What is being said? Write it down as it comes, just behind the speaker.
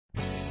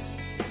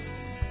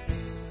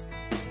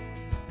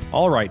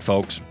All right,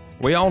 folks.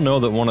 We all know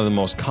that one of the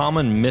most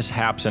common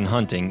mishaps in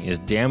hunting is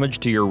damage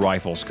to your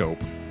rifle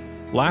scope.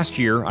 Last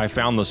year, I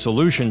found the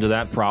solution to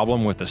that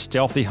problem with the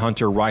Stealthy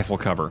Hunter rifle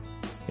cover.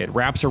 It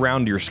wraps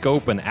around your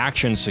scope and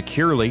actions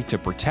securely to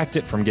protect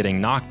it from getting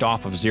knocked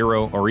off of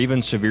zero or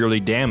even severely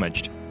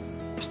damaged.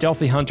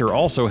 Stealthy Hunter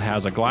also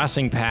has a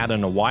glassing pad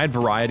and a wide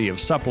variety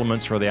of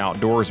supplements for the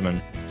outdoorsman,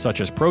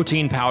 such as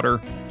protein powder,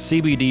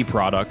 CBD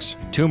products,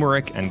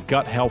 turmeric, and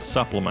gut health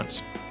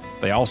supplements.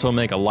 They also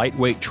make a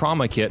lightweight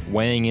trauma kit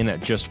weighing in at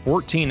just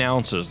 14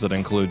 ounces that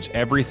includes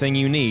everything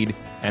you need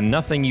and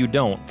nothing you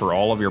don't for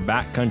all of your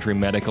backcountry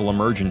medical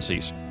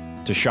emergencies.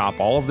 To shop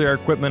all of their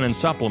equipment and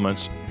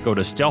supplements, go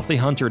to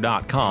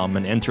stealthyhunter.com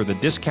and enter the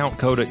discount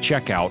code at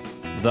checkout,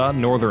 The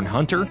Northern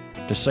Hunter,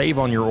 to save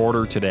on your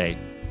order today.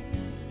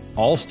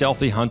 All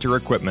Stealthy Hunter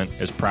equipment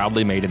is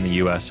proudly made in the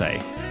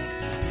USA.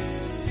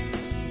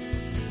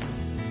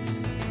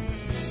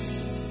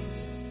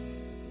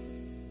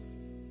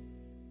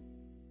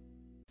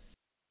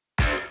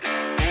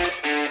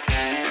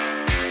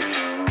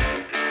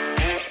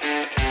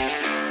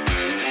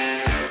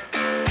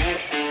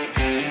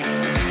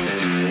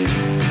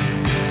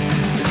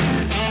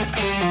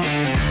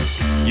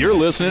 You're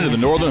listening to the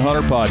Northern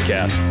Hunter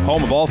Podcast,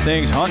 home of all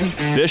things hunting,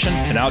 fishing,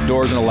 and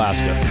outdoors in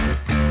Alaska.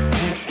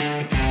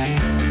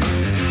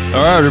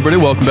 All right, everybody,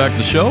 welcome back to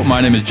the show.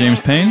 My name is James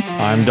Payne.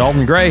 I'm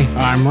Dalton Gray.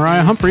 I'm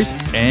Mariah Humphreys.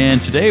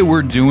 And today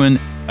we're doing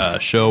a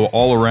show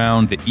all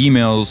around the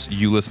emails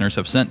you listeners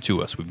have sent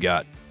to us. We've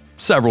got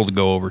several to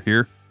go over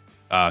here,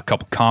 a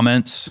couple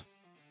comments,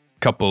 a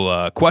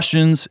couple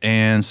questions,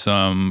 and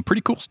some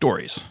pretty cool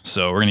stories.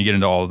 So we're going to get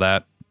into all of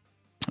that.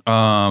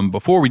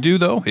 Before we do,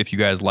 though, if you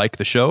guys like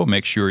the show,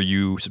 make sure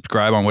you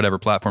subscribe on whatever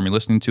platform you're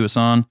listening to us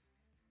on.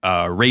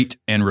 Rate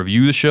and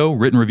review the show.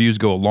 Written reviews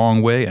go a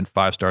long way, and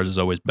 5 stars is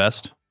always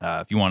best.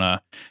 If you want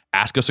to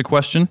ask us a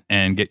question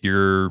and get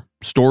your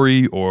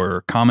story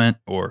or comment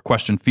or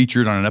question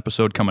featured on an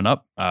episode coming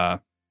up,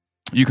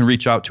 you can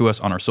reach out to us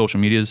on our social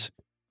medias.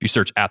 If you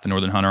search at The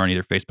Northern Hunter on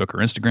either Facebook or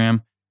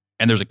Instagram,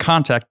 and there's a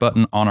contact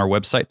button on our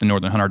website,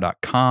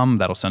 thenorthernhunter.com.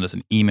 That'll send us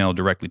an email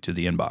directly to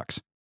the inbox.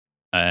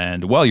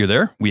 And while you're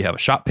there, we have a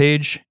shop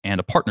page and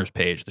a partners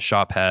page. The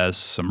shop has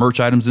some merch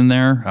items in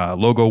there,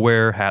 logo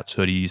wear, hats,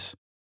 hoodies,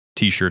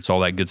 t-shirts,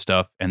 all that good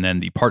stuff. And then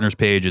the partners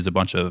page is a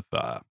bunch of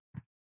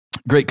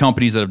great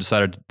companies that have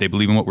decided they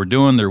believe in what we're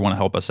doing. They want to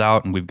help us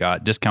out, and we've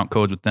got discount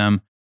codes with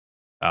them.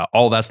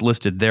 All that's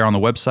listed there on the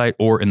website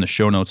or in the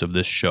show notes of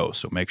this show.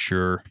 So make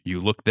sure you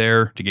look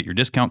there to get your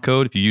discount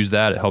code. If you use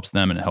that, it helps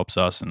them and it helps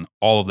us. And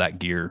all of that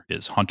gear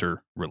is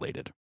hunter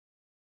related.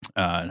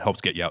 It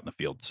helps get you out in the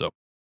field. So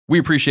we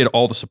appreciate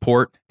all the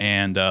support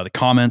and the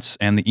comments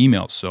and the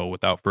emails. So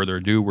without further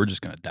ado, we're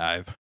just going to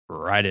dive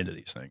right into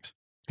these things.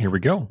 Here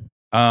we go.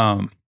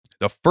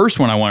 The first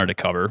one I wanted to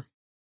cover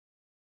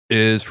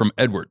is from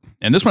Edward.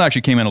 And this one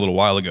actually came in a little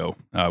while ago.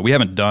 We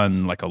haven't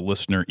done like a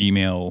listener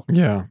email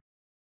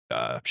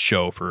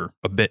show for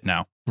a bit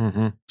now.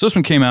 Mm-hmm. So this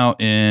one came out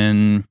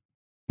in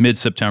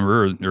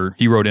mid-September, or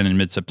he wrote in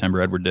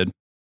mid-September, Edward did.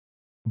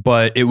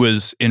 But it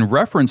was in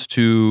reference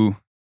to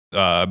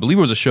I believe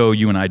it was a show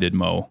you and I did,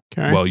 Mo,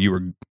 while you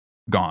were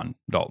gone,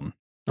 Dalton.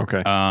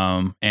 Okay.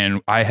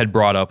 And I had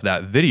brought up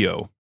that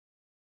video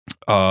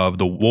of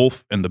the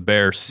wolf and the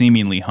bear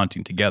seemingly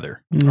hunting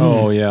together.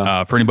 Oh,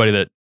 yeah. For anybody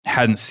that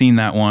hadn't seen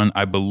that one,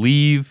 I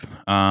believe,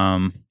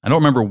 I don't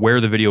remember where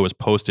the video was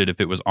posted,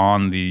 if it was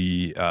on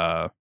the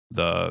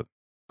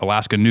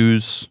Alaska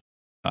News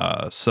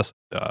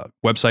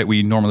website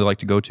we normally like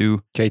to go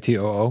to.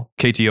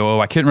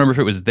 KTOO. I can't remember if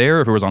it was there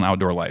or if it was on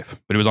Outdoor Life,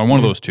 but it was on one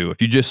of those two.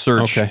 If you just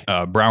search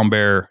brown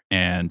bear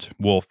and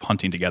wolf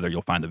hunting together,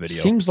 you'll find the video.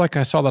 Seems like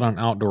I saw that on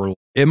Outdoor.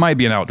 It might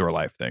be an Outdoor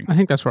Life thing. I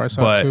think that's where I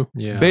saw it too.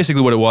 Yeah.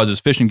 Basically what it was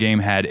is Fish and Game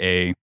had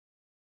a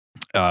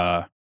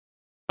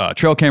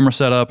trail camera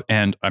set up,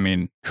 and I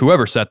mean,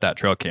 whoever set that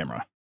trail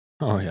camera,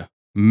 Oh, yeah.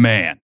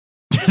 man,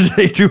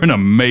 they do an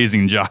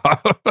amazing job.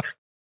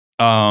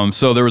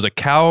 So there was a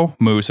cow,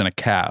 moose, and a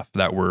calf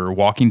that were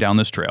walking down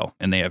this trail,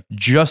 and they have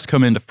just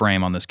come into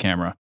frame on this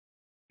camera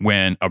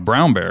when a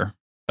brown bear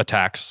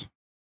attacks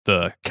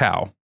the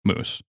cow,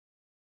 moose.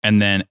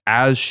 And then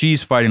as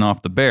she's fighting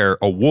off the bear,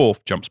 a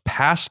wolf jumps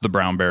past the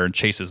brown bear and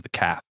chases the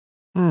calf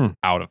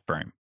out of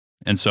frame.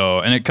 And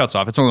it cuts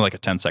off. It's only like a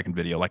 10-second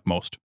video, like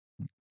most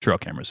trail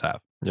cameras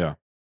have. Yeah.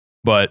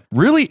 But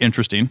really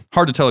interesting.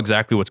 Hard to tell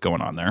exactly what's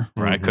going on there,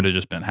 right? Mm-hmm. Could have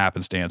just been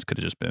happenstance. Could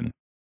have just been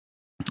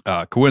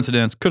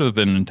coincidence. Could have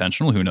been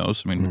intentional. Who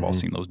knows? I mean, we've all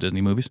seen those Disney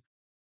movies.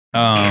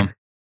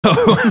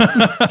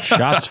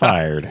 Shots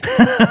fired.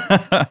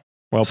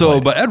 Well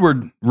played. But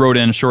Edward wrote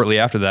in shortly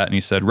after that, and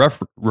he said,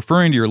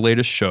 referring to your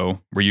latest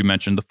show where you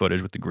mentioned the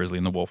footage with the grizzly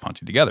and the wolf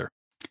hunting together,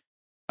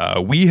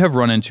 we have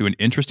run into an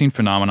interesting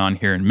phenomenon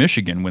here in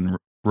Michigan when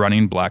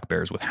running black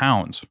bears with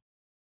hounds.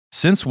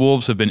 Since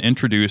wolves have been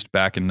introduced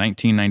back in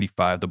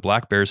 1995, the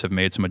black bears have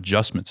made some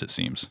adjustments, it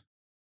seems.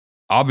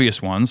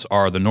 Obvious ones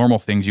are the normal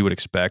things you would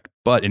expect,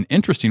 but an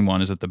interesting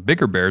one is that the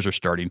bigger bears are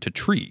starting to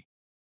tree.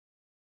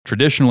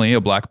 Traditionally,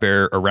 a black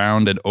bear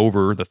around and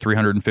over the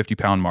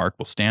 350-pound mark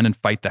will stand and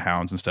fight the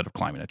hounds instead of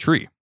climbing a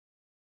tree.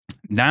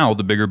 Now,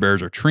 the bigger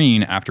bears are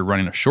treeing after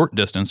running a short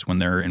distance when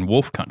they're in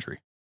wolf country.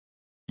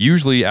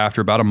 Usually,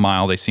 after about a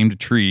mile, they seem to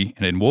tree,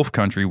 and in wolf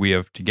country, we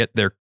have to get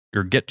there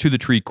or get to the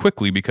tree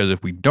quickly because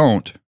if we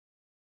don't,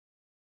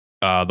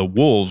 the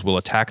wolves will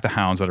attack the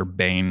hounds that are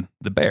baying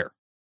the bear.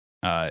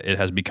 It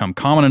has become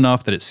common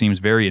enough that it seems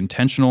very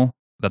intentional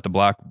that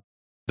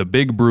the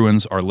big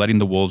Bruins are letting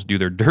the wolves do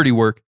their dirty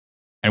work,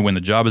 and when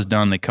the job is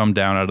done, they come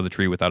down out of the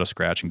tree without a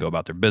scratch and go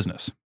about their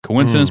business.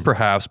 Coincidence,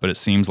 perhaps, but it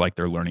seems like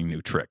they're learning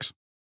new tricks.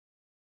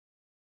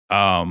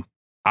 I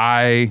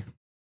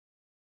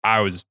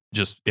was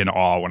just in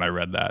awe when I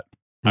read that.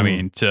 I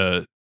mean,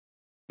 to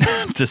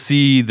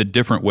see the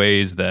different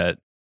ways that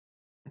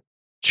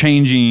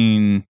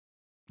changing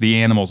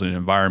the animals and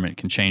environment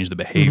can change the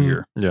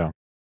behavior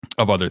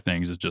of other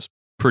things is just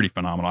pretty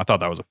phenomenal. I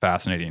thought that was a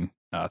fascinating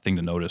thing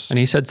to notice. And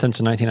he said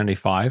since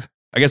 1995?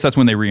 I guess that's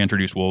when they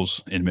reintroduced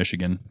wolves in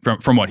Michigan,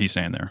 from what he's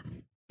saying there.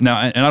 Now,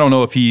 and I don't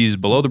know if he's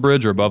below the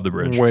bridge or above the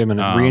bridge. Wait a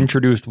minute.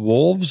 Reintroduced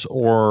wolves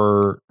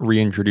or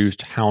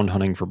reintroduced hound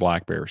hunting for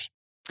black bears?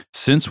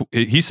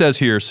 He says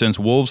here, since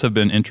wolves have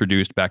been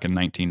introduced back in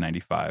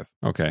 1995,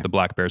 okay, the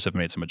black bears have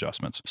made some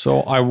adjustments.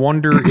 So I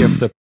wonder if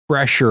the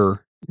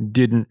pressure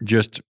didn't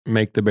just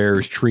make the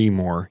bears tree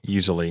more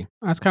easily.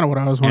 That's kind of what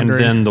I was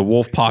wondering. And then the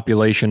wolf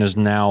population is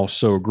now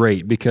so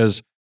great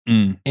because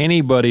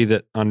anybody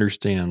that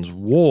understands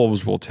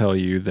wolves will tell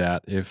you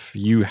that if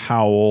you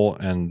howl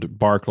and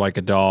bark like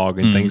a dog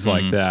and things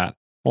like that,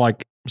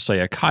 like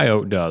say a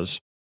coyote does,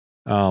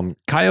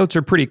 coyotes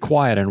are pretty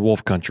quiet in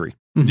wolf country.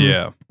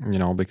 Yeah. You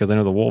know, because I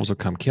know the wolves will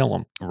come kill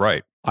them.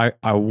 Right.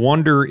 I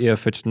wonder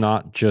if it's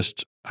not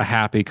just a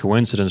happy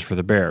coincidence for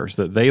the bears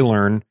that they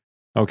learn,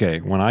 okay,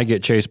 when I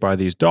get chased by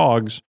these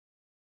dogs,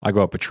 I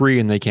go up a tree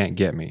and they can't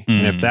get me.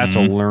 And if that's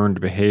a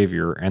learned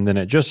behavior, and then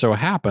it just so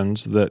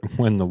happens that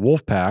when the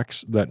wolf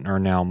packs that are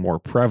now more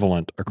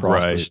prevalent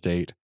across the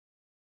state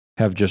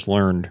have just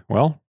learned,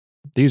 well,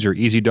 these are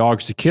easy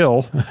dogs to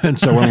kill. And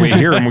so when we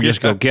hear them, we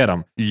just go get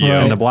them.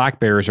 Yeah. And the black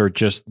bears are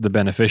just the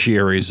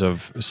beneficiaries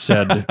of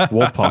said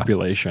wolf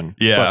population.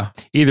 Yeah.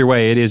 But either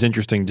way, it is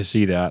interesting to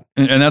see that.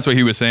 And that's what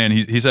he was saying.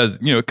 He says,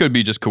 you know, it could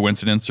be just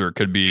coincidence or it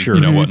could be, you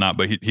know, whatnot.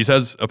 But he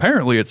says,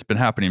 apparently it's been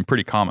happening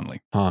pretty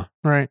commonly. Huh.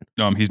 Right.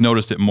 He's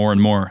noticed it more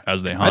and more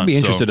as they hunt. I'd be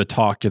interested to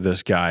talk to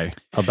this guy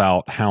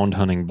about hound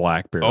hunting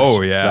black bears.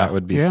 Oh, yeah. That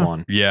would be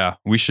fun. Yeah.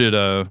 We should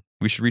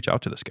reach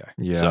out to this guy.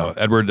 Yeah. So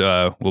Edward,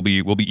 we'll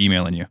be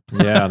emailing you.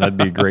 Yeah, that'd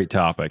be a great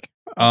topic.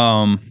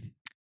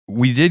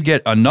 We did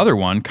get another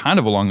one kind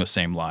of along the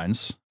same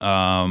lines,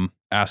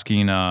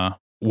 asking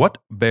what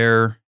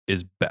bear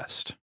is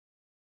best?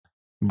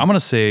 I'm going to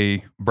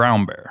say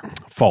brown bear.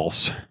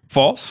 False.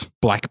 False?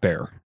 Black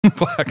bear.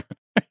 Black.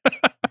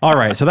 All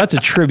right, so that's a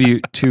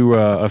tribute to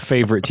a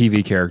favorite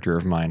TV character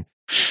of mine.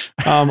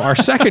 Our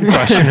second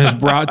question is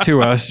brought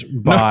to us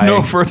by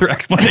no further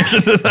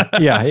explanation to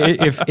that. Yeah,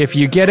 if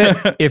you get it,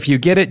 you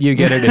get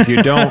it. If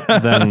you don't,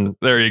 then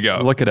there you go.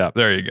 Look it up.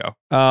 There you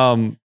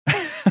go.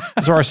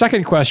 So our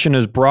second question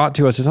is brought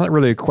to us. It's not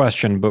really a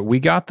question, but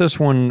we got this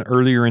one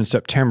earlier in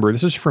September.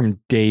 This is from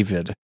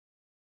David.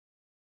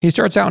 He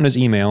starts out in his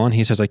email and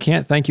he says, I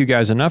can't thank you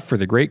guys enough for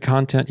the great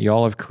content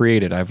y'all have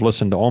created. I've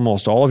listened to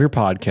almost all of your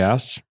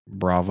podcasts.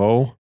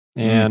 Bravo.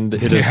 And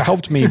it has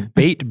helped me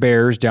bait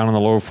bears down in the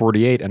lower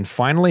 48 and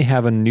finally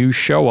have a new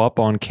show up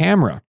on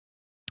camera.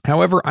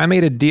 However, I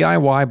made a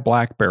DIY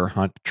black bear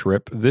hunt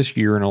trip this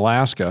year in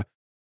Alaska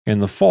in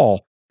the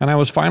fall, and I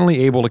was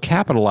finally able to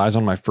capitalize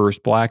on my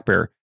first black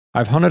bear.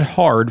 I've hunted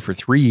hard for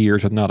 3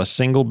 years with not a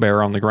single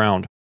bear on the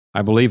ground.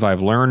 I believe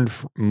I've learned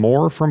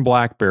more from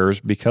black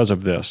bears because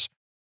of this.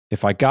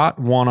 If I got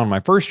one on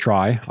my first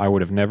try, I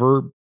would have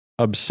never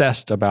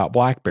obsessed about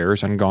black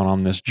bears and gone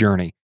on this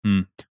journey.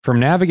 From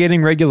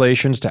navigating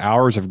regulations to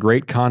hours of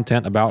great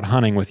content about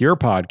hunting with your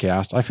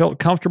podcast, I felt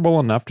comfortable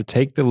enough to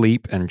take the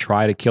leap and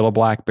try to kill a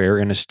black bear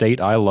in a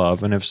state I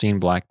love and have seen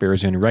black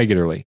bears in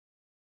regularly.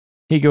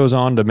 He goes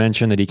on to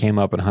mention that he came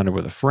up and hunted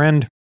with a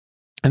friend,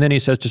 and then he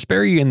says, to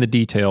spare you in the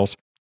details,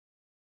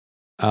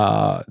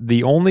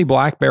 the only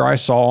black bear I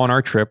saw on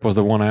our trip was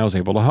the one I was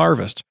able to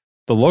harvest.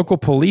 The local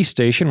police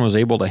station was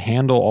able to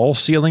handle all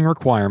sealing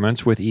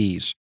requirements with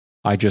ease.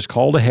 I just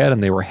called ahead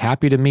and they were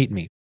happy to meet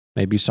me.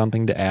 Maybe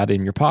something to add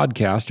in your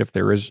podcast. If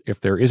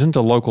there isn't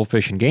a local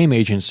fish and game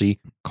agency,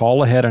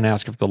 call ahead and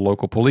ask if the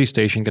local police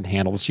station can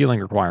handle the sealing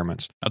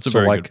requirements. That's a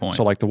very good point.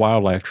 So like the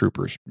wildlife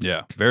troopers.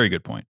 Yeah, very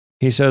good point.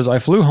 He says, I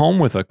flew home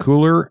with a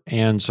cooler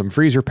and some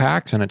freezer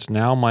packs, and it's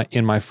now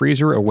in my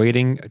freezer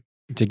awaiting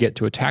to get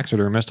to a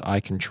taxidermist I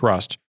can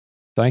trust.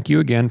 Thank you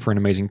again for an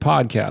amazing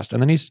podcast.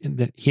 And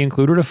then he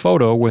included a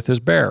photo with his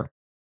bear.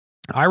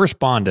 I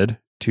responded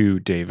to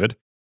David,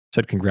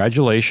 said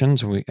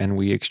congratulations, and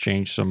we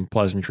exchanged some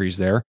pleasantries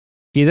there.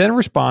 He then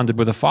responded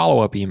with a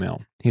follow-up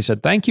email. He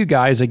said, thank you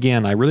guys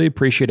again. I really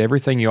appreciate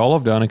everything you all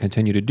have done and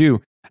continue to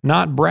do.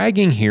 Not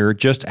bragging here,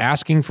 just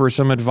asking for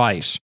some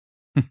advice.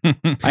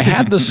 I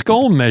had the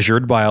skull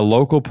measured by a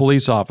local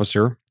police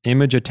officer,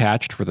 image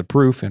attached for the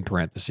proof in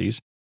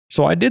parentheses.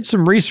 So I did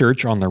some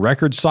research on the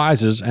record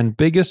sizes, and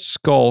biggest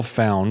skull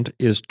found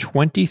is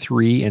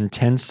 23 and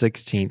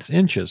 10/16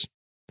 inches.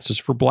 This is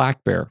for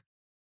black bear.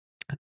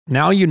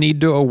 Now you need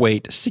to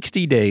await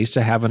 60 days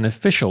to have an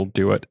official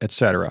do it,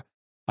 etc.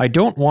 I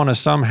don't want to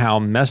somehow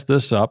mess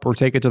this up or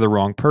take it to the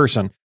wrong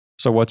person.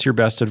 So what's your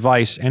best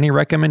advice? Any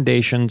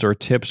recommendations or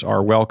tips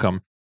are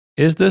welcome.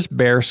 Is this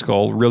bear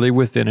skull really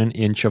within an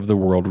inch of the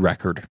world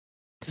record?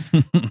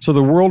 So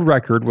the world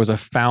record was a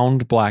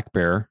found black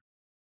bear,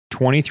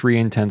 23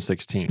 and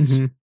 10/16.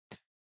 Mm-hmm.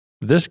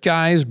 This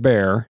guy's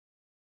bear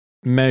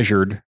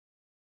measured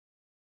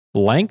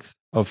length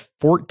of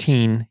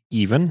 14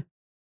 even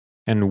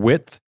and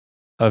width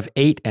of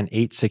 8 and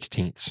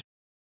 8/16.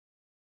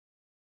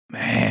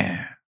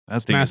 Man,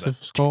 that's big as a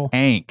Massive skull.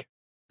 tank.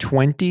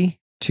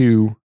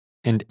 22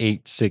 and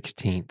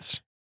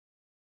 8/16.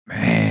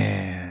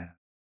 Man.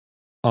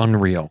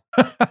 Unreal.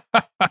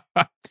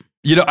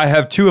 I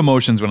have two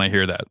emotions when I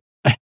hear that.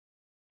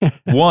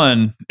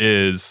 One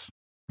is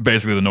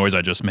basically the noise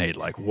I just made.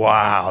 Like,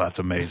 wow, that's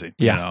amazing.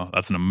 Yeah.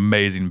 That's an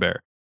amazing bear.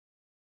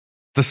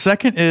 The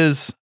second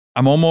is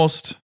I'm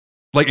almost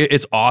like,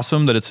 it's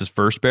awesome that it's his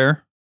first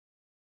bear,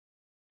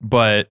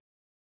 but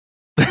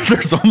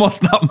there's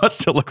almost not much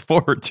to look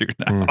forward to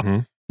now. Mm-hmm.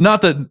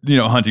 Not that,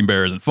 hunting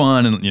bear isn't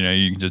fun and,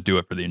 you can just do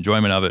it for the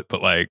enjoyment of it,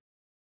 but like,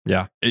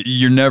 yeah,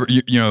 you're never,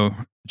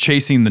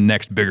 chasing the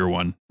next bigger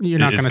one. You're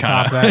not going to kinda,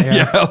 top that.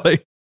 Yeah.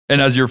 And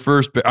as your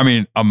first,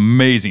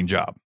 amazing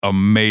job.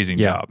 Amazing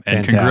job. And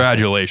fantastic.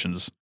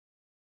 Congratulations.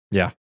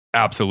 Yeah.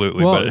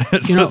 Absolutely. Well, but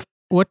it's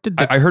what did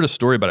I heard a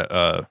story about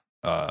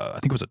I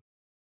think it was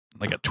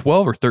a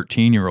 12 or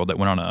 13-year-old that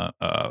went on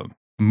a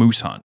moose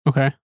hunt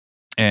okay.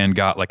 and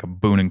got like a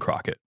Boone and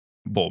Crockett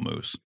bull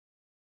moose.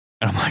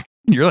 And I'm like,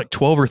 you're like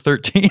 12 or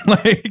 13.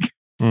 Like,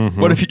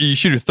 Mm-hmm. what if you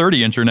shoot a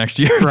 30-incher next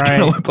year? It's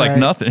going to look like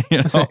nothing,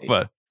 So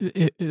but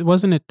it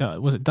wasn't it.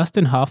 Was it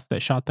Dustin Huff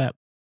that shot that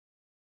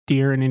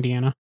deer in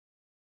Indiana?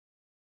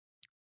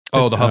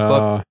 the huff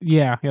buck.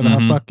 Yeah, the Mhm.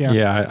 Huff buck. Yeah.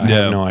 Yeah, I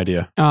have no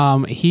idea.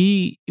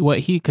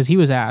 Because he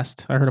was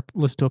asked. I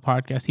listened to a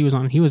podcast. He was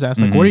on. He was asked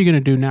like, Mhm. "What are you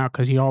going to do now?"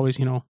 Because you always,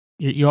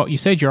 you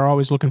said you're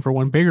always looking for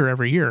one bigger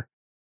every year.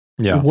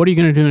 Yeah. What are you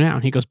going to do now?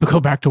 And he goes, "Go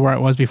back to where I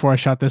was before I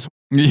shot this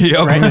one."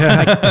 Yep. Right?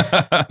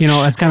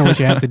 That's kind of what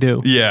you have to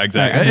do. Yeah,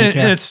 exactly. I think,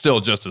 and it's still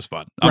just as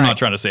fun. I'm Right. not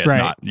trying to say it's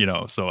Right.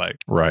 not, so like,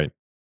 Right.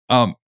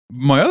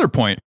 my other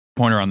pointer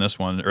on this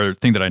one, or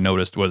thing that I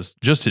noticed, was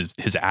just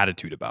his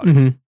attitude about it.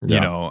 Mm-hmm.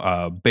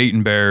 Yeah.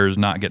 Baiting bears,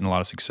 not getting a lot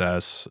of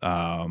success,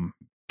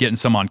 getting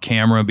some on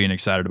camera, being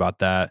excited about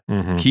that,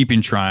 Mm-hmm.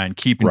 keeping trying,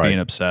 keeping Right. being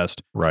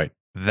obsessed. Right.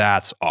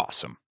 That's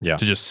awesome. Yeah.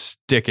 To just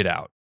stick it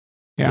out.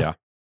 Yeah.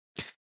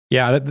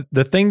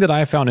 The thing that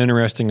I found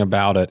interesting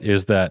about it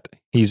is that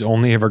he's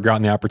only ever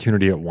gotten the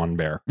opportunity at one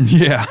bear.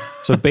 Yeah.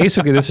 So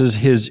basically, this is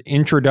his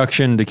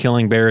introduction to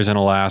killing bears in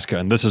Alaska,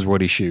 and this is what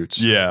he shoots.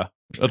 Yeah.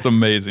 That's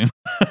amazing.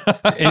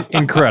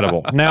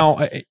 Incredible. Now,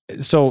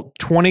 so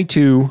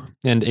 22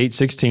 and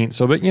 8/16.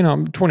 So, but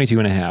 22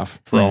 and a half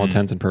for all Mhm.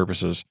 intents and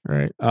purposes.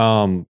 Right.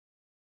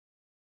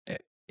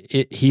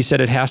 He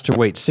said it has to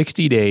wait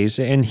 60 days,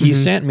 and he Mhm.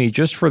 sent me,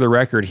 just for the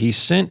record, he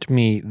sent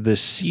me the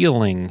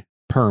sealing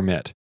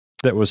permit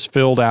that was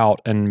filled out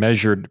and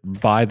measured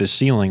by the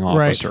sealing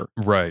officer.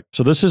 Right.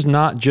 So this is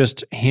not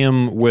just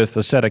him with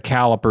a set of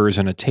calipers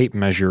and a tape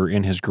measure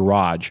in his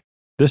garage.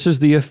 This is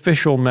the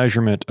official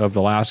measurement of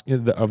the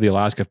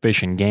Alaska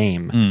Fish and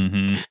Game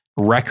Mm-hmm.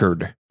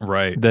 record,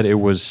 Right. that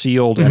it was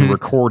sealed and Mhm.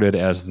 recorded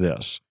as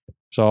this.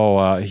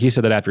 So he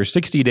said that after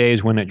 60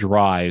 days when it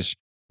dries,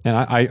 and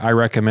I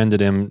recommended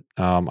him,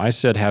 I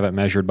said have it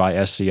measured by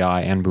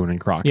SCI and Boone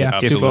and Crockett. Yeah,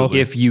 if, absolutely.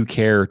 if you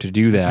care to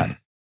do that.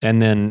 And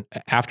then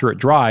after it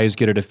dries,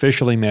 get it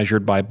officially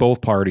measured by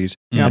both parties,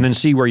 Yeah. and then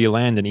see where you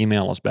land and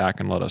email us back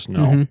and let us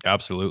know. Mhm.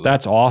 Absolutely.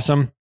 That's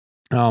awesome.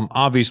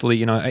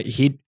 Obviously,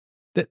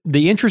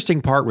 the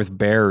interesting part with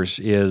bears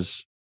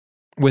is,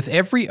 with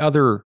every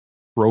other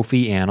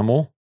trophy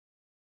animal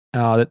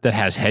that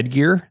has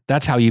headgear,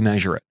 that's how you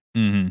measure it.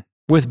 Mm-hmm.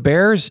 With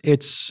bears,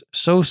 it's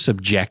so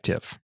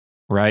subjective,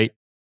 right?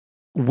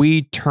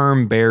 We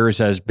term bears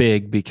as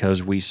big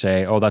because we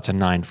say, oh, that's a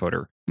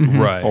 9-footer. Mhm.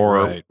 Right.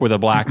 Or right. with a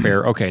black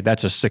bear, okay,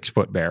 that's a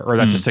 6-foot bear, or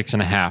that's a Mm.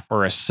 6.5,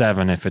 or a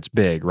 7 if it's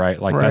big, right?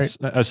 Like Right. that's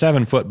a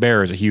 7-foot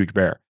bear is a huge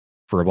bear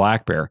for a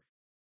black bear.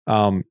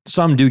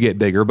 Some do get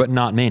bigger, but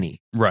not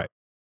many. Right.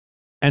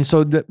 And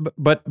so,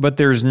 but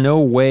there's no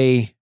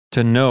way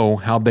to know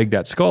how big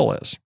that skull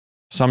is.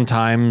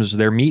 Sometimes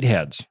they're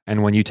meatheads,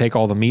 and when you take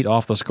all the meat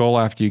off the skull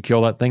after you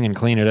kill that thing and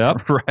clean it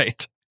up,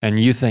 Right. and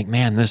you think,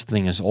 man, this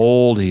thing is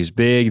old, he's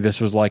big,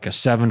 this was like a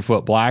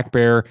 7-foot black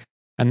bear,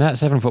 and that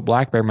 7-foot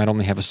black bear might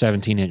only have a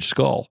 17-inch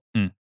skull.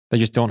 Mm. They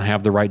just don't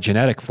have the right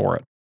genetic for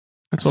it.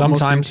 That's what most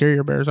Sometimes-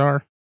 interior bears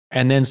are.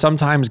 And then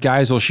sometimes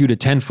guys will shoot a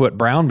 10-foot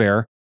brown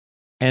bear,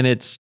 and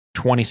it's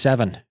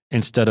 27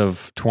 instead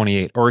of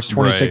 28, or it's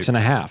 26 and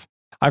a half.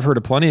 I've heard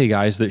of plenty of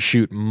guys that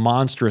shoot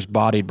monstrous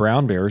bodied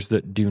brown bears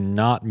that do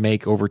not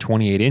make over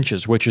 28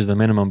 inches, which is the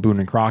minimum Boone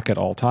and Crockett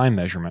all-time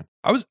measurement.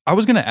 I was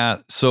going to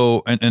ask,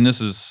 so, and this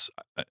is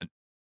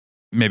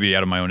maybe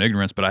out of my own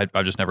ignorance, but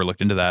I've just never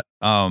looked into that.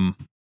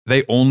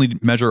 They only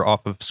measure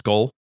off of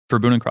skull for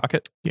Boone and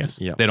Crockett? Yes.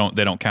 Yeah. They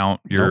don't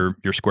count your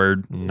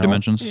squared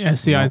dimensions? Yeah,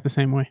 SCI is the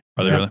same way.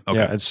 Are they really? Okay.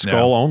 Yeah, it's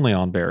skull only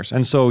on bears.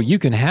 And so you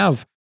can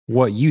have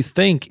what you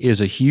think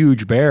is a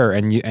huge bear,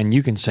 and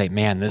you can say,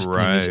 man, this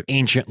thing is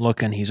ancient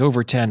looking. He's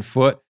over 10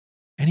 foot,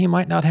 and he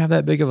might not have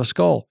that big of a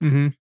skull.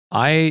 Mm-hmm.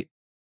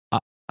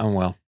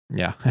 Well,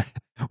 yeah.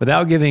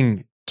 Without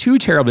giving too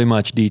terribly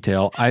much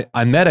detail,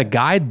 I met a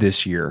guide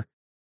this year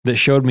that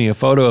showed me a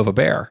photo of a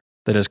bear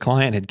that his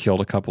client had killed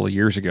a couple of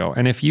years ago.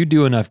 And if you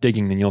do enough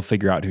digging, then you'll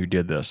figure out who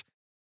did this.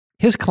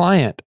 His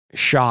client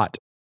shot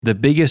the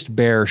biggest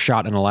bear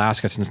shot in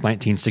Alaska since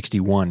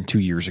 1961, 2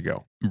 years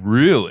ago.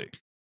 Really?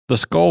 The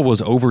skull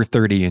was over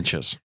 30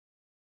 inches.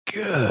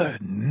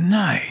 Good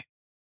night.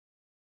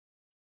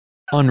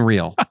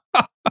 Unreal.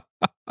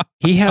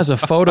 He has a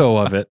photo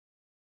of it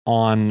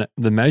on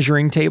the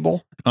measuring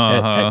table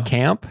at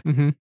camp,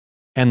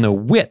 and the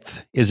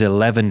width is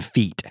 11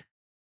 feet.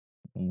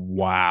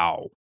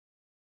 Wow.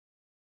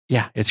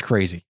 Yeah, it's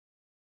crazy.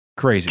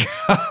 Crazy.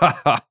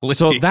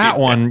 So that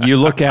one you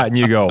look at and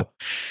you go,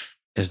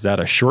 is that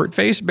a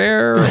short-faced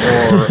bear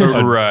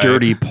or a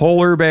dirty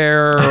polar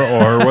bear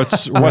or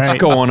what's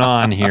going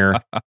on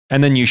here?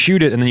 And then you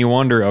shoot it and then you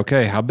wonder,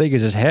 okay, how big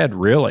is his head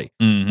really?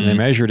 Mm-hmm. And they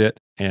measured it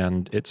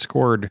and it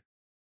scored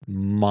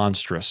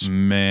monstrous.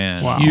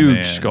 Man. Wow.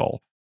 Huge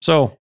skull.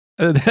 So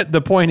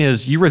the point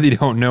is you really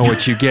don't know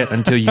what you get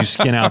until you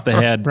skin out the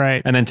head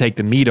Right. and then take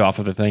the meat off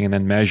of the thing and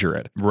then measure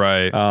it.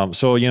 Right.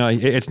 So,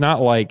 it's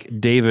not like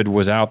David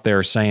was out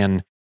there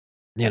saying,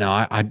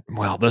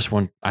 this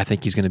one, I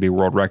think he's going to be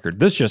world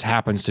record. This just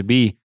happens to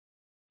be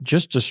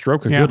just a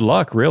stroke of good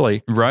luck,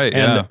 really. Right.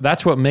 And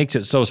that's what makes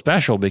it so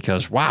special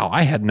because, wow,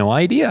 I had no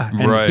idea.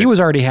 And he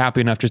was already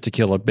happy enough just to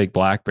kill a big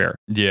black bear.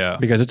 Yeah.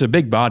 Because it's a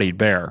big bodied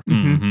bear.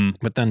 Mm-hmm.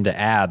 But then to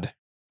add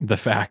the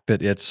fact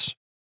that it's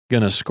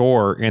going to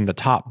score in the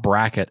top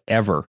bracket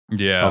ever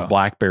of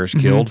black bears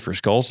killed for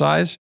skull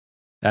size,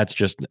 that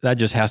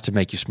just has to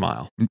make you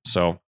smile.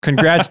 So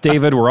congrats,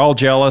 David. We're all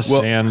jealous,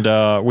 and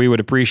we would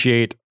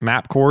appreciate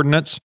map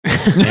coordinates.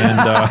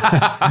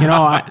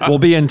 And we'll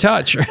be in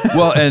touch.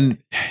 Well, and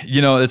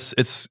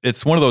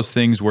it's one of those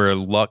things where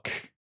luck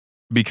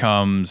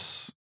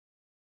becomes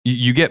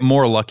you get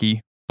more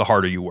lucky the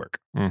harder you work.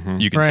 Mm-hmm.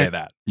 You can say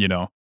that,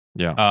 Yeah.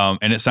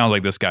 And it sounds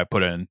like this guy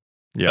put in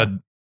a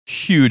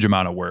huge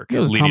amount of work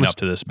leading up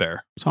to this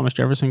bear. Thomas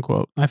Jefferson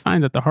quote. I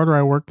find that the harder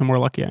I work, the more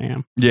lucky I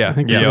am. Yeah. I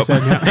think that's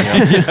what he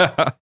said.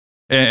 Yeah.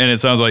 And it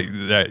sounds like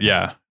that.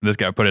 Yeah. This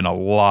guy put in a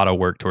lot of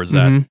work towards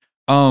that.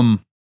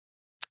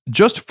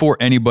 Just for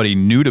anybody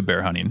new to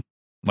bear hunting,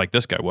 like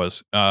this guy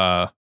was,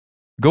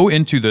 go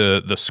into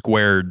the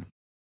squared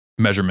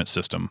measurement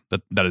system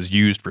that is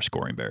used for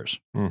scoring bears,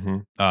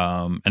 and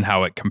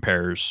how it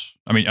compares.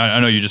 I mean, I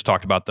know you just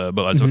talked about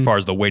but as far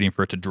as the waiting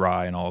for it to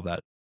dry and all of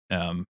that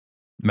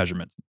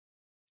measurement.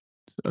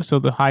 So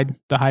the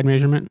hide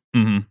measurement.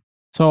 Mm-hmm.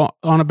 So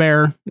on a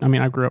bear, I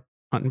mean, I grew up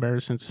hunting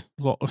bears since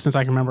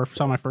I can remember.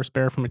 Saw my first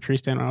bear from a tree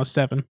stand when I was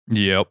 7.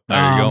 Yep,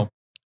 there you go.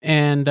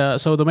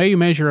 And so the way you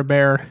measure a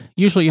bear,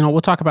 usually,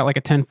 we'll talk about like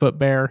a 10-foot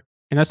bear,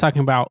 and that's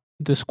talking about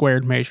the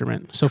squared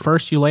measurement. So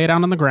first you lay it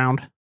out on the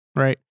ground,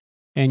 right?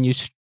 And you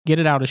get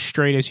it out as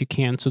straight as you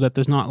can so that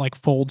there's not like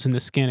folds in the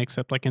skin,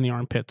 except like in the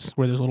armpits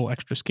where there's a little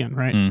extra skin,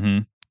 right? Mm-hmm.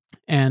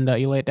 And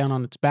you lay it down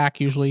on its back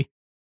usually,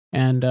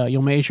 and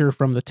you'll measure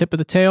from the tip of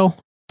the tail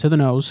to the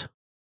nose.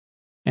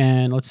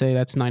 And let's say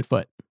that's 9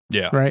 foot.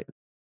 Yeah. Right.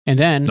 And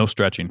then no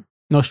stretching,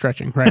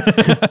 right?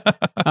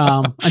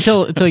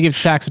 Until you give it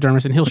to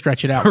taxidermist and he'll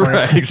stretch it out, right?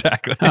 Right,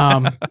 exactly.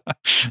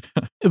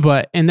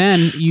 And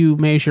then you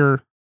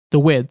measure the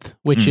width,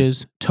 which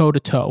is toe to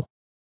toe,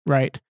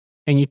 right?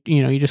 And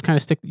you just kind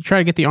of try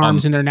to get the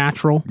arms in their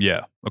natural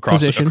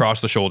position, across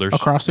the shoulders,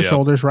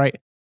 shoulders, right?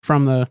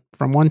 From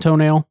one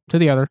toenail to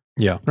the other,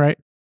 right?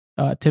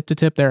 Tip to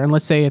tip there, and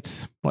let's say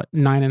it's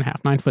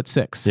 9.5,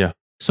 9'6". Yeah.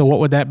 So what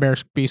would that bear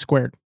be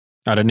squared?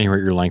 I didn't hear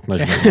what your length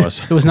measurement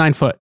was. It was 9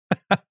 foot.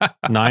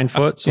 9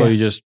 foot. So you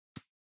just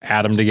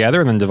add them together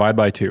and then divide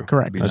by 2.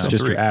 Correct. That's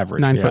just your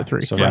average.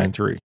 9'3". So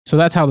 9'3". So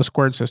that's how the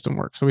squared system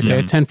works. So we say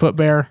a 10-foot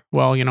bear.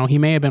 Well, he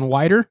may have been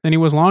wider than he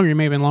was longer. He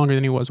may have been longer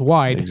than he was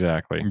wide.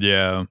 Exactly.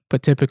 Yeah.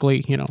 But typically,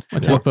 a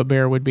 10-foot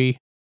bear would be.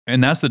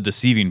 And that's the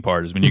deceiving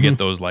part is when you get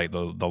those like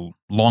the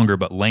longer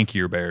but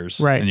lankier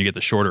bears, right? And you get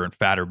the shorter and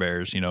fatter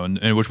bears,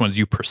 and which ones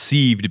you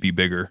perceive to be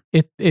bigger.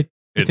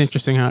 It's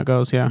interesting how it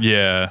goes. Yeah.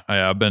 Yeah.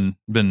 I've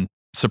been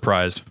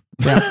surprised.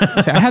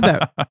 Yeah. See,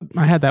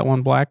 I had that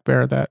one black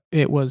bear that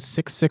it was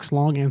 6'6"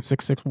 long and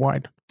 6'6"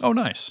 wide. Oh,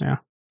 nice. Yeah.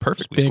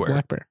 Perfectly big square.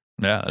 Black bear.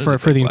 Yeah.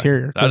 For the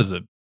interior. That is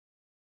a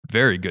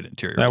very good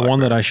interior. That one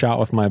that I shot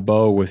with my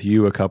bow with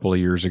you a couple of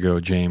years ago,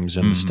 James,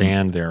 in the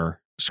stand there.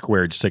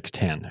 Squared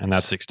 6'10", and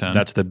that's 6'10".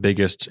 That's the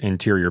biggest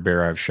interior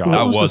bear I've shot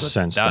That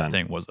since then. That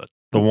thing was a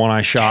The one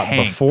I shot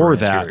tank before for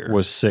that interior.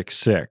 was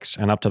 6.6,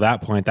 and up to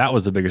that point, that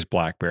was the biggest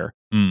black bear.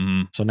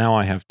 Mm-hmm. So now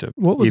I have to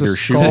What was a either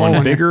shoot skull one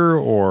and- bigger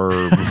or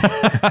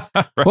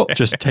Well,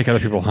 just take other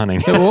people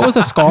hunting. Yeah, what was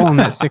the skull on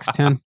that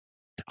 610?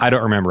 I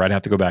don't remember. I'd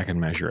have to go back and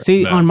measure it.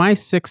 See, No. on my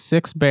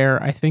 6.6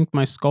 bear, I think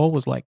my skull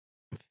was like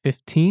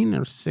 15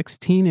 or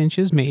 16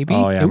 inches, maybe.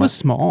 Oh, yeah, it was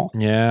small.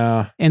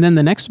 Yeah, And then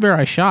the next bear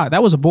I shot,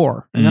 that was a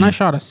boar. And then Mm. I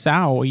shot a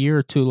sow a year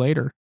or two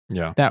later.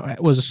 yeah.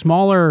 That was a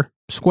smaller,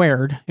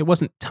 squared. It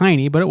wasn't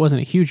tiny, but it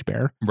wasn't a huge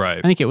bear. Right.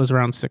 I think it was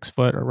around 6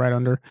 foot or right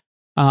under.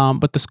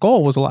 But the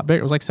skull was a lot bigger.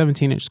 It was like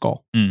 17-inch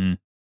skull. Mm-hmm.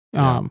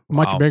 Yeah.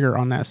 Much Wow. bigger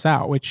on that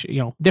sow, which,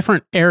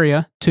 different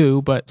area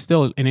too, but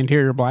still an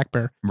interior black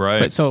bear. Right.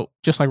 But so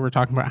just like we we're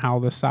talking about how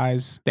the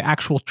size, the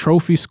actual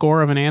trophy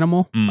score of an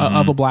animal, Mhm.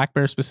 of a black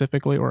bear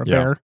specifically, or a Yeah.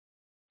 bear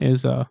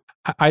is,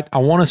 I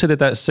want to say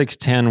that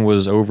 610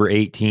 was over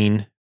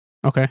 18.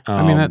 okay.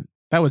 I mean, Um,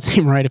 that would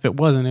seem right. If it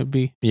wasn't, it'd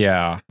be,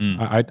 Yeah,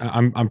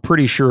 Mm. I'm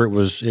pretty sure it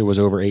was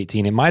over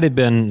 18. It might have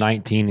been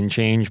 19 and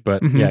change,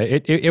 but Mhm. yeah,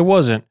 it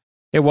wasn't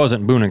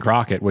Boone and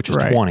Crockett, which is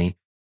Right. 20.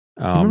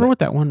 remember what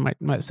that one,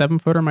 my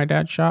 7-footer my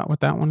dad shot, what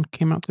that one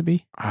came out to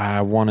be?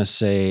 I want to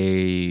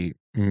say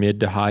mid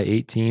to high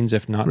 18s,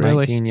 if not Really?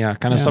 19. Yeah,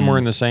 kind of Yeah. somewhere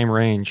in the same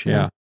range.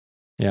 Yeah,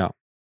 yeah.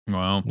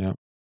 Wow. Yeah.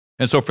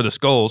 And so for the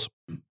skulls,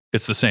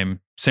 it's the same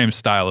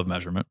style of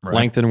measurement, right?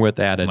 Length and width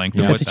added. Length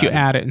yeah. and Except width that you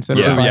added. add it instead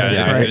Yeah, of yeah, divided,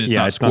 yeah, right? It's, Yeah,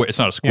 not it's square, not- it's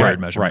not a squared Right,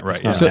 measurement, right?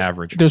 It's Yeah. not So an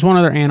average. There's one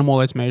other animal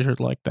that's measured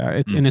like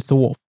that, Mm. and it's the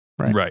wolf.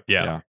 Right. Right.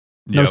 Yeah.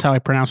 Notice how I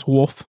pronounce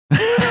wolf?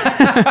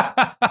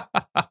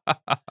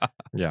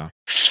 Yeah.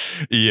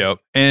 Yep.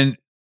 And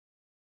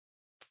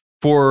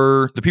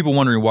for the people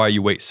wondering why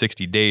you wait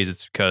 60 days,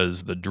 it's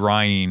because the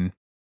drying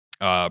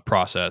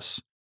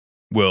process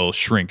will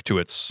shrink to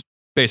its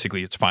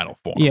final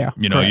form. Yeah,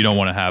 You correct. don't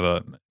want to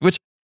have which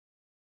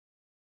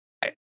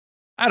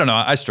I don't know.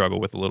 I struggle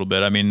with a little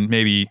bit. I mean,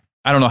 maybe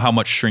I don't know how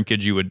much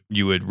shrinkage you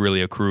would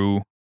really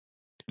accrue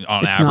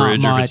on It's not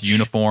average, or if it's much.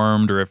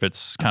 uniformed, or if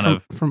it's kind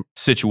of from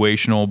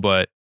situational,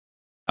 but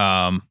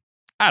I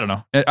don't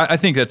know. I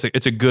think it's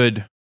a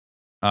good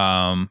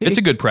it's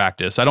a good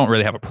practice. I don't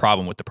really have a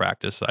problem with the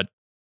practice.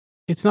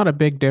 it's not a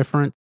big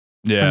difference.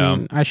 Yeah. I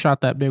mean, I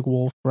shot that big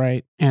wolf,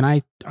 right?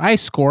 And I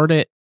scored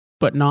it,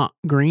 but not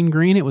green.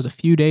 It was a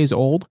few days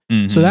old.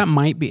 Mhm. So that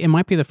might be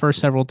the first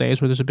several days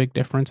where there's a big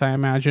difference, I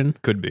imagine.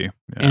 could be.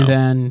 Yeah. And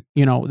then,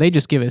 they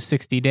just give it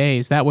 60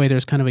 days. That way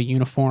there's kind of a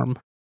uniform,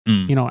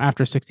 Mm.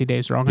 after 60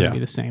 days, they're all going to Yeah. be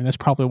the same. That's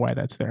probably why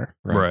that's there.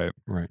 Right.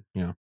 Right.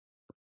 Yeah.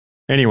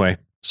 Anyway,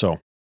 so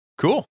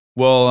Cool.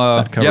 Well,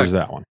 that covers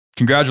that one.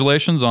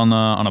 congratulations on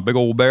a big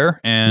old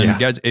bear. And Yeah.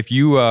 guys, if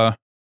you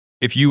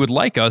would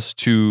like us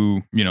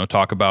to,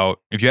 talk about,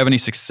 if you have any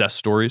success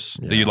stories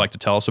that Yeah. you'd like to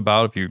tell us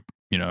about, if you,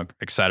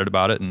 excited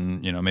about it,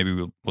 and, maybe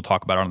we'll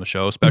talk about it on the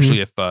show, especially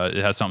if it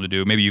has something to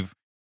do, maybe you've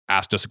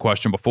asked us a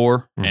question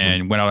before Mhm.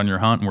 and went out on your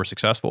hunt and were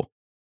successful.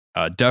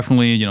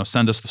 Definitely,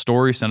 send us the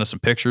story, send us some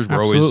pictures.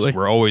 Absolutely.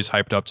 We're always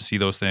hyped up to see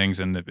those things.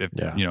 And if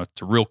Yeah.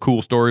 it's a real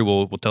cool story,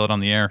 we'll tell it on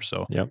the air.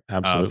 So Yep.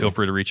 Absolutely. feel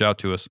free to reach out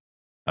to us.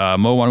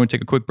 Mo, why don't we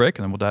take a quick break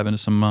and then we'll dive into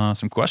some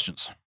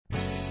questions.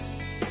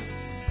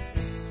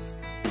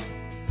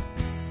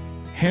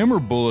 Hammer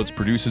Bullets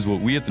produces what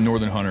we at the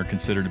Northern Hunter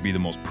consider to be the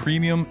most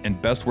premium and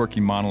best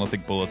working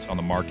monolithic bullets on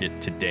the market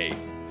today.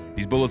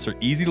 These bullets are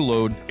easy to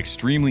load,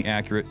 extremely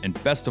accurate,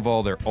 and best of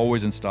all, they're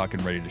always in stock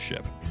and ready to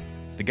ship.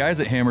 The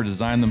guys at Hammer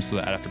designed them so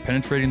that after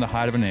penetrating the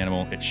hide of an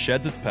animal, it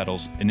sheds its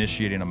petals,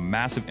 initiating a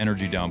massive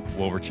energy dump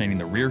while retaining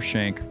the rear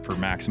shank for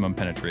maximum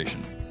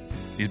penetration.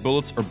 These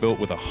bullets are built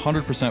with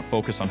 100%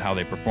 focus on how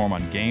they perform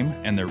on game,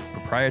 and their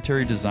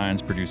proprietary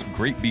designs produce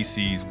great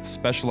BCs with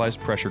specialized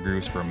pressure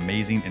grooves for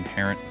amazing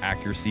inherent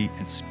accuracy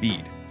and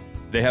speed.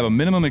 They have a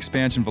minimum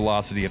expansion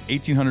velocity of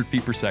 1,800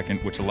 feet per second,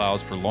 which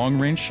allows for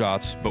long-range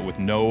shots, but with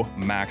no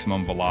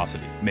maximum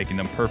velocity, making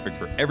them perfect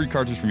for every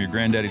cartridge from your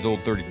granddaddy's old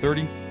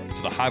 30-30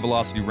 to the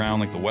high-velocity round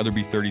like the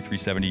Weatherby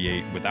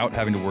 30-378 without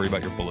having to worry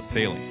about your bullet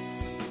failing.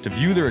 To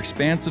view their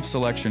expansive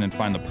selection and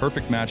find the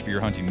perfect match for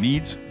your hunting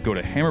needs, go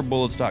to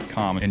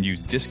hammerbullets.com and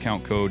use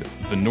discount code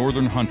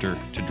TheNorthernHunter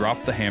to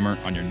drop the hammer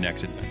on your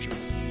next adventure.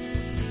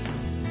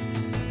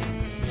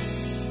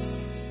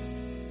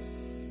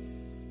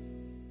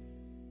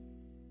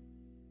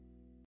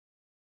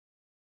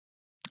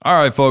 All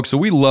right, folks. So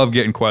we love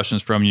getting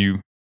questions from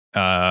you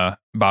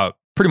about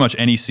pretty much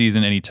any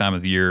season, any time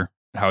of the year,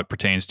 how it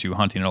pertains to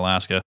hunting in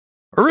Alaska,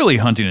 or really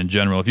hunting in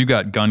general. If you've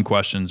got gun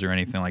questions or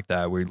anything like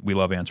that, we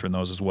love answering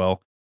those as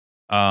well.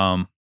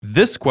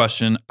 This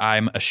question,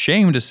 I'm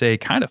ashamed to say,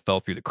 kind of fell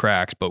through the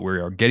cracks, but we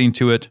are getting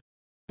to it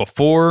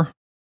before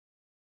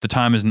the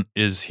time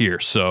is here.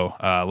 So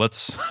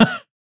let's.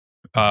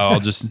 I'll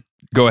just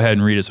go ahead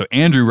and read it. So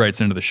Andrew writes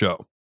into the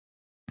show.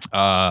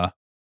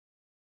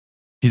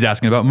 He's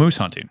asking about moose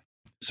hunting.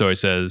 So he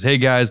says, "Hey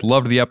guys,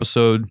 loved the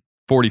episode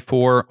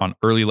 44 on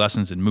early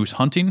lessons in moose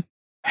hunting."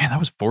 Man, that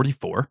was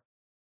 44.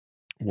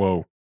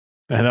 Whoa.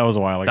 And that was a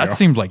while ago. That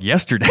seemed like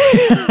yesterday.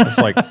 It's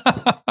like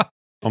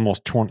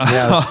almost 20.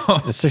 Yeah,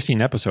 it's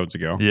 16 episodes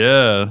ago.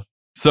 Yeah.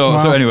 So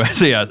Wow. anyway,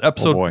 yeah,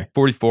 episode boy.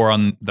 44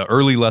 on the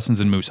early lessons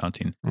in moose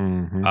hunting.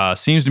 Mhm.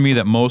 Seems to me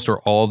that most or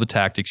all of the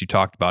tactics you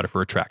talked about are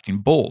for attracting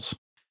bulls.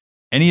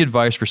 Any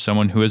advice for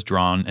someone who has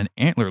drawn an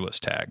antlerless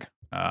tag?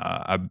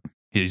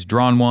 He's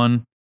drawn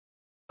one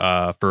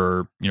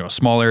for a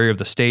small area of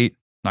the state.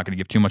 Not going to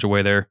give too much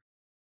away there.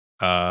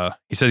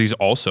 He says he's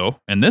also,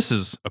 and this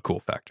is a cool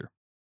factor.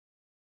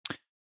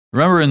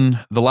 Remember in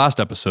the last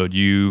episode,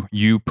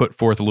 you put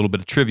forth a little bit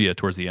of trivia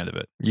towards the end of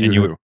it,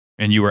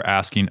 and you were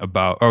asking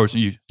about,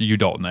 you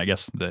Dalton. I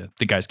guess the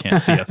guys can't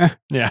see us.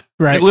 Yeah.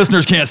 Right. The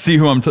listeners can't see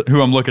who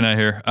I'm looking at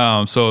here.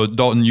 So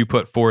Dalton, you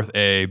put forth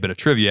a bit of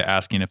trivia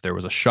asking if there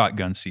was a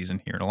shotgun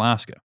season here in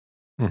Alaska,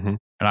 Mhm.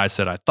 and I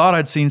said I thought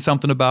I'd seen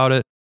something about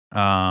it,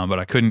 but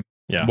I couldn't.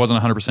 Yeah. Wasn't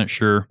 100%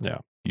 sure. Yeah.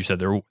 You said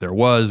there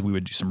was. We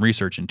would do some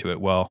research into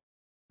it. Well,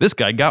 this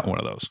guy got one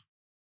of those.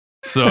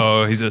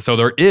 So he said, so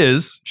there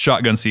is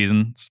shotgun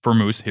seasons for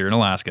moose here in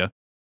Alaska,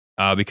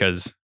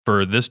 because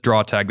for this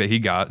draw tag that he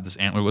got, this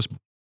antlerless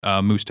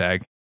moose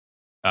tag,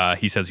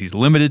 he says he's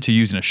limited to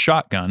using a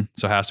shotgun,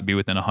 so it has to be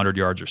within 100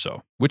 yards or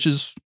so, which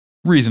is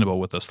reasonable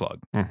with a slug.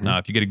 Mhm.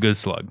 If you get a good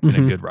slug and a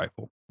Mhm. good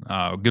rifle,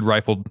 good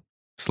rifled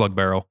slug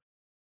barrel.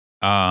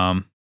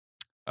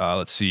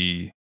 Let's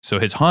see. So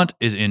his hunt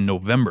is in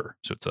November,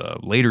 so it's a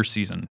later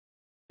season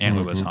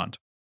antlerless Mhm. hunt.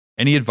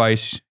 Any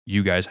advice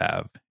you guys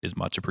have is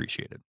much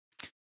appreciated.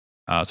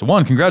 So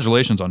one,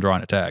 congratulations on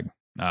drawing a tag.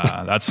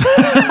 That's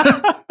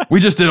we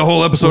just did a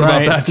whole episode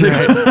Right, about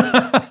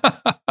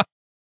that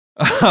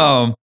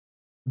too.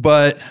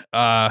 But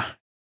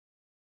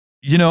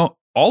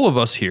all of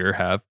us here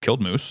have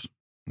killed moose.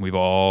 We've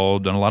all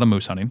done a lot of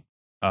moose hunting.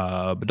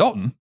 But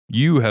Dalton,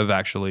 you have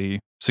actually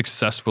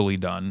successfully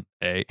done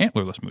a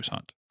antlerless moose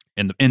hunt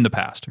in the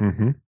past.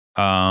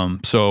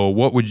 Mhm. So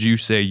what would you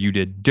say you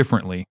did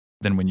differently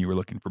than when you were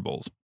looking for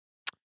bulls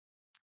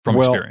from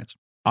Well, experience?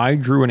 I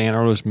drew an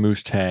antlerless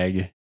moose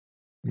tag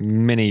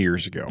many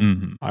years ago.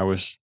 Mhm. I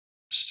was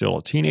still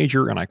a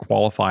teenager and I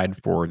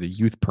qualified for the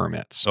youth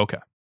permits. Okay.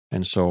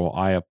 And so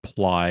I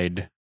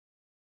applied.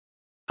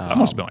 That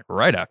must have been like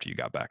right after you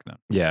got back then.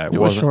 Yeah, It was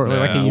wasn't shortly,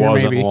 like a yeah, year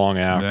wasn't maybe. long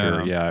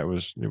after. Yeah. Yeah, it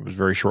was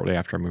very shortly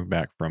after I moved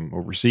back from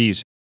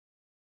overseas.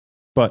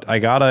 But I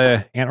got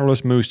a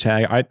antlerless moose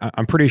tag.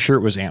 I'm pretty sure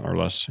it was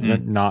antlerless.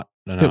 Not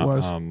It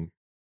was.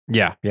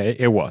 Yeah,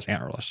 it was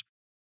antlerless.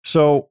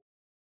 So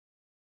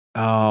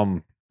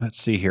let's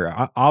see here.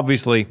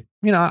 Obviously,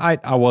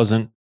 I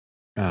wasn't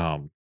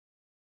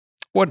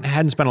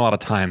hadn't spent a lot of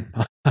time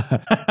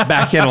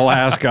back in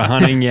Alaska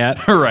hunting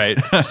yet. Right.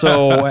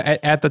 So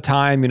at the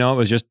time, it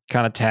was just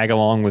kind of tag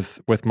along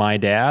with my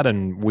dad,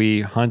 and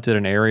we hunted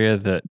an area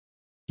that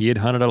he had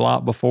hunted a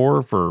lot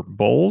before for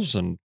bulls,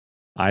 and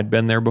I'd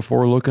been there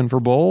before looking for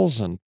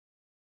bulls, and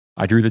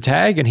I drew the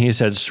tag, and he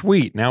said,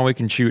 "Sweet, now we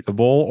can shoot a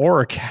bull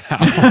or a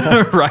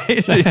cow."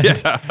 Right.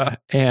 Yeah.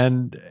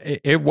 And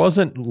it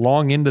wasn't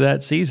long into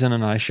that season,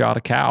 and I shot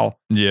a cow.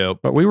 Yeah.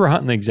 But we were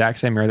hunting the exact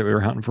same area that we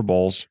were hunting for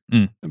bulls.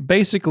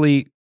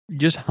 Basically,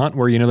 just hunt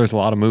where there's a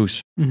lot of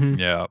moose. Mhm.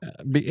 Yeah.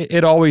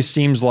 It always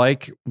seems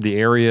like the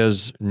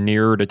areas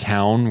near to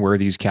town where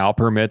these cow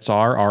permits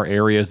are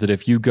areas that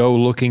if you go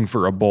looking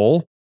for a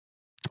bull,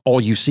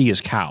 all you see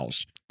is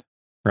cows,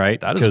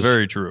 right? That is 'Cause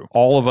very true.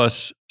 all of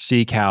us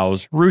see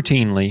cows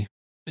routinely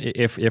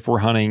if we're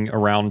hunting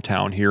around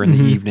town here in the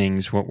Mhm.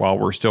 evenings while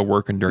we're still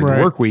working during Right.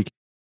 the work week.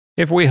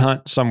 If we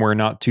hunt somewhere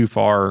not too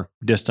far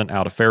distant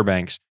out of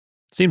Fairbanks,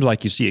 it seems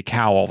like you see a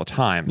cow all the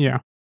time. Yeah.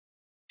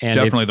 And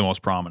Definitely the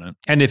most prominent.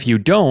 And if you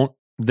don't,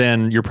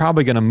 then you're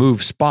probably going to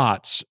move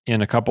spots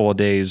in a couple of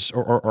days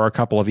or a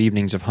couple of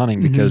evenings of hunting,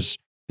 Mhm. because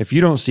if you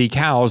don't see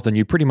cows, then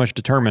you pretty much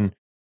determine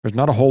there's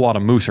not a whole lot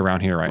of moose around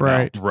here right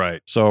now.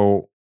 Right.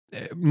 So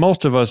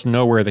most of us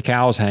know where the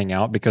cows hang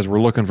out because we're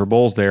looking for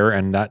bulls there,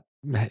 and that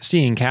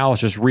seeing cows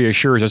just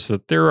reassures us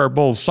that there are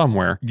bulls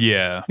somewhere.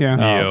 Yeah.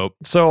 Yeah. Yep.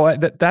 So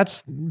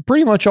that's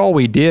pretty much all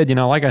we did.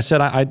 Like I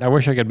said, I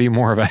wish I could be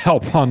more of a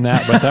help on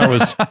that, but that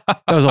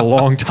was a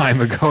long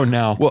time ago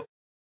now. Well,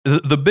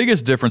 the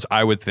biggest difference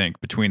I would think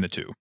between the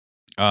two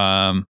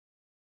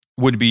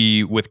would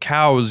be with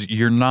cows,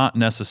 you're not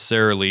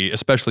necessarily,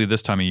 especially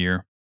this time of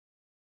year,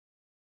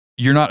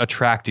 you're not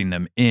attracting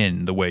them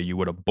in the way you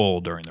would a bull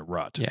during the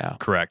rut. Yeah.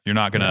 Correct. You're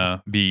not going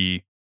to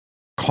be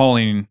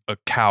calling a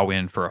cow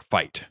in for a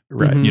fight.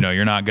 Right. Mhm.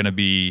 You're not going to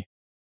be,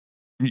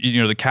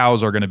 the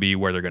cows are going to be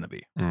where they're going to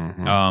be.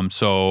 Mhm.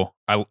 So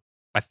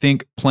I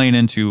think playing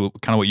into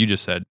kind of what you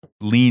just said,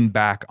 lean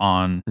back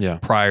on Yeah.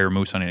 prior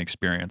moose hunting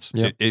experience.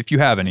 Yep. If you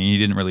have any, you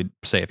didn't really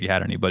say if you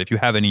had any, but if you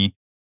have any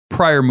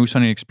prior moose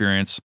hunting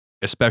experience,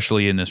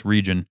 especially in this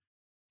region,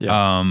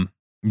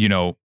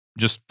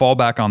 just fall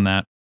back on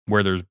that.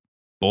 Where there's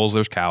bulls,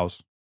 there's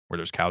cows. Where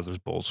there's cows, there's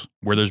bulls.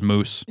 Where there's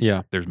moose,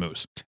 Yeah. there's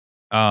moose.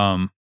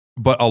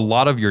 But a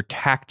lot of your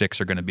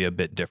tactics are going to be a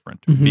bit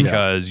different Mhm.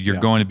 because you're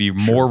Yeah. going to be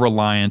more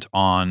reliant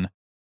on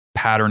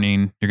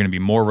patterning. You're going to be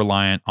more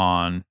reliant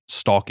on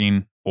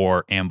stalking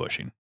or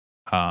ambushing.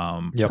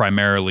 Yep.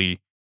 Primarily,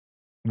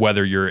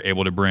 whether you're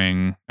able to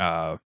bring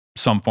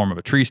some form of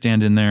a tree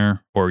stand in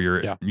there, or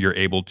Yeah. you're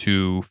able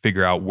to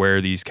figure out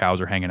where these cows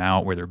are hanging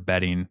out, where they're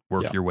bedding,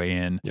 work Yeah. your way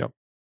in. Yep.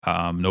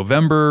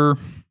 November,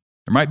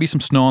 there might be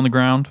some snow on the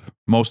ground.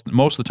 Most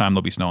of the time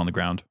there'll be snow on the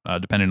ground,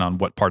 depending on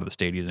what part of the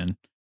state he's in.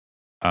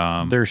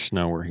 There's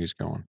snow where he's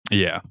going.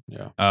 Yeah.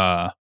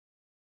 Yeah.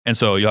 And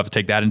so you'll have to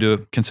take that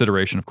into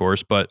consideration, of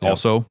course, but Yep.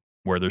 also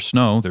where there's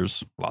snow,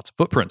 there's lots of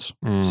footprints.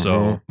 Mhm.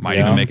 So might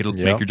Yeah. even make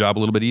Yep. your job a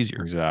little bit easier.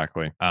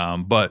 Exactly.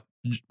 But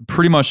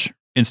pretty much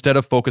instead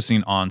of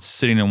focusing on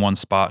sitting in one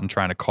spot and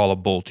trying to call a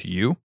bull to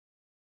you,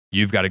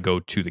 you've got to go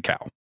to the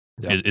cow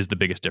Yeah. is the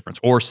biggest difference.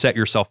 Or set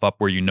yourself up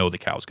where you know the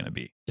cow's going to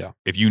be. Yeah.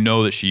 If you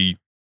know that she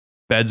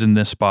beds in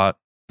this spot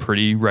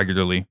pretty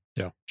regularly,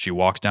 Yeah. she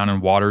walks down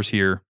and waters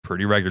here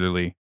pretty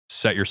regularly,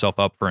 set yourself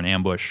up for an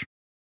ambush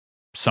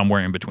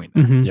somewhere in between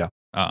there. Mhm. Yeah.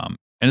 And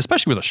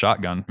especially with a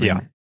shotgun. I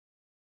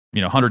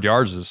mean, 100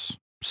 yards is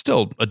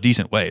still a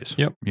decent ways.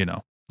 Yep.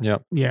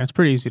 Yep. Yeah, it's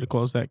pretty easy to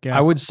close that gap. I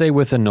would say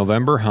with a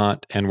November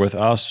hunt and with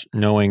us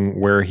knowing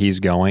where he's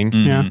going,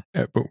 Yeah.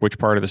 Mhm. which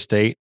part of the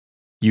state,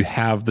 you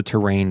have the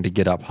terrain to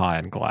get up high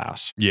in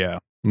glass. Yeah.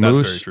 That's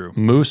Moose, very true.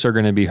 Moose are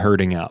going to be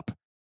herding up.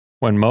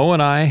 When Mo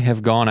and I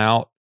have gone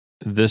out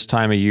this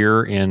time of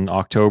year in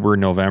October,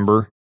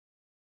 November,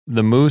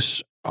 the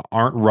moose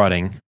aren't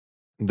rutting.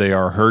 They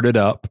are herded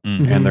up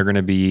Mhm. and they're going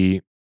to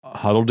be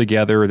huddled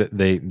together.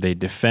 They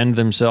defend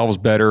themselves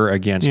better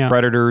against Yeah.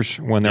 predators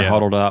when they're Yeah.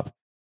 huddled up.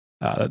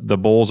 The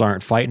bulls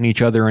aren't fighting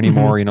each other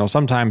anymore.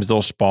 Sometimes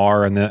they'll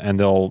spar and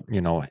they'll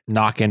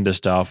knock into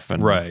stuff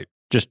and Right.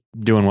 just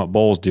doing what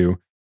bulls do.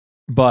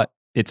 But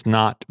it's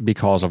not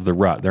because of the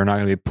rut. They're not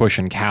going to be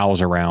pushing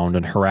cows around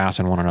and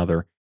harassing one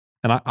another.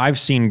 And I've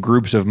seen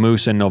groups of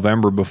moose in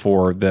November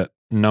before that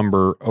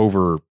number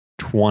over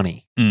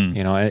 20.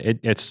 Mm.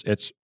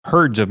 It's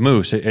herds of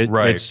moose.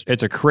 Right.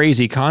 It's a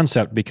crazy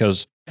concept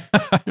because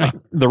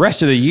the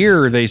rest of the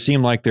year they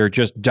seem like they're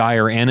just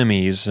dire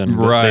enemies and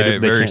Right, they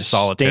very can't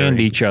solitary. stand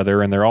each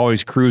other and they're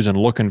always cruising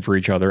looking for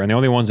each other. And the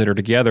only ones that are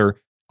together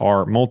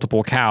are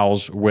multiple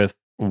cows with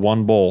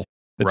one bull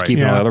that's Right.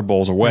 keeping all Yeah. the other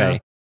bulls away. Yeah.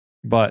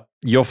 But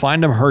you'll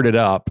find them herded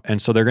up,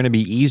 and so they're going to be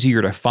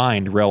easier to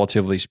find,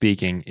 relatively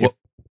speaking.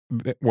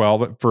 But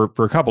for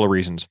a couple of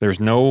reasons. There's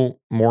no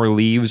more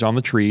leaves on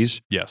the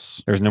trees.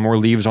 Yes. There's no more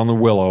leaves on the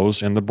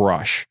willows and the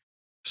brush.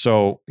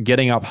 So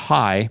getting up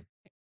high,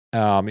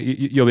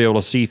 you'll be able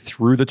to see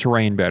through the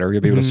terrain better.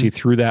 You'll be able to Mhm. see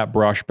through that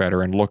brush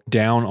better and look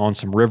down on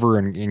some river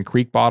and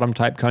creek bottom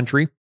type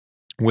country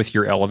with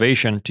your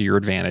elevation to your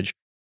advantage.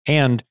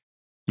 And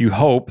you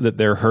hope that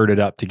they're herded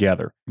up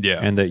together Yeah.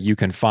 and that you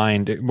can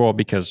find,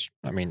 because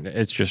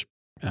it's just,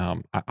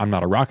 I'm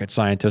not a rocket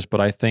scientist,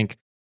 but I think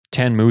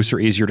 10 moose are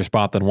easier to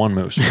spot than one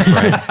moose,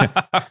 right?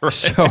 Right.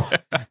 So,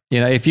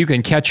 if you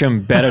can catch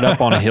them bedded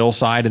up on a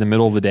hillside in the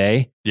middle of the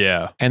day,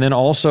 Yeah. and then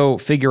also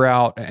figure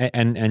out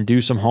and do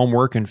some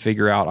homework and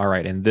figure out, all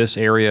right, in this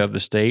area of the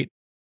state,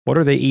 what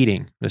are they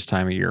eating this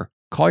time of year?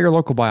 Call your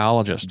local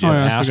biologist Oh, and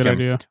yeah, that's ask a good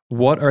them, idea.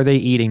 what are they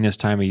eating this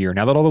time of year?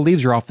 Now that all the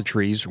leaves are off the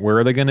trees, where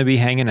are they going to be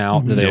hanging out?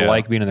 Do they Yeah.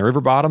 like being in the river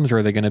bottoms, or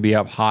are they going to be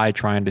up high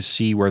trying to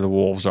see where the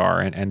wolves are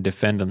and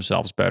defend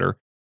themselves better?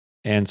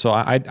 And so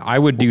I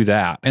would do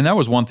that. And that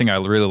was one thing I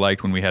really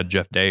liked when we had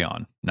Jeff Day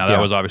on. Now that Yeah.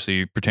 was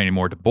obviously pertaining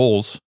more to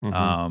bulls,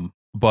 Mhm.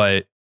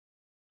 but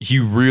he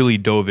really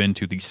dove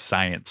into the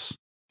science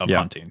of Yeah.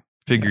 hunting,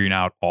 figuring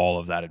out all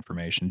of that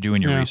information,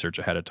 doing your Yeah. research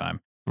ahead of time.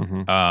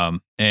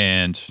 Mhm.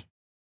 And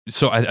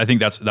so I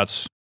think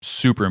that's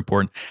super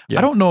important. Yeah.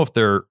 I don't know if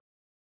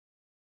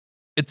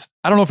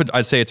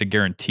I'd say it's a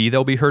guarantee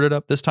they'll be herded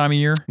up this time of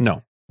year,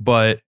 No.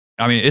 but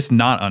I mean, it's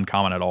not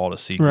uncommon at all to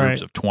see Right.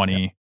 groups of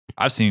 20.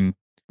 I've seen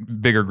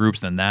bigger groups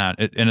than that.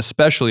 And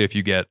especially if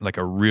you get like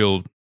a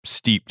real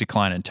steep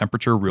decline in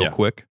temperature real Yeah.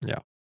 quick. Yeah.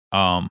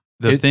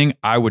 The thing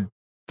I would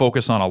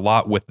focus on a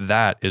lot with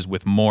that is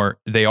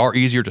they are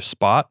easier to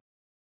spot,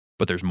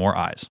 but there's more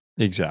eyes.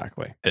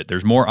 Exactly.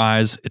 There's more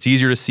eyes. It's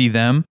easier to see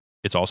them.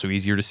 It's also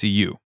easier to see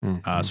you.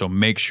 Mhm. So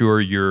make sure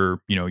you're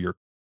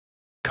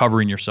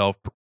covering yourself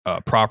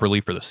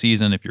properly for the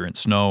season. If you're in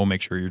snow,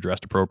 make sure you're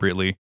dressed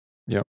appropriately.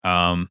 Yep.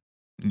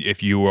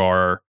 If you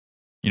are,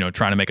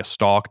 trying to make a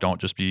stalk, don't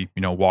just be,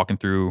 walking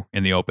through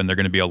in the open. They're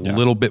going to be a Yeah.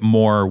 little bit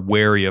more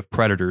wary of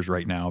predators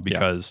right now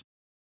because,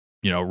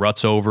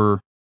 rut's over.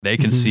 They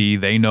can Mhm. see,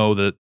 they know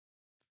that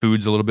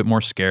food's a little bit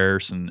more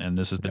scarce, and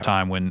this is the Yeah.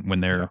 time when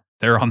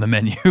they're on the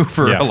menu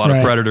for Yeah. a lot Right.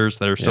 of predators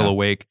that are still Yeah.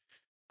 awake.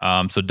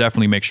 So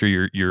definitely make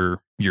sure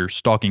your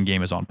stalking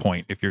game is on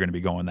point if you're going to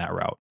be going that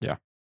route.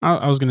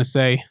 I was going to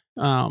say,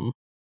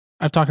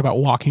 I've talked about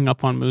walking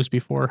up on moose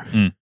before.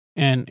 Mm.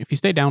 And if you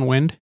stay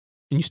downwind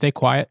and you stay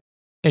quiet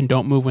and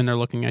don't move when they're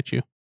looking at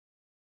you,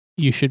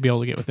 you should be able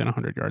to get within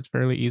 100 yards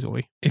fairly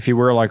easily. If you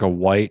wear like a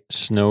white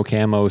snow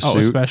camo suit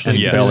especially. and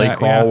Yes. belly That,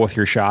 crawl yeah. with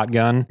your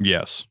shotgun,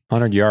 Yes.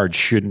 100 yards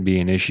shouldn't be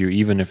an issue,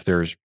 even if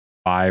there's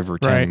 5 or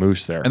 10 Right.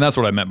 moose there. And that's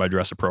what I meant by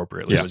dress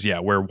appropriately. Yeah.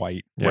 Was, wear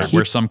white. Yeah.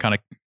 Wear some kind of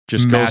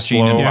Just go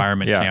matching slow.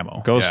 environment Yeah.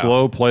 camo. Go Yeah.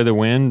 slow, play the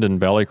wind, and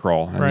belly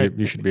crawl, and Right.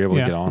 you should be able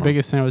to Yeah, get on the 'em.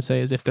 biggest thing I would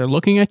say is if they're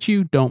looking at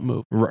you, don't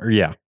move.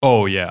 Yeah,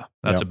 Oh yeah,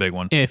 that's Yep. a big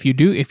one. If you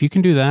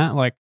can do that,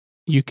 like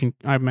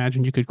I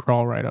imagine you could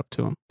crawl right up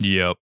to them.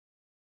 Yep.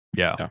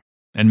 Yeah. Yeah.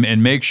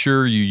 And make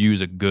sure you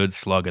use a good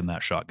slug in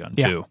that shotgun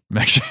Yeah. too.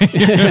 Make sure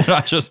you're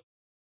not just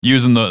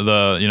using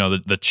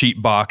the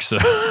cheap box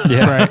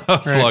Yeah.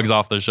 Right, slugs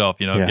off the shelf.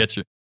 Yeah.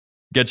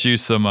 Get you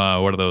some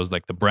what are those,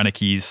 like the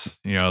Brennecke's,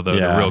 the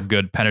Yeah. real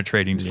good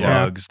penetrating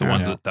slugs, the Yeah.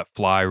 ones that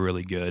fly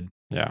really good.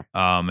 Yeah.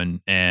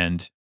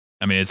 And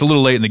I mean, it's a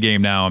little late in the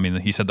game now. I mean,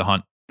 he said the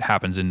hunt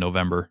happens in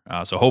November,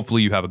 so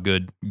hopefully you have a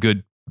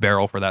good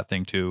barrel for that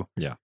thing too.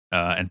 Yeah.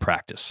 And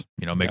practice.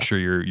 Make Yeah. sure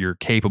you're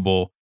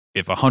capable.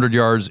 If 100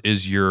 yards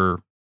is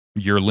your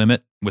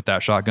limit with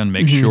that shotgun,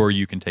 make Mhm. sure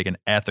you can take an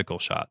ethical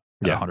shot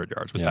at Yeah. 100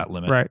 yards with Yeah. that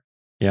limit. Right.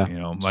 Yeah.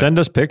 Like, Send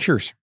us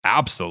pictures.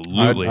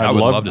 absolutely. I would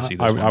love to see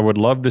this one. I would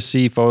love to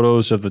see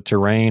photos of the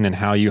terrain and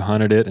how you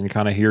hunted it and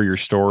kind of hear your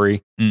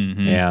story.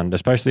 Mhm. And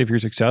especially if you're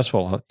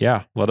successful,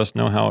 let us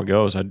know how it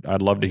goes.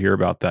 I'd love to hear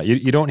about that.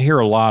 You don't hear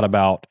a lot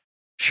about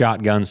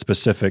shotgun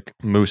specific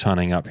moose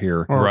hunting up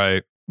here. Or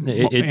Right.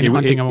 any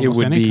hunting of almost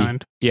would any be,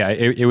 kind. yeah,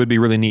 it would be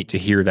really neat to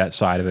hear that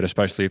side of it,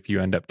 especially if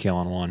you end up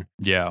killing one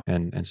Yeah.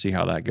 and see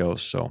how that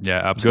goes. So Yeah.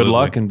 Absolutely. good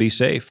luck and be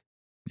safe.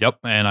 Yep.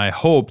 And I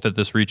hope that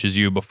this reaches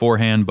you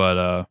beforehand,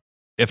 but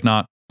if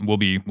not, we'll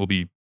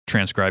be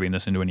transcribing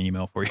this into an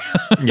email for you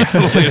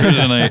later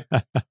tonight.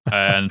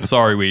 And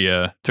sorry we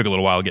took a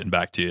little while getting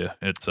back to you.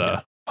 It's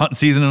hunting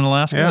season in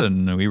Alaska, Yeah.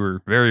 and we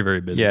were very,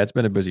 very busy. Yeah, it's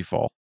been a busy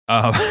fall.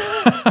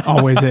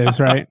 Always is,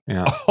 right?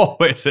 Yeah.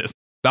 Always is.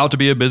 About to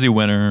be a busy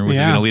winter, which is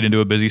Yeah. going to lead into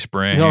a busy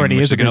spring. It already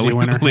which is a gonna busy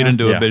winter, lead yeah.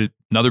 into Yeah.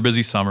 another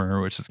busy summer,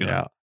 which is going to.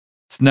 Yeah.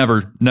 It's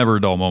never a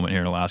dull moment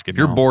here in Alaska. If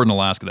you're No. bored in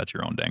Alaska, that's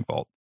your own dang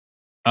fault.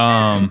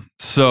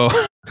 So,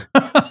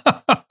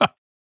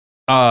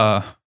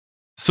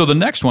 so the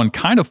next one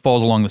kind of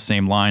falls along the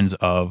same lines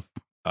of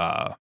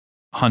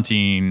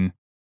hunting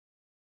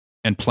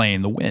and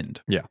playing the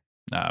wind. Yeah.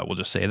 We'll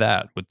just say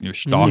that with your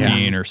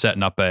stalking or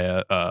setting up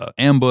a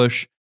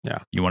ambush. Yeah.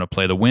 You want to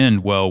play the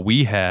wind. Well,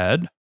 we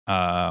had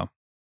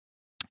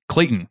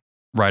Clayton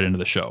write into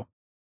the show.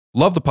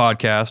 Love the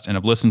podcast and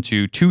have listened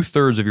to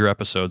 2/3 of your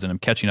episodes and I'm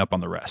catching up on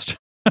the rest.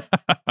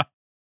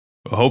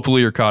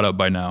 Hopefully you're caught up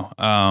by now.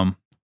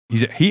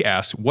 He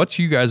asks, what's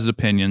you guys'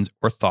 opinions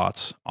or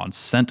thoughts on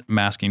scent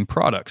masking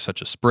products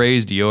such as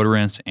sprays,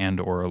 deodorants, and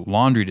or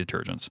laundry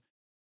detergents?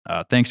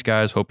 Thanks,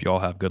 guys. Hope you all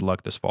have good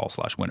luck this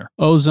fall/winter.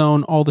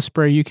 Ozone, all the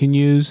spray you can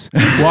use.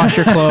 Wash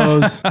your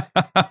clothes.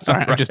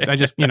 Sorry, Right. I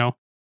just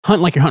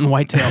hunt like you're hunting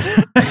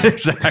whitetails.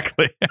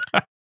 Exactly.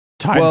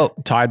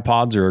 Tide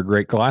Pods are a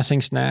great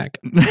glassing snack.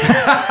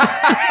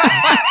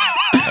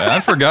 I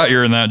forgot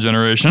you're in that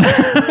generation.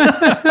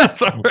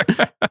 Sorry.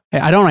 Hey,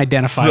 I don't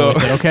identify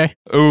with it, okay?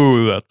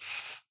 Ooh,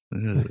 that's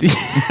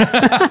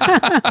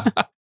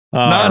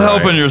not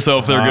helping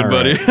yourself there, good All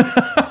buddy.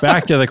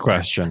 Back to the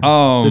question.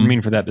 Didn't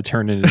mean for that to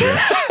turn into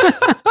this.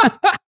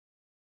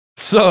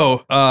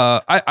 So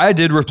I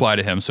did reply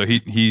to him, so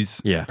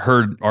he's Yeah.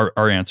 heard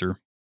our answer.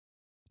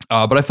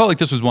 But I felt like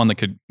this was one that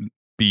could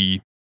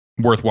be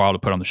worthwhile to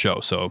put on the show.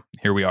 So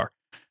here we are.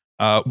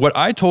 What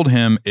I told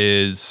him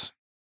is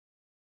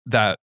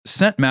that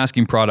scent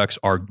masking products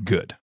are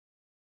good.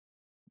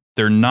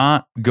 They're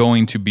not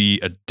going to be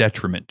a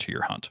detriment to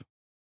your hunt.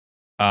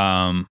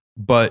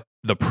 But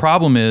the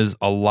problem is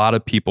a lot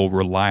of people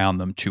rely on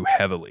them too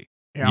heavily.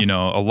 Yeah.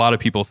 A lot of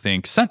people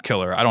think scent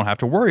killer, I don't have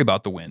to worry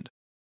about the wind.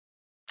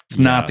 It's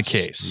not the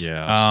case. Yes.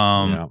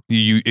 Yeah.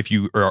 If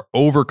you are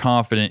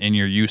overconfident in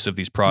your use of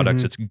these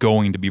products, Mhm. it's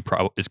going to be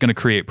it's going to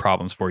create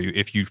problems for you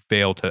if you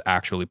fail to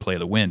actually play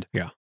the wind.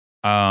 Yeah.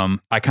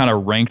 I kind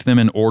of ranked them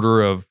in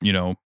order of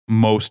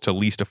most to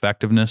least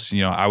effectiveness.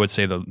 I would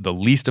say the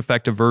least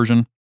effective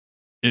version,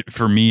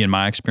 for me in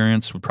my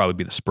experience, would probably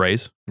be the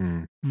sprays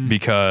Mm.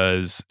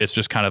 because it's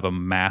just kind of a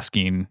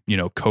masking,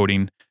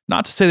 coating.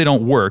 Not to say they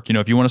don't work.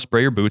 If you want to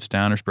spray your boots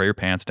down or spray your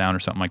pants down or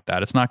something like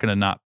that, it's not going to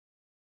not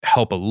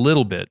help a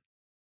little bit,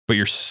 but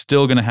you're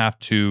still going to have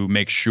to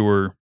make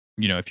sure,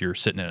 if you're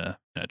sitting in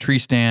a tree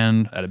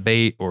stand at a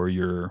bait or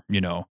you're,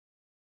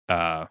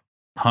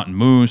 hunting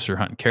moose or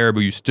hunting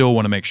caribou, you still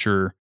want to make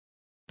sure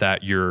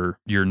that you're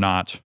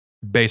not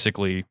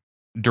basically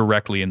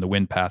directly in the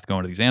wind path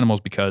going to these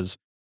animals, because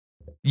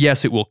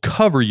yes, it will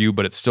cover you,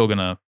 but it's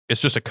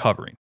just a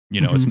covering,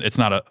 it's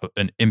not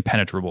an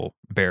impenetrable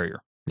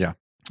barrier. Yeah.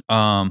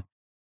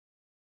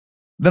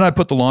 Then I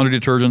put the laundry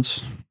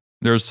detergents.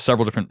 There's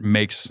several different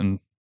makes and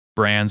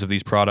brands of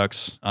these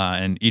products,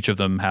 and each of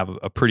them have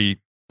a pretty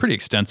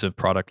extensive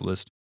product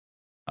list.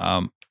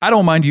 I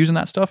don't mind using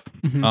that stuff.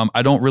 Mhm.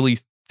 I don't really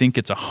think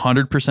it's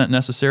 100%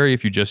 necessary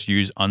if you just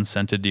use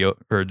unscented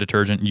or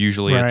detergent.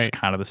 Usually it's Right.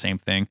 kind of the same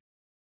thing.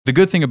 The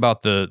good thing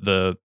about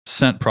the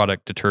scent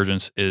product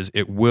detergents is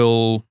it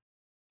will,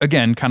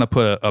 again, kind of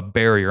put a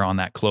barrier on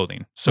that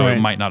clothing. So Right. it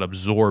might not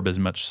absorb as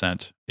much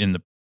scent in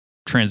the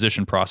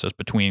transition process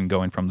between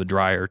going from the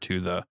dryer to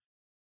the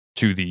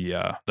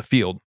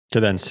field. To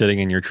then sitting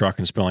in your truck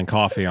and spilling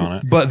coffee on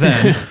it. But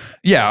then,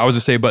 I was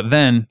to say, but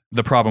then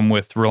the problem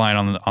with relying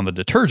on the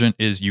detergent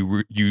is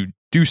you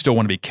do still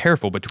want to be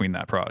careful between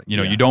that product. You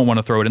know, you don't want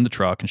to throw it in the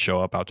truck and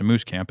show up out to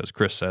moose camp, as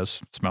Chris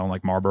says, smelling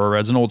like Marlboro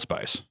Reds and Old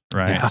Spice,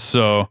 right? Yeah.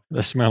 So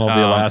the smell of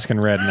the Alaskan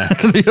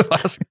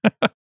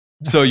redneck.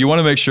 So you want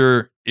to make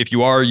sure if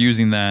you are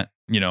using that,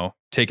 you know,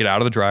 take it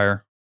out of the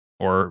dryer,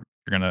 or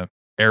you're going to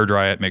air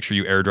dry it. Make sure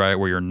you air dry it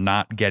where you're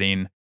not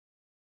getting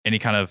any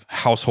kind of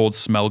household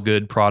smell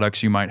good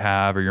products you might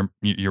have, or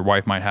your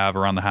wife might have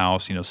around the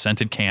house, you know,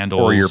 scented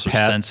candles or your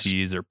pets,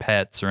 Scentsies or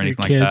pets or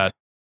anything your like that.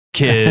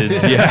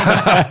 Kids,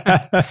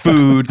 yeah.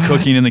 Food,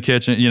 cooking in the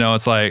kitchen. You know,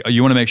 it's like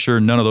you want to make sure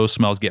none of those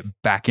smells get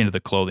back into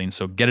the clothing.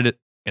 So get it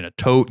in a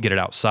tote, get it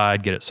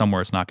outside, get it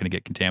somewhere it's not going to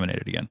get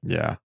contaminated again.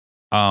 Yeah.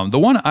 The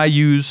one I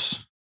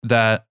use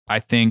that I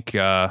think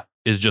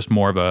is just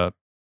more of a,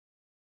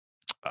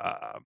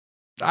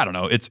 I don't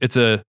know, it's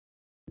a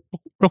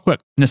Real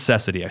quick,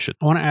 necessity, I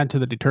want to add to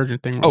the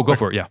detergent thing. Oh, go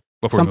for it. Yeah.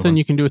 Something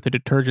you can do with the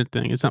detergent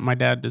thing is something my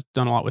dad has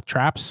done a lot with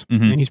traps,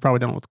 Mhm. and he's probably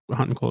done it with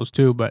hunting clothes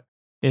too, but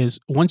is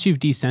once you've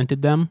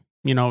descented them,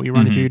 you know, you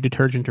run it through your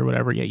detergent or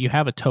whatever, you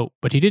have a tote.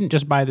 But he didn't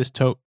just buy this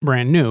tote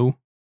brand new.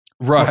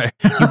 Right.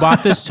 You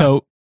bought this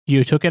tote,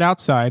 you took it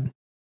outside,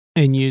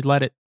 and you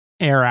let it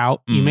air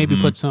out. You maybe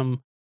put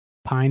some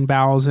pine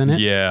boughs in it.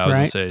 Yeah, I was right?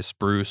 going to say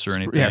spruce or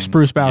anything. Yeah,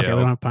 spruce boughs. Yeah. Yeah,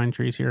 we don't have pine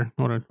trees here.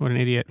 What an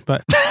idiot.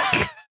 But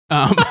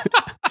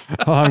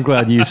Oh, I'm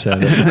glad you said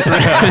it.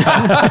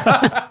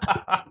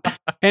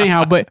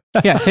 anyhow, but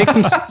yeah, take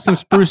some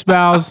spruce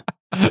boughs,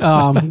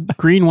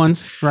 green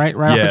ones, right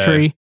off the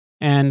tree,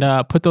 and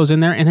put those in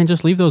there, and then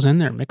just leave those in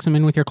there. Mix them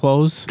in with your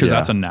clothes Because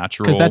that's a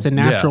natural. That's a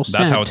natural That's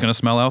how scent. it's going to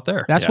smell out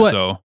there. That's what.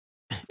 So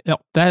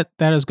that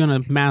is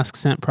going to mask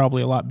scent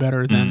probably a lot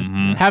better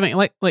than having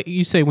like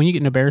you say when you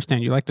get in a bear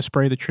stand, you like to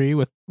spray the tree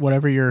with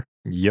whatever your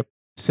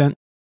scent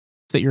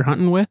that you're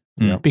hunting with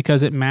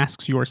because it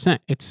masks your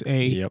scent. It's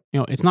a you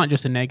know, it's not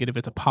just a negative,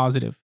 it's a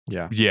positive.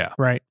 Yeah.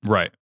 Right.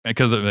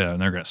 Because they're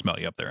going to smell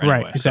you up there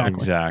anyway. Right.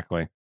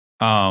 Exactly.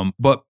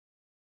 But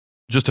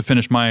just to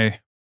finish my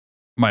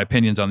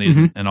opinions on these,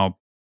 and I'll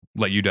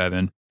let you dive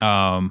in.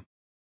 The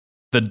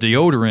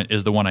deodorant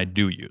is the one I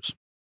do use.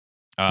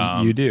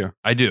 You do.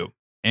 I do.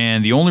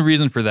 And the only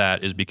reason for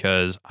that is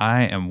because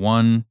I am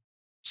one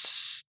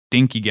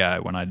stinky guy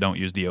when I don't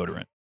use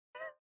deodorant.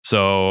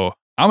 So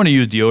I'm going to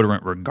use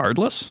deodorant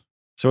regardless.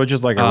 So it's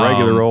just like a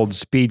regular old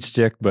speed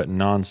stick, but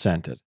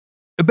non-scented.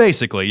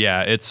 Basically,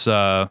 yeah. It's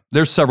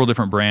there's several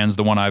different brands.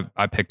 The one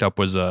I picked up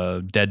was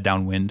Dead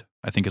Downwind,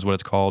 I think is what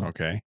it's called.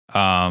 Okay.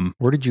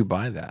 Where did you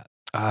buy that?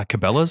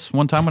 Cabela's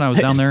one time when I was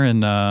down there in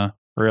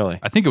really?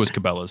 I think it was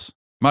Cabela's.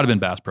 Might have been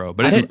Bass Pro,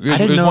 but it was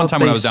one time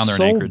when I was down there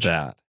in Anchorage.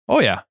 That. Oh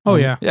yeah.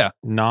 Yeah.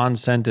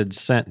 Non-scented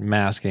scent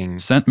masking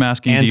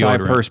deodorant.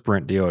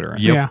 Antiperspirant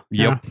deodorant.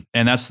 Yep.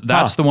 And that's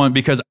the one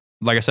because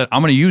like I said,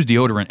 I'm going to use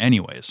deodorant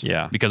anyways.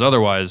 Yeah. Because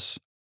otherwise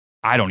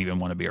I don't even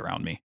want to be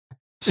around me.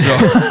 So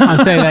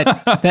I'll say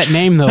that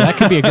name though, that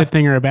could be a good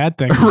thing or a bad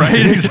thing.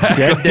 Right,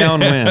 exactly. Dead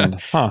Downwind.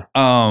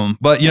 Huh.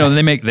 But you know,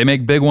 they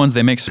make big ones,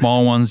 they make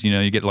small ones, you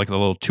know, you get like the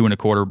little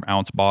 2.25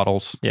 ounce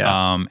bottles.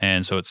 Yeah.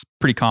 And so it's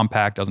pretty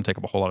compact, doesn't take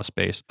up a whole lot of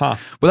space. Huh.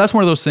 But that's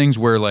one of those things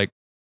where like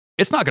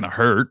it's not going to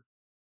hurt.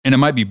 And it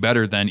might be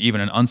better than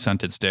even an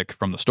unscented stick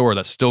from the store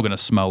that's still going to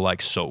smell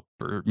like soap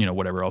or, you know,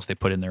 whatever else they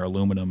put in there,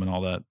 aluminum and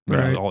all that, you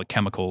know, all the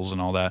chemicals and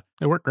all that.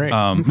 They work great.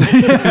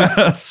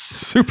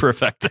 Super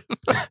effective.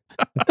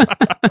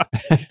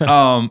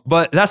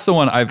 But that's the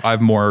one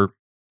I've more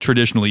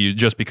traditionally used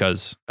just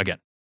because, again,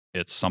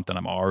 it's something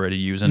I'm already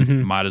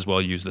using. Might as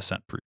well use the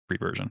scent free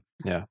version.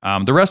 Yeah.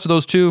 The rest of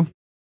those two,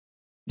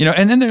 you know,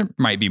 and then there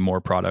might be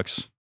more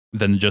products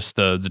than just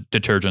the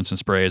detergents and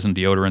sprays and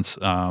deodorants.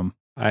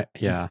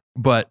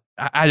 But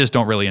I just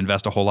don't really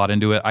invest a whole lot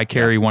into it. I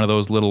carry one of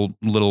those little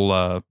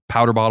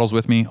powder bottles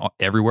with me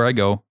everywhere I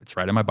go. It's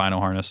right in my bino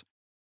harness.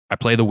 I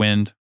play the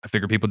wind. I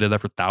figure people did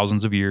that for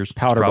thousands of years.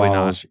 Powder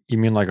bottles. You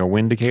mean like a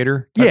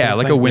windicator? Yeah,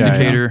 like a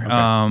windicator.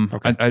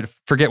 Okay. I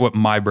forget what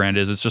my brand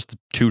is. It's just the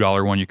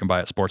 $2 one you can buy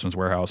at Sportsman's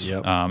Warehouse.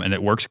 Yep. And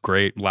it works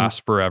great.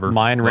 Lasts forever.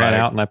 Mine ran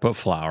out and I put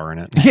flour in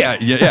it.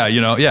 Yeah.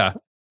 You know, yeah,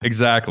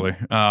 exactly.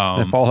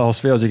 If all else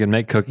fails, you can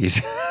make cookies.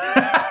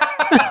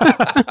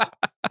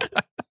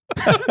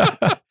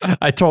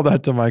 I told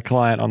that to my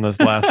client on this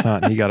last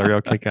hunt. He got a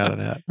real kick out of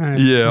that.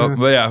 Yeah,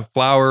 but yeah,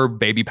 flour,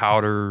 baby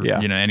powder,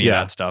 you know, any of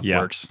that stuff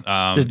works.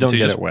 Just don't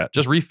get it wet.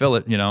 Just refill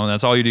it, you know, and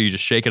that's all you do. You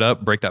just shake it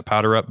up, break that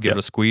powder up, give it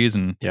a squeeze,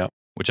 and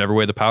whichever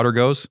way the powder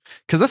goes.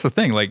 Because that's the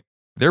thing, like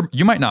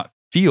you might not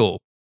feel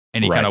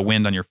any kind of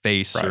wind on your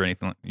face or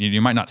anything.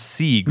 You might not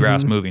see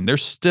grass moving.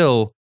 There's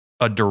still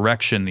a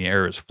direction the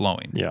air is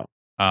flowing. Yeah.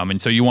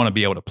 And so you want to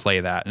be able to play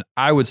that. And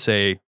I would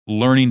say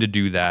learning to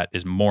do that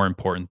is more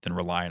important than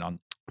relying on,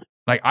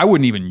 like, I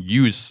wouldn't even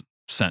use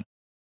scent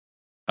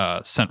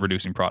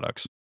reducing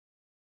products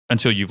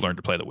until you've learned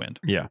to play the wind.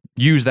 Yeah.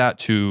 Use that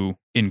to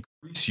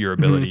increase your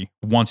ability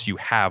once you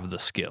have the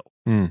skill,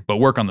 but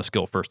work on the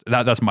skill first.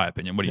 That's my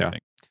opinion. What do you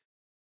think?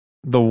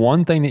 The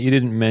one thing that you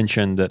didn't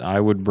mention that I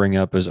would bring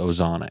up is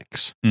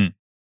ozonics.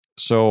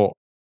 So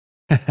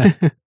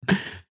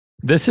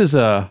this is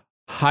a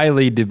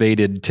highly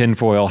debated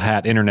tinfoil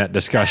hat internet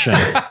discussion.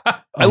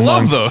 I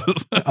love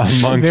those.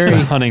 Amongst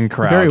the hunting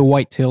crowd. Very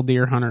white-tailed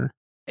deer hunter.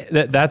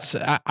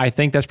 I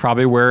think that's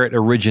probably where it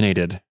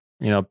originated.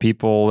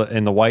 People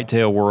in the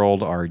whitetail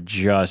world are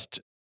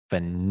just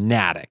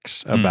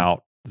fanatics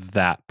about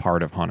that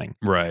part of hunting.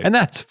 Right. And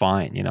that's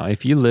fine.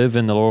 If you live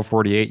in the lower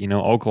 48,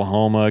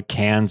 Oklahoma,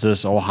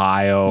 Kansas,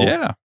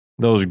 Ohio,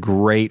 those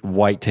great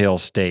whitetail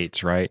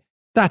states, right?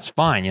 That's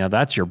fine.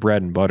 That's your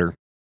bread and butter.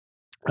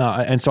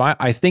 And so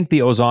I think the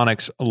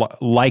ozonics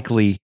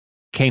likely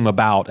came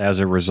about as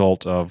a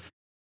result of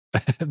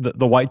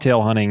the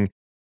whitetail hunting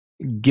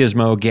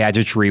gizmo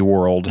gadgetry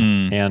world.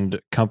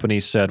 And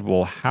companies said,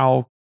 well,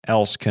 how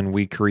else can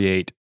we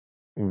create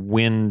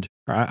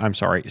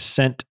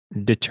scent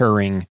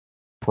deterring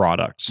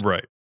products?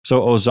 Right.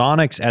 So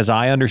ozonics, as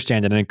I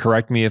understand it, and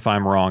correct me if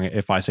I'm wrong,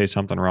 if I say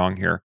something wrong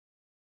here,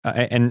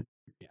 and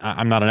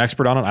I'm not an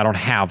expert on it, I don't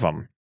have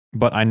them,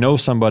 but I know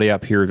somebody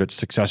up here that's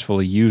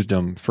successfully used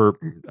them for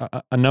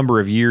a number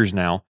of years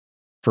now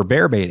for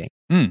bear baiting.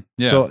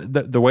 So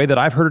the way that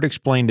I've heard it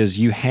explained is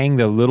you hang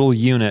the little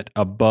unit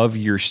above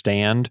your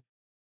stand,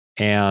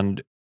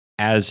 and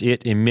as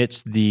it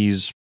emits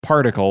these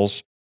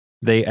particles,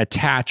 they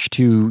attach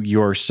to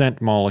your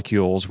scent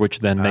molecules, which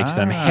then makes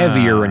them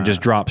heavier and just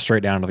drop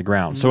straight down to the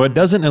ground. So it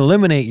doesn't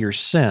eliminate your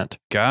scent.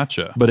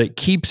 Gotcha. But it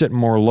keeps it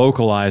more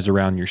localized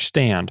around your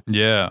stand.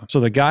 Yeah.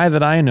 So the guy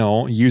that I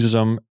know uses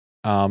them,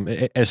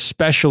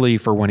 especially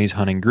for when he's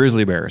hunting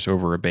grizzly bears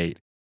over a bait.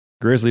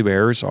 Grizzly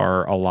bears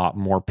are a lot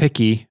more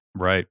picky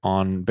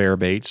on bear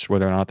baits,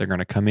 whether or not they're going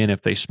to come in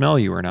if they smell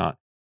you or not.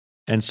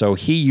 And so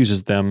he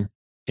uses them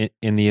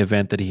in the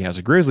event that he has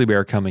a grizzly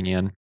bear coming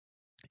in.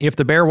 If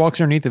the bear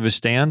walks underneath of his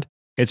stand,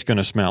 it's going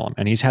to smell him.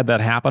 And he's had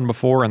that happen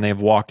before, and they've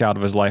walked out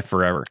of his life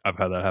forever. I've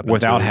had that happen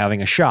without too.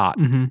 having a shot.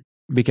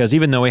 Because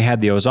even though he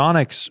had the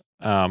ozonics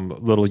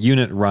little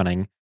unit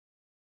running,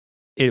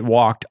 it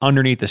walked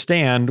underneath the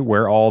stand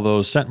where all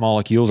those scent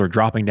molecules are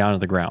dropping down to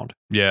the ground.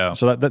 Yeah.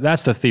 So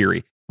that's the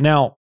theory.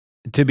 Now,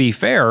 to be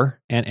fair,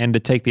 and to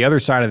take the other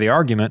side of the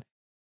argument,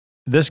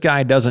 this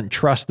guy doesn't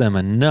trust them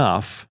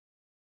enough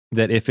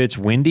that if it's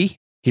windy,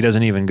 he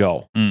doesn't even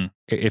go.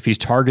 If he's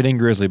targeting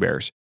grizzly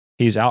bears,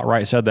 he's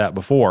outright said that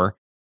before,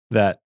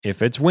 that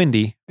if it's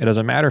windy, it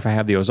doesn't matter if I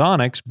have the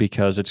ozonics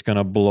because it's going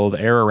to blow the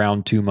air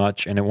around too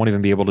much and it won't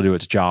even be able to do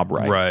its job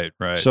right.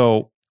 Right.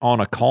 So on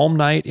a calm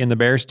night in the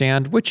bear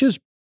stand, which is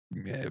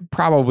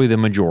probably the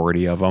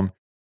majority of them,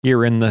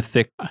 you're in the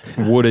thick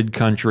wooded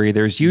country.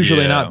 There's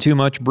usually not too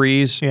much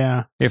breeze.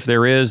 Yeah. If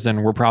there is,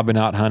 then we're probably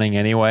not hunting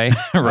anyway.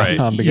 Right.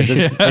 Because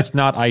it's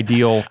not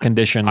ideal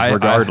conditions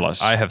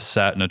regardless. I have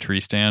sat in a tree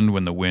stand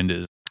when the wind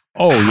is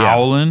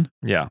howling.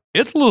 Yeah.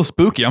 It's a little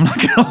spooky. I'm not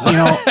going to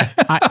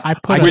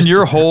lie. When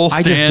your whole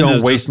stand I just don't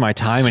is waste my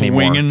time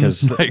anymore because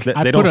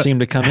they don't seem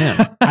to come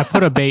in. I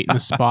put a bait in a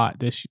spot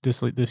this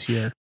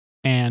year,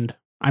 and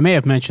I may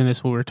have mentioned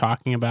this when we were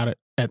talking about it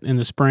in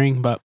the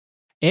spring, but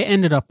it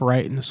ended up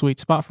right in the sweet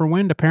spot for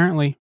wind,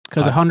 apparently,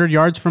 because 100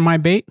 yards from my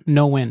bait,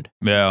 no wind.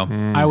 Yeah.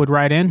 I would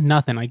ride in,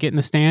 nothing. I get in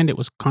the stand, it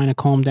was kind of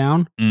calmed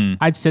down.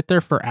 I'd sit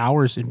there for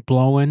hours and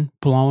blowing.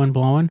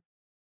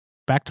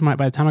 By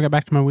the time I got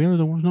back to my wheeler,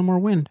 there was no more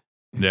wind.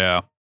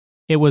 Yeah.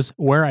 It was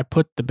where I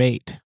put the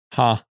bait.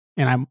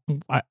 And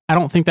I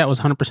don't think that was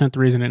 100% the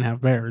reason I didn't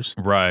have bears.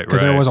 Right.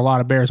 Because there was a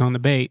lot of bears on the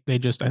bait. I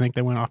think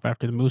they went off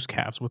after the moose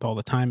calves with all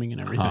the timing and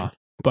everything.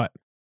 But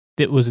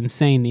it was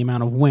insane the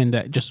amount of wind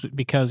that just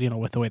because,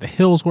 with the way the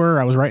hills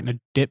were, I was right in a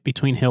dip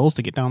between hills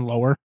to get down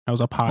lower. I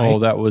was up high. Oh,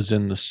 that was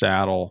in the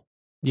saddle.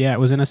 Yeah, it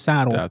was in a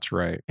saddle. That's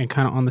right. And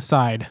kind of on the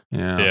side.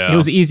 Yeah. It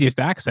was the easiest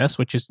access,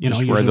 which is, just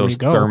usually where those where you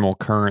go. thermal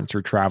currents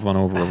are traveling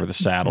over the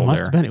saddle. It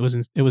must have been. It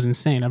was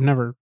insane. I've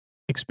never,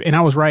 and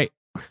I was right.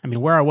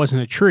 Where I was in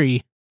a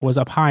tree was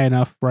up high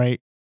enough, right?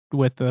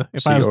 If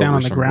I was down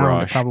on the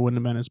ground, it probably wouldn't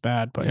have been as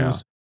bad, but it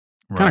was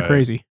kind of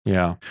crazy.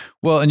 Yeah.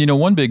 Well, and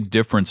one big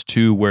difference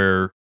too,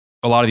 where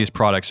a lot of these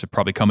products have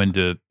probably come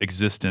into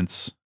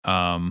existence,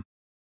 and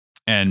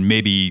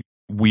maybe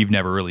we've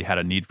never really had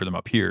a need for them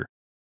up here,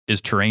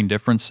 is terrain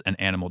difference and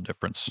animal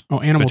difference.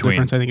 Oh, animal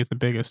difference, I think, is the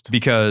biggest.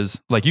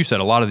 Because, like you said,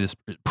 a lot of this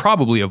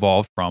probably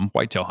evolved from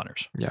whitetail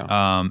hunters.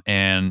 Yeah.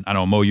 And I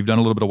know, Mo, you've done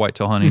a little bit of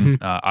whitetail hunting.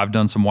 I've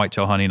done some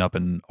whitetail hunting up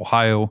in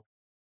Ohio.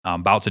 I'm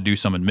about to do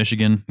some in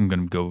Michigan. I'm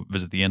going to go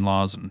visit the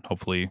in-laws and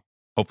hopefully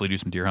do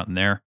some deer hunting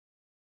there.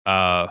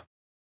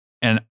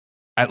 And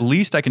at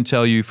least I can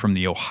tell you from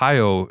the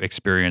Ohio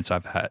experiences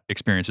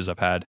I've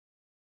had,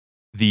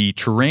 the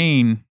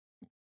terrain.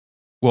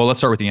 Well, let's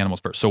start with the animals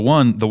first. So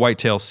one, the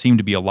whitetails seem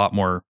to be a lot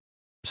more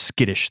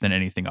skittish than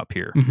anything up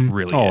here.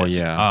 Really is.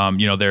 Yeah.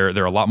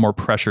 They're a lot more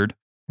pressured.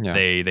 Yeah.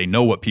 They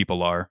know what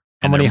people are.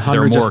 How many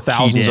hundreds of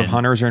thousands of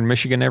hunters are in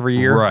Michigan every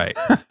year? Right.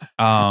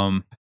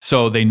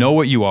 So they know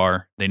what you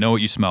are. They know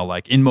what you smell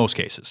like in most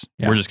cases.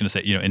 Yeah. We're just going to say,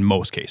 in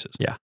most cases.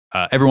 Yeah.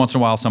 Every once in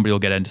a while, somebody will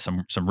get into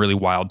some really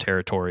wild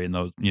territory, and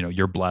those,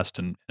 you're blessed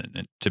and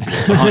to be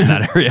able to hunt in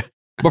that area.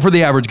 But for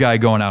the average guy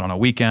going out on a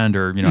weekend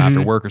or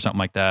after work or something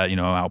like that,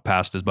 out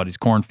past his buddy's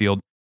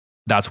cornfield,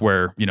 that's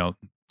where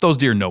those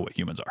deer know what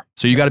humans are.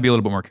 So you got to be a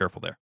little bit more careful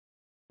there.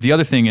 The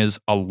other thing is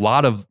a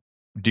lot of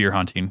deer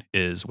hunting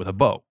is with a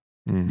bow.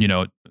 Mm. You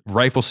know,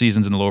 rifle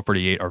seasons in the lower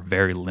 48 are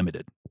very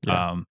limited.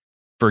 Yeah.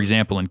 For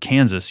example, in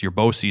Kansas, your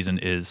bow season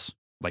is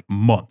like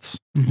months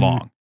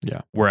long.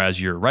 Yeah.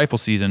 Whereas your rifle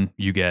season,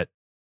 you get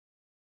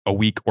a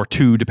week or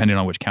two, depending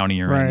on which county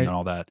you're in and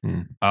all that.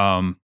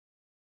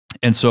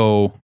 And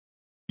so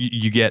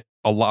you get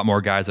a lot more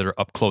guys that are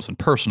up close and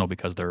personal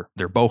because they're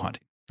bow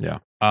hunting. Yeah.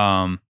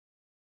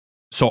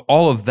 So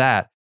all of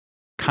that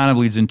kind of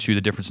leads into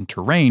the difference in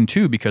terrain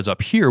too, because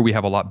up here we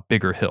have a lot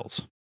bigger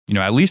hills. You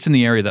know, at least in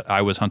the area that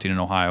I was hunting in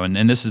Ohio,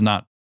 and this is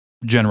not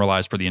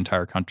generalized for the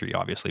entire country,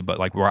 obviously, but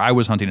like where I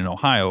was hunting in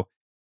Ohio,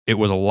 it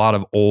was a lot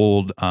of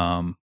old,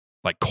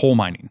 like coal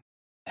mining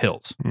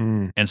hills.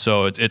 And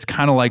so it's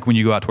kind of like when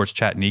you go out towards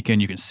Chattanooga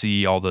and you can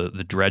see all the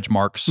dredge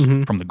marks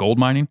from the gold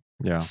mining.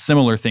 Yeah.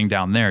 Similar thing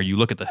down there. You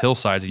look at the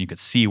hillsides and you can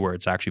see where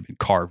it's actually been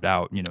carved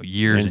out, you know,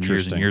 years and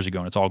years and years ago,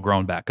 and it's all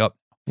grown back up.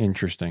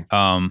 Interesting.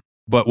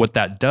 But what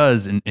that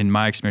does, in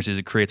my experience, is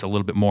it creates a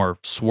little bit more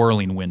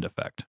swirling wind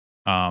effect.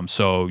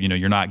 So, you know,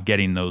 you're not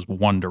getting those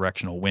one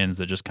directional winds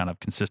that just kind of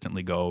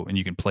consistently go, and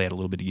you can play it a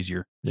little bit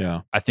easier.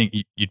 Yeah. I think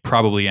you'd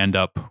probably end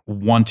up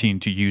wanting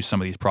to use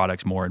some of these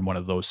products more in one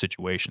of those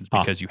situations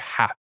because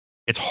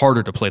it's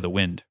harder to play the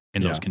wind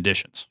in those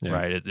conditions,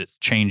 right? It's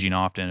changing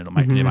often.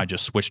 It might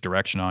just switch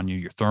direction on you.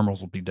 Your thermals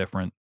will be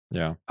different.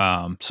 Yeah.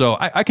 So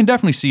I can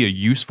definitely see a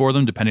use for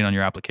them depending on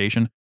your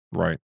application.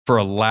 Right. For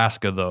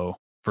Alaska, though,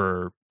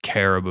 for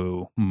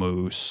caribou,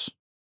 moose,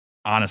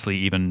 honestly,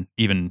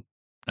 even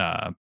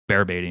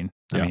bear baiting.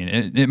 I mean,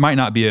 it might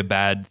not be a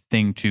bad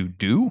thing to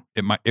do.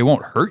 It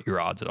won't hurt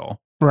your odds at all.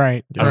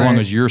 Right. As long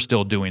as you're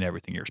still doing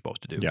everything you're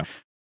supposed to do. Yeah.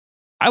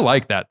 I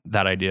like that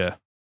idea,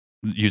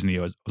 using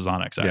the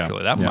Ozonics,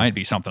 actually. That might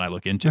be something I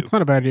look into. That's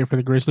not a bad idea for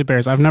the grizzly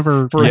bears. I've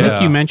never, I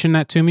think you mentioned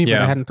that to me, but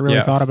I hadn't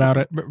really thought about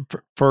it.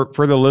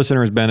 For the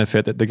listener's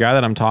benefit, that the guy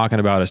that I'm talking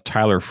about is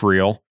Tyler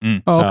Friel.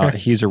 Oh, okay.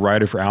 He's a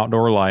writer for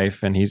Outdoor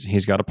Life, and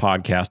he's got a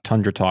podcast,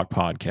 Tundra Talk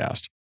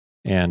Podcast.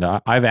 And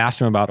I've asked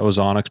him about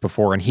Ozonics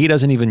before, and he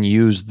doesn't even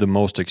use the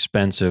most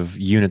expensive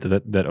unit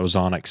that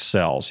Ozonics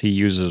sells. He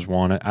uses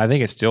one, I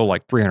think it's still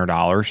like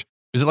 $300.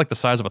 Is it like the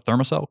size of a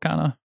thermocell,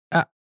 kind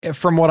of?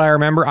 From what I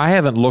remember, I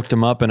haven't looked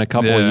him up in a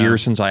couple of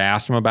years since I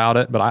asked him about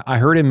it, but I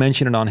heard him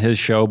mention it on his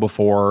show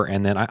before,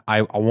 and then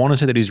I want to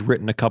say that he's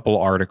written a couple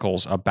of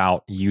articles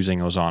about using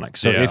Ozonics.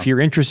 So if you're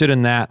interested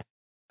in that,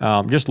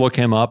 just look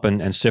him up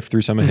and sift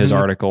through some of his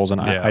articles,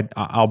 and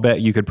I'll bet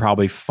you could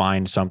probably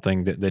find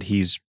something that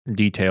he's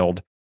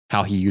detailed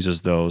how he uses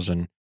those.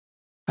 And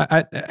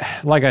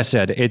like I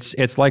said,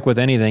 it's like with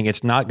anything,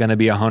 it's not going to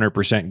be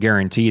 100%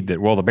 guaranteed that,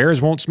 well, the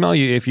bears won't smell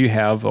you if you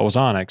have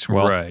Ozonics.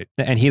 Well, right.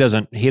 And he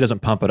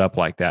doesn't pump it up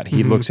like that.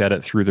 He looks at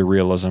it through the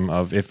realism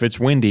of, if it's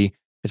windy,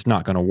 it's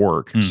not going to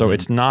work. So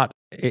it's not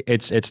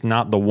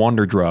the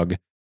wonder drug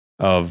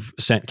of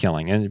scent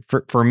killing. And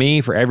for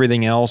me, for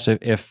everything else,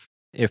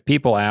 if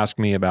people ask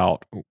me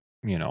about,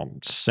 you know,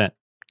 scent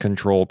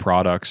control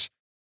products,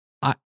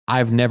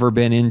 I've never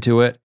been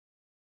into it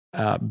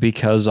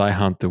because I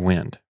hunt the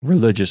wind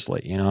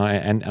religiously, you know,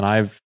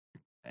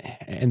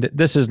 and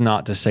this is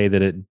not to say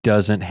that it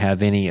doesn't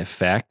have any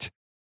effect,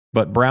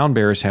 but brown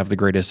bears have the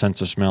greatest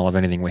sense of smell of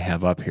anything we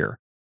have up here.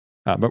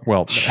 But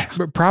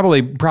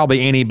probably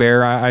any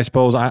bear, I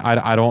suppose.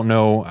 I don't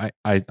know.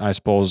 I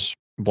suppose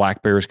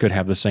black bears could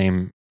have the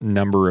same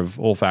number of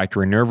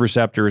olfactory nerve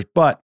receptors,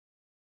 but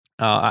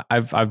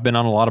I've been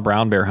on a lot of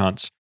brown bear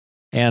hunts,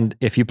 and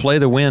if you play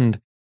the wind,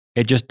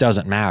 it just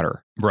doesn't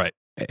matter. Right.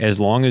 As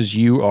long as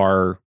you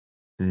are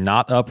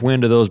not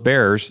upwind of those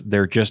bears,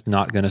 they're just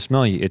not going to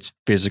smell you. It's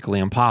physically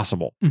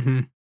impossible.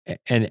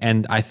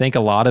 And I think a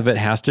lot of it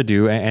has to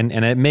do, and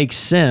it makes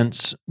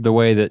sense the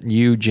way that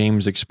you,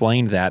 James,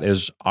 explained that,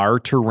 is our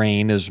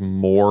terrain is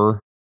more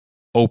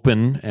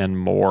open and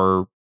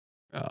more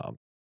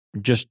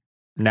just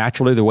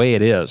naturally the way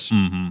it is.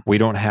 We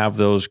don't have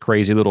those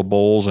crazy little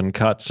bowls and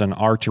cuts, and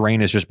our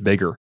terrain is just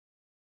bigger.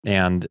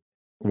 And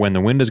when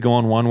the wind is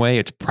going one way,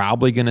 it's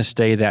probably going to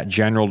stay that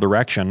general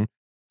direction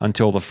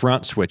until the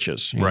front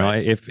switches. You know,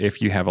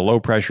 if you have a low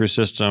pressure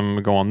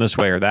system going this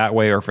way or that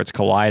way, or if it's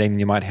colliding,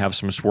 you might have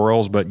some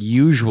swirls. But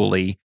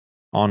usually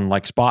on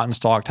like spot and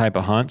stalk type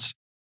of hunts,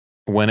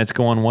 when it's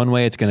going one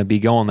way, it's going to be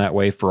going that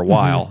way for a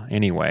while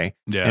anyway.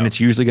 Yeah. And it's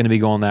usually going to be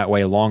going that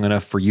way long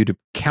enough for you to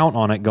count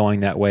on it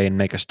going that way and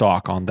make a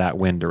stalk on that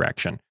wind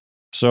direction.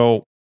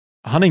 So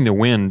hunting the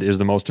wind is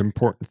the most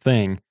important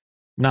thing,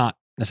 not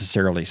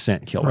necessarily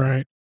scent killer.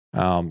 Right.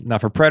 Now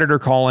for predator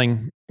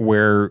calling,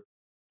 where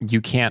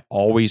you can't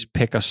always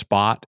pick a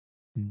spot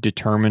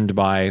determined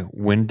by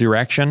wind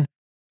direction,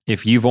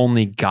 if you've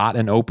only got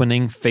an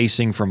opening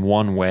facing from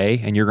one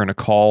way and you're going to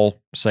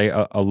call, say,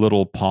 a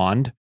little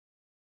pond,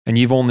 and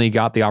you've only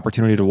got the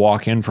opportunity to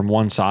walk in from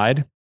one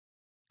side,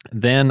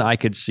 then I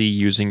could see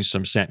using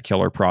some scent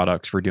killer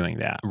products for doing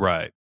that.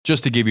 Right.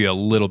 Just to give you a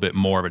little bit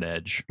more of an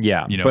edge.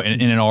 Yeah. You know,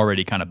 in an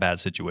already kind of bad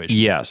situation.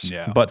 Yes.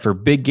 Yeah. But for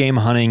big game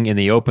hunting in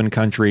the open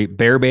country,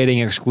 bear baiting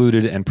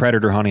excluded and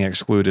predator hunting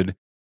excluded,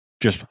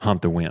 just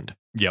hunt the wind.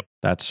 Yep.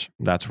 That's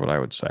what I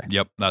would say.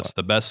 Yep. That's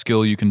the best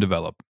skill you can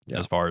develop Yeah.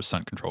 as far as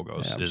scent control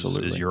goes, Yeah, is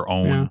absolutely. your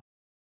own Yeah.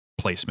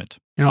 placement.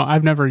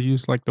 I've never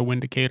used like the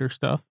Windicator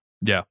stuff.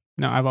 Yeah.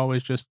 No, I've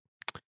always just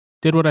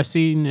did what I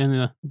seen in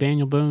the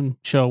Daniel Boone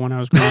show when I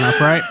was growing up,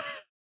 right?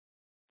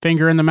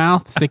 Finger in the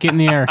mouth, stick it in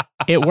the air.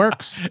 It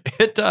works.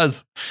 It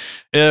does.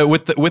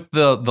 With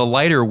the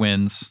lighter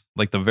winds,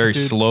 like the very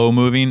Dude, slow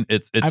moving,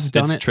 I've it's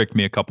done it. tricked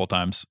me a couple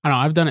times. I don't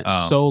know. I've done it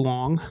so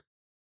long,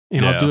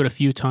 and I'll Yeah. do it a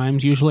few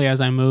times, usually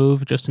as I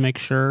move, just to make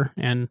sure.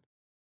 And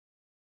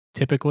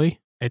typically,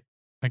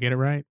 I get it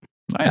right.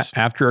 Nice.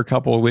 After a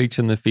couple of weeks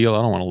in the field,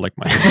 I don't want to lick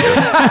my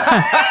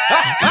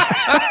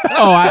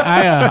Oh,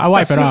 I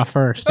wipe it off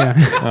first.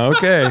 Yeah.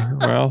 Okay.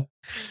 Well,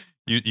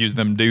 You use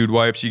them dude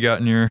wipes you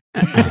got in your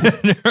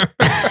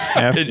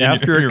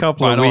after a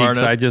couple of weeks,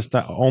 I just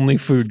only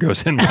food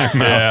goes in my mouth.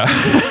 Yeah.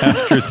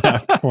 After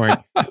that point.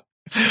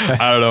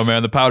 I don't know,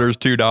 man. The powder's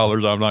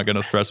 $2. I'm not going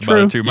to stress about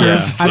True. it too much.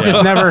 Yeah. I've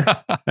just never.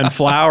 And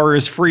flour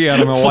is free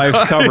out of my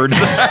wife's cupboard.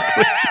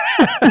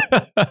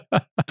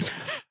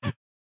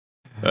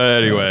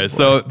 Anyway,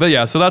 so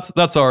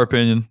that's our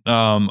opinion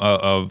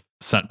of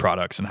scent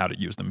products and how to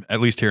use them,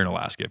 at least here in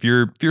Alaska. If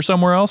you're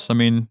somewhere else, I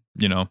mean,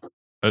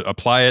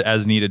 apply it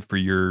as needed for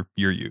your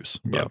use.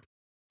 Yep.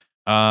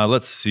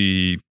 Let's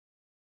see.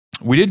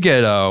 We did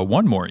get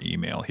one more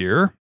email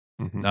here.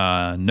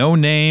 Mhm. No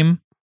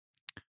name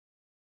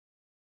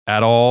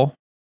at all,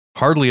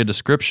 hardly a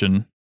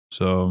description.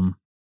 So,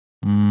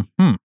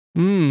 Mm-hmm.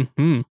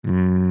 Mm-hmm.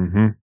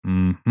 Mm-hmm.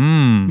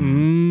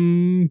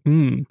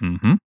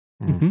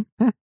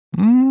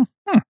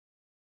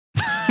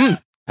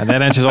 And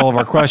that answers all of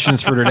our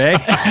questions for today.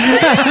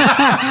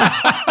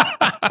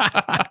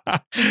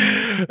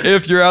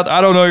 If you're out,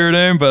 I don't know your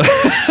name, but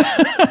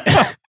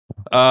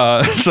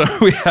so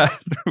we had.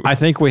 I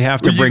think we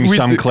have to bring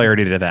some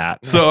clarity to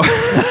that. So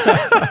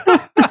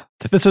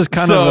this is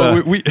kind so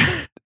of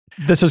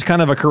this is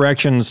kind of a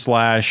correction /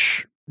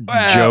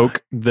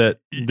 joke that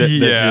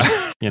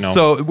just,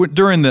 So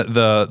during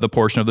the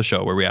portion of the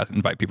show where we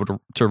invite people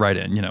to write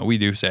in, we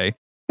do say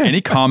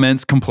any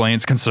comments,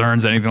 complaints,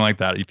 concerns, anything like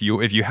that. If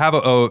you have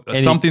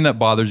something that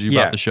bothers you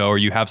about the show, or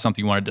you have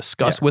something you want to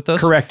discuss with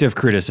us, corrective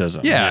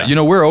criticism.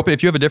 Yeah, we're open.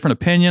 If you have a different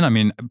opinion, I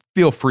mean,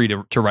 feel free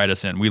to write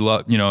us in. We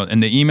love,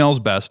 and the email's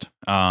best.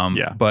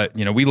 But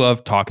we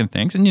love talking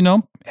things, and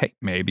hey,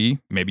 maybe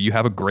you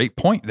have a great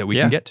point that we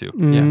can get to.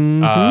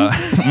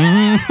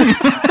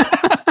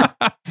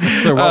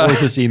 So what was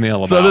this email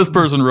about? So this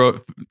person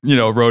wrote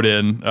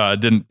in,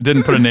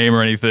 didn't put a name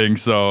or anything.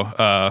 So,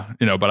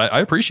 but I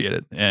appreciate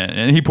it.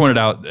 And he pointed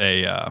out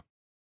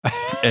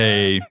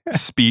a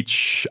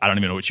speech, I don't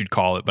even know what you'd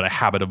call it, but a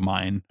habit of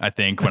mine, I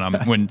think, when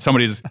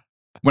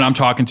I'm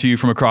talking to you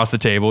from across the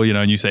table,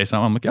 and you say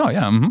something, I'm like, oh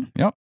yeah,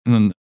 yep. And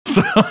then,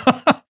 so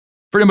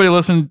for anybody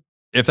listening,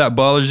 if that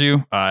bothers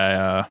you,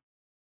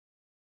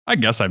 I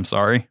guess I'm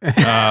sorry,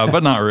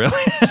 but not really.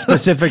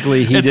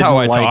 Specifically, it's how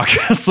I talk.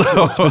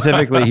 So.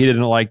 Specifically, he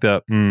didn't like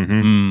the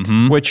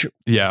which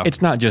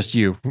it's not just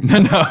you.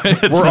 No,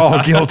 we're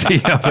all guilty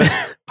of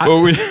it.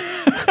 Well,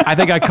 I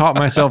think I caught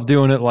myself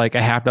doing it like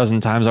a half dozen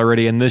times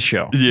already in this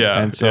show.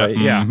 Yeah, and so I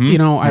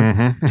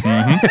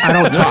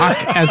don't talk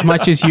as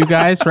much as you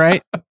guys,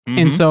 right?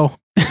 And so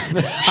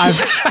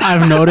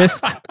I've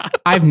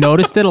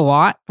noticed it a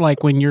lot.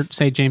 Like when you're,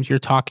 say, James, you're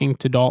talking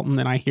to Dalton,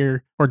 and I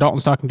hear, or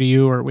Dalton's talking to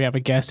you, or we have a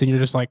guest, and you're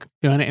just like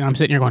doing it, and I'm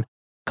sitting here going,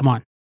 "Come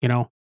on,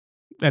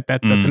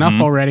 that's enough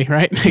already,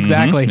 right?"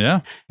 Exactly.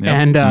 Yeah.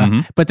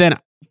 And but then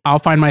I'll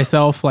find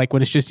myself, like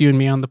when it's just you and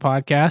me on the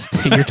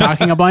podcast, and you're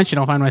talking a bunch, and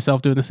I'll find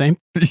myself doing the same.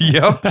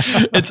 Yep.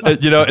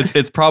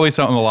 It's probably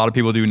something a lot of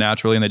people do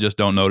naturally, and they just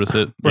don't notice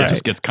it. It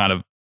just gets kind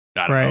of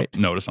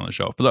noticed on the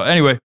show. But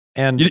anyway.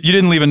 And you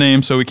didn't leave a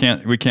name, so we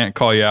can't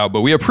call you out.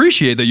 But we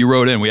appreciate that you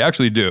wrote in. We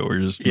actually do.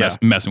 We're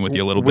just messing with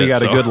you a little bit. We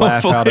got a good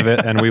laugh out of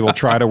it, and we will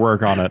try to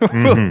work on it.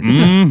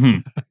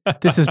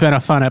 This has been a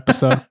fun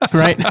episode,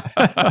 right?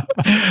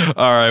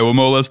 All right, well,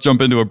 Mo, let's jump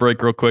into a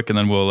break real quick, and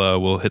then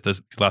we'll hit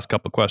these last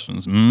couple of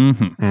questions.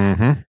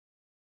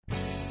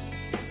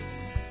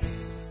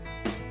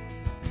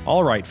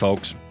 All right,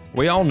 folks.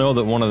 We all know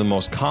that one of the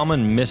most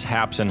common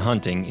mishaps in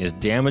hunting is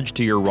damage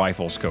to your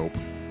rifle scope.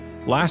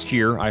 Last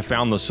year, I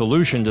found the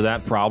solution to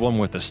that problem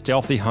with the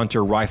Stealthy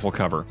Hunter rifle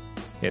cover.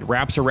 It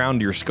wraps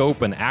around your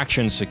scope and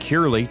actions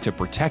securely to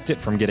protect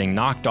it from getting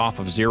knocked off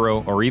of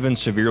zero or even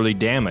severely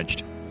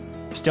damaged.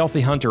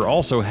 Stealthy Hunter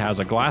also has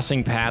a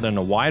glassing pad and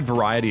a wide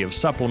variety of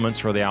supplements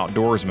for the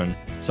outdoorsman,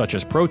 such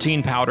as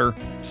protein powder,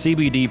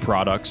 CBD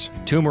products,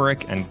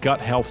 turmeric, and gut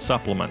health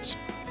supplements.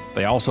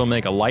 They also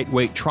make a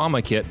lightweight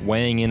trauma kit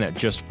weighing in at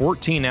just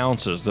 14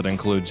 ounces that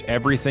includes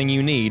everything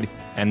you need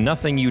and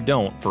nothing you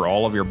don't for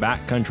all of your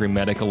backcountry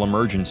medical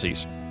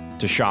emergencies.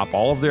 To shop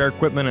all of their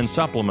equipment and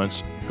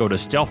supplements, go to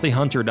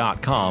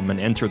stealthyhunter.com and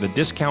enter the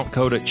discount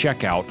code at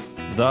checkout,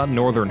 The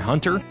Northern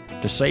Hunter,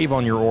 to save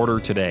on your order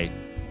today.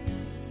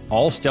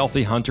 All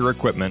Stealthy Hunter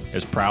equipment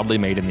is proudly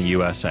made in the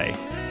USA.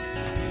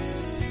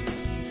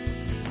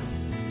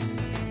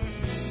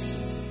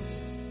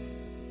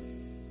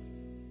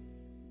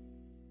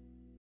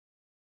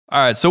 All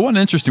right. So one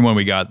interesting one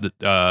we got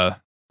that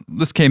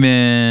this came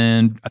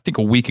in, I think,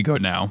 a week ago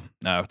now,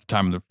 at the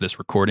time of this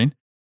recording.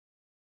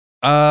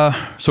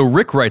 So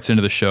Rick writes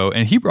into the show,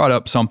 and he brought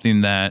up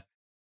something that,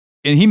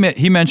 and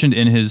he mentioned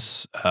in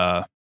his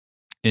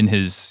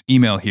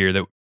email here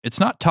that it's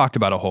not talked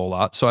about a whole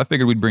lot. So I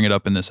figured we'd bring it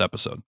up in this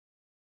episode.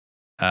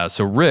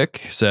 So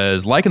Rick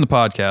says, liking the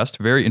podcast,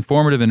 very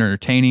informative and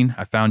entertaining.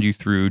 I found you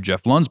through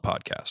Jeff Lund's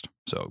podcast.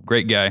 So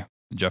great guy,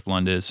 Jeff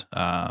Lund is.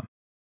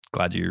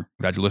 Glad you're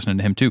listening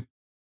to him too.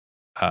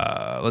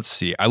 Let's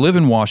see. I live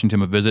in Washington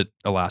but visit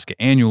Alaska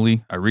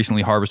annually. I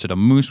recently harvested a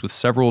moose with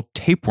several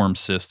tapeworm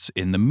cysts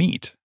in the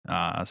meat.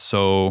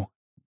 So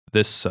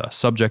this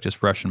subject is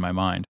fresh in my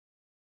mind.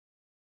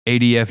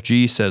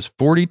 ADFG says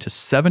 40 to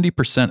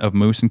 70% of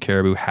moose and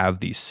caribou have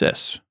these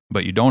cysts,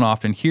 but you don't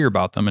often hear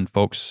about them. And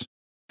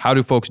how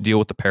do folks deal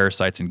with the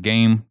parasites in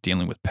game,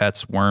 dealing with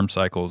pets, worm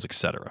cycles,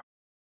 etc.?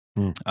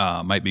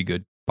 Might be a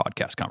good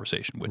podcast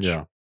conversation, which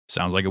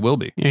sounds like it will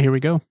be. Yeah, here we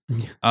go.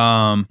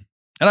 And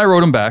I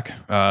wrote him back.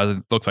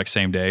 Looks like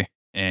same day,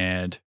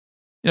 and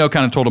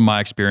kind of told him my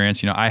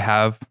experience. I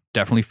have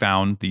definitely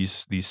found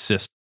these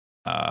cysts,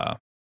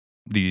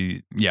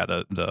 the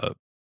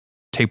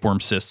tapeworm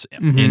cysts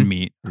in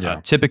meat.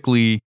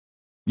 Typically,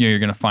 you're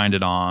going to find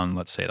it on,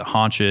 let's say, the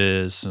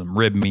haunches, some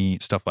rib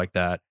meat, stuff like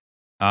that.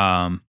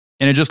 And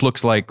it just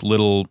looks like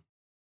little.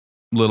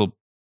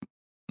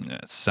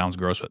 It sounds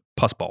gross, but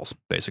pus balls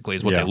basically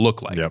is what they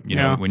look like.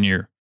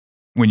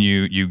 When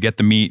you get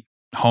the meat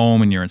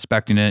home and you're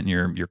inspecting it and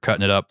you're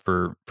cutting it up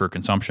for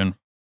consumption.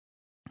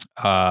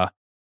 And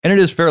it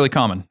is fairly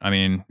common. I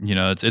mean,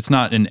 it's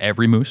not in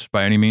every moose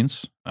by any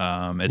means.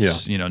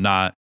 It's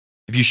not,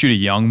 if you shoot a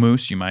young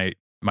moose, you might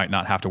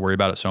not have to worry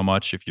about it so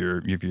much if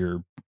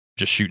you're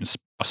just shooting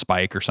a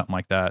spike or something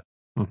like that.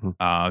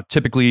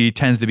 Typically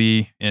tends to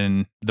be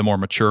in the more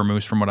mature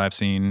moose from what I've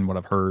seen, what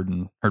I've heard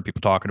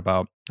people talking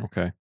about.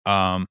 Okay.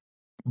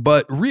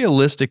 But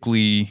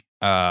realistically,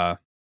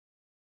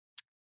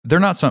 they're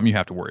not something you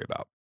have to worry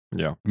about.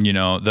 Yeah.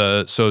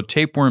 The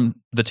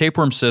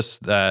tapeworm cysts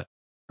the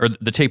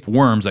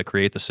tapeworms that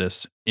create the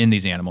cysts in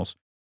these animals,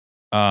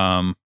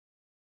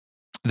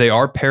 they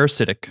are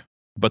parasitic,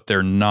 but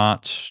they're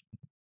not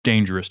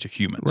dangerous to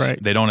humans.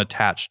 Right. They don't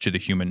attach to the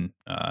human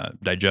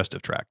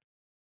digestive tract.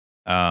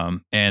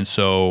 And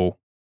so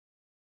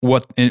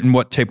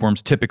what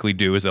tapeworms typically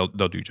do is they'll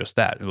do just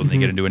that. When they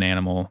get into an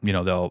animal,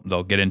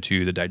 they'll get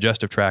into the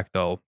digestive tract,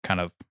 they'll kind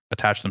of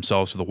attach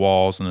themselves to the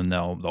walls, and then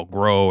they'll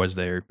grow as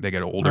they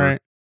get older.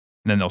 Right.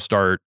 And then they'll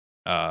start,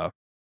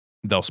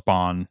 they'll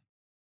spawn,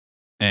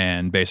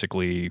 and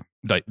basically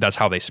that's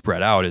how they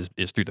spread out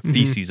is through the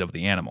feces of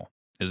the animal,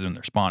 is when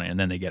they're spawning, and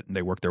then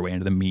they work their way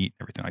into the meat,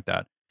 everything like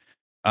that.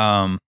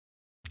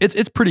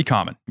 It's pretty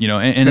common,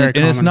 and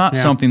it's not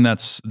something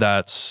that's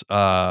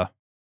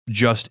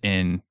just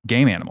in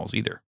game animals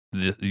either.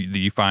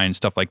 You find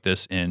stuff like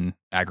this in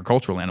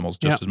agricultural animals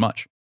just as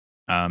much.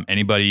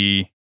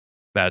 Anybody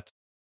that's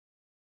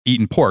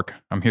eaten pork,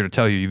 I'm here to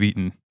tell you,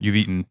 you've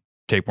eaten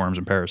tapeworms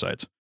and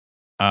parasites.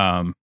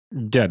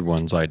 Dead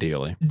ones,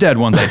 ideally.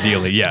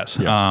 Yes.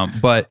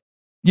 But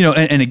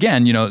and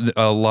again,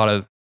 a lot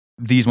of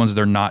these ones,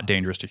 they're not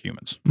dangerous to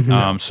humans.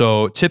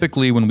 So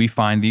typically when we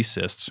find these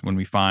cysts, when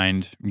we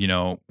find,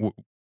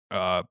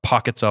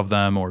 pockets of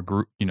them or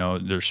group,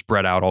 they're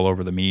spread out all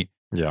over the meat.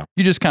 Yeah.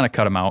 You just kind of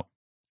cut them out,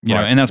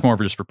 and that's more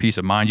just for peace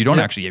of mind. You don't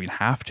actually even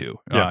have to.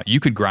 You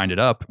could grind it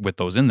up with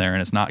those in there,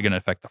 and it's not going to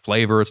affect the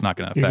flavor. It's not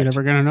going to affect. You're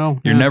never going to know.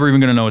 You're never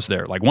even going to know it's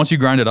there. Like once you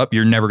grind it up,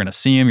 you're never going to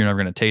see them. You're never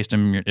going to taste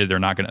them. They're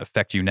not going to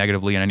affect you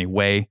negatively in any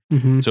way.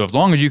 So as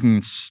long as you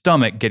can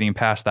stomach getting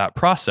past that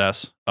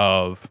process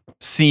of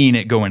seeing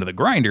it go into the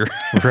grinder,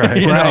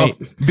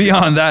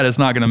 beyond that, it's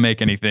not going to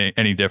make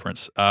any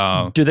difference.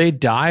 Do they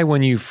die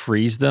when you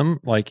freeze them?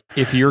 Like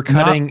if you're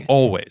cutting, not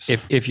always.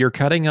 If you're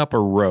cutting up a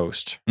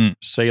roast,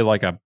 say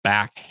like a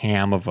back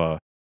ham of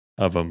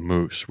a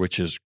moose, which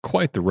is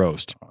quite the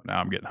roast. Oh, now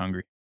I'm getting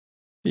hungry.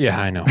 Yeah,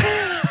 I know.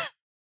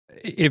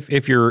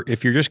 if you're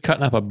just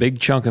cutting up a big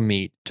chunk of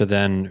meat to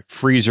then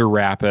freezer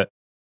wrap it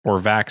or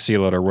vac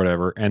seal it or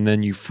whatever, and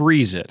then you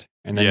freeze it,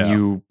 and then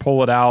you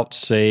pull it out,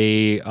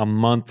 say a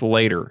month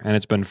later, and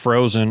it's been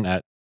frozen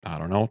at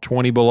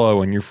 20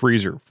 below in your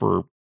freezer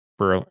for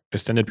an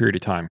extended period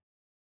of time.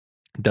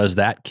 Does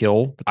that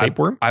kill the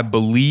tapeworm? I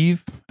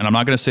believe, and I'm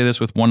not going to say this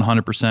with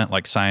 100%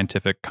 like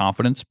scientific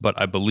confidence, but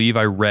I believe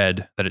I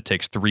read that it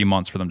takes 3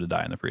 months for them to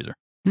die in the freezer.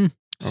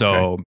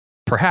 So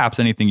perhaps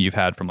anything you've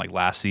had from like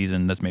last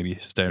season that's maybe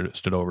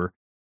stood over.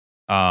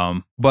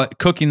 But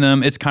cooking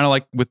them, it's kind of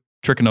like with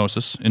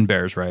trichinosis in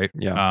bears, right?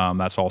 Yeah.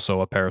 That's also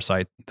a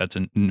parasite that's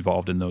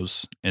involved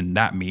in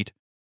that meat.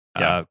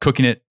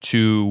 Cooking it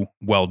to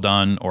well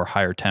done or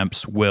higher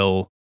temps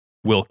will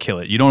will kill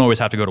it. You don't always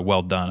have to go to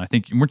well done. I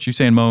think, weren't you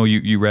saying, Mo,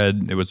 you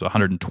read it was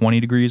 120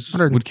 degrees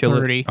would kill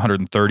it? 130.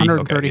 130,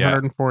 Okay,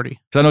 140. Because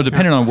I know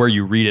depending on where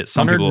you read it,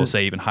 some people will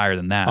say even higher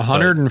than that.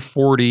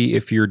 140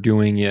 if you're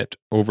doing it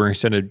over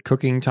extended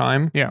cooking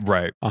time. Yeah.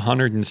 Right.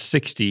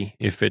 160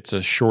 if it's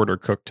a shorter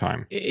cook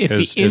time. If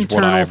is the what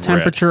internal I've read.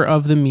 temperature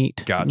of the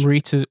meat Gotcha.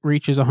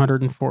 reaches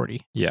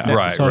 140. Yeah.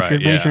 Right, So if you're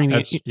yeah. measuring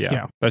That's, the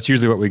yeah. That's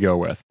usually what we go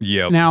with.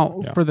 Yep.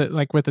 Now Yeah. for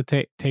the with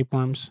the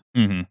tapeworms,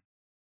 Mm-hmm.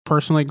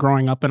 personally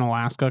growing up in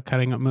Alaska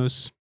cutting up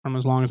moose from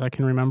as long as I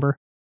can remember,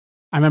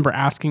 I remember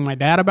asking my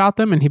dad about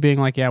them and he being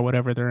like, yeah,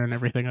 whatever, they're in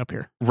everything up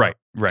here. Right.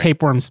 Right.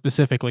 Tapeworms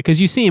specifically, because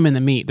you see them in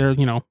the meat. They're,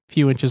 a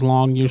few inches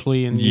long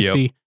usually, and you Yep.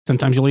 see,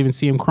 sometimes you'll even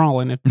see them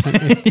crawling if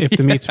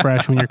the meat's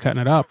fresh when you're cutting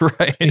it up.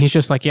 Right. And he's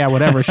just like, yeah,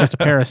 whatever, it's just a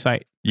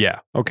parasite. Yeah.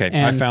 Okay. I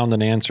And- found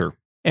an answer.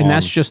 And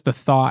that's just the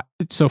thought.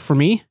 So for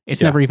me,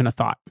 it's Yeah. never even a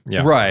thought.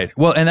 Yeah. Right.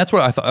 Well, and that's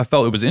what I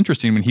felt it was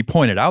interesting when he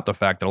pointed out the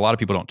fact that a lot of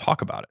people don't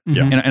talk about it.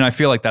 Yeah. Mhm. And I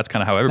feel like that's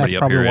kind of how everybody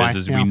That's up here probably is. why,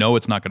 Is yeah. we know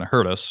it's not going to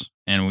hurt us,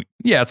 and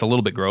it's a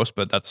little bit gross,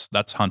 but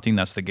that's hunting.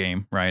 That's the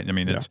game, right? I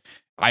mean, Yeah. it's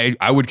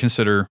I would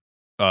consider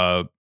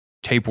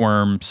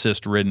tapeworm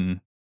cyst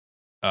ridden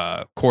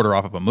quarter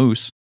off of a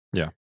moose,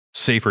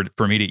 safer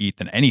for me to eat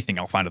than anything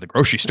I'll find at the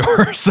grocery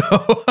store.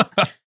 So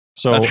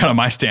So that's kind of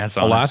my stance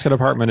on Alaska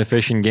Department of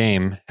Fish and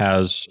Game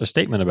has a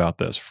statement about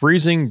this.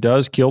 Freezing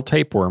does kill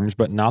tapeworms,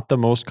 but not the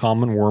most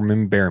common worm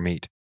in bear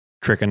meat,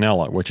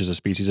 Trichinella, which is a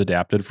species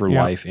adapted for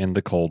Yeah. life in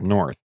the cold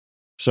north.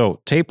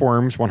 So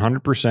tapeworms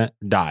 100%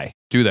 die it.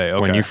 Do they?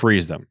 Okay. when you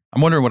freeze them.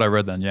 I'm wondering what I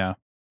read then. Yeah.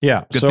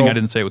 Yeah. Good so thing I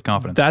didn't say it with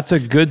confidence. that's a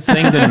good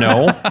thing to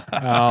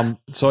know.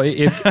 So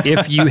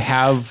if you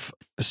have,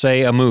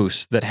 say, a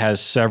moose that has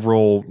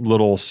several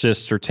little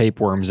cysts or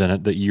tapeworms in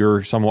it that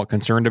you're somewhat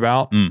concerned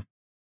about, Mm.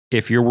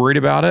 if you're worried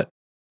about it,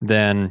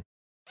 then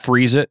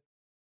freeze it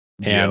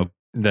and Yep.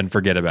 then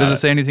forget about Does it. it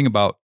say anything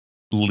about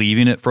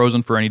leaving it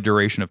frozen for any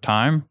duration of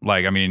time?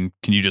 Like, I mean,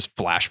 can you just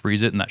flash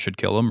freeze it and that should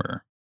kill them?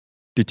 Or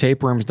Do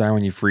tapeworms die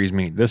when you freeze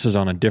meat? This is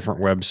on a different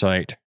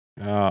website.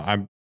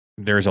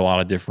 There's a lot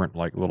of different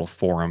like little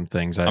forum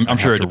things. I'm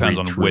sure it depends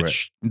on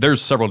which.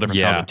 There's several different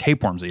Yeah. kinds of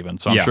tapeworms, even.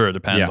 So I'm Yeah. sure it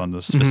depends Yeah. on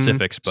the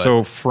specifics. But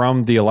So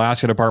from the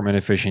Alaska Department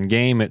of Fish and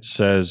Game, it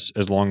says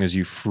as long as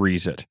you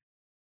freeze it.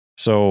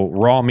 So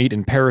raw meat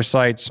and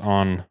parasites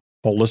on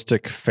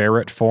Holistic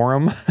Ferret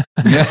Forum.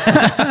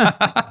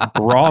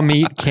 Raw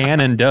meat can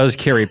and does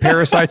carry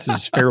parasites.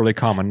 This is fairly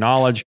common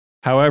knowledge.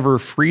 However,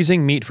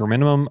 freezing meat for a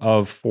minimum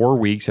of 4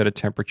 weeks at a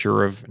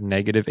temperature of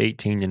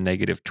 -18 to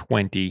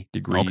 -20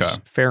 degrees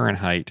Okay.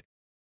 Fahrenheit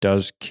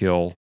does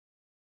kill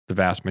the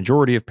vast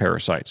majority of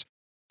parasites.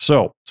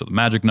 So, So the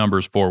magic number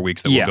is 4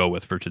 weeks that Yeah. we'll go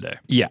with for today.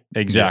 yeah,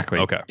 exactly.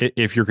 Yeah, okay.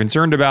 If you're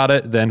concerned about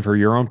it, then for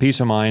your own peace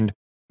of mind,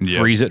 Yeah.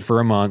 freeze it for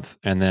a month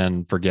and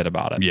then forget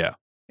about it. Yeah.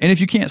 And if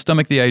you can't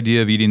stomach the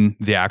idea of eating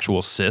the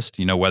actual cyst,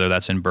 whether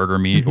that's in burger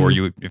meat or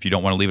if you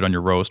don't want to leave it on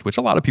your roast, which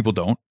a lot of people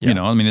don't,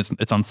 Yeah. I mean,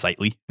 it's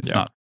unsightly.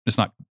 Yeah. It's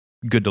not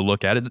good to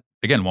look at. It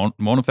again, won't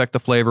affect the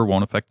flavor,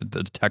 won't affect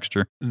the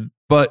texture.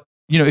 But,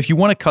 if you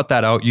want to cut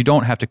that out, you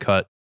don't have to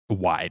cut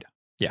wide.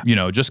 Yeah.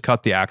 Just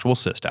cut the actual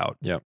cyst out.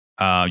 Yep.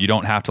 You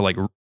don't have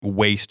to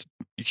waste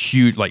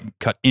huge,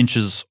 cut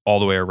inches all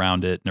the way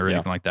around it or Yeah.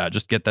 anything like that.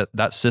 Just get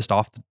that cyst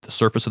off the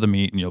surface of the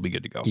meat and you'll be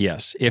good to go.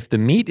 Yes. If the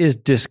meat is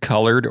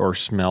discolored or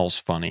smells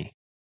funny,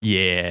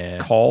 Yeah.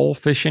 call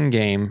Fish and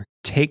Game,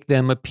 take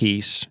them a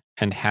piece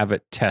and have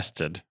it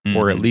tested,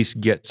 or at Mhm. least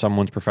get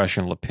someone's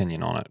professional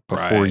opinion on it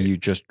before Right. you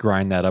just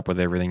grind that up with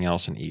everything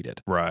else and eat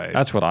it. Right.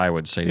 That's what I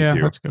would say Yeah, to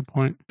do. that's a good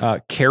point.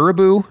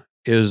 Caribou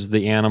is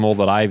the animal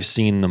that I've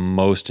seen the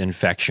most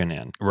infection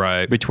in.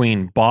 right.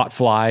 Between bot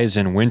flies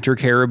and winter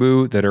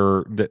caribou that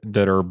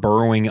are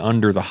burrowing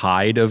under the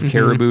hide of Mhm.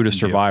 caribou to Yep.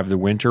 survive the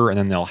winter, and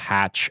then they'll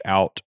hatch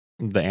out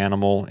the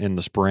animal in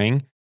the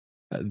spring.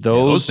 Yeah,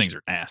 Those things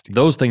are nasty.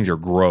 Those things are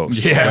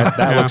gross. Yeah.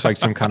 That Yeah. looks like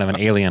some kind of an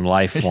alien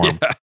life form.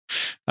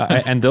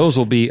 Yeah. And those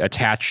will be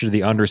attached to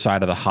the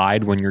underside of the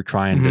hide when you're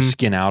trying to Mhm.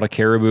 skin out a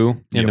caribou in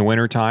Yep. the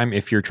wintertime.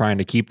 If you're trying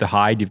to keep the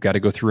hide, you've got to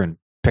go through and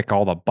pick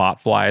all the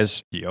bot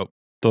flies, Yep.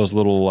 those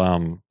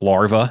little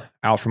larvae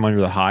out from under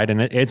the hide.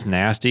 And it's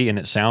nasty and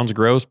it sounds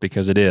gross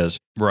because it is.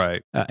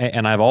 Right.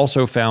 And I've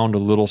also found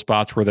little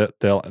spots where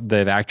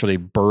they've actually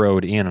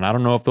burrowed in. And I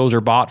don't know if those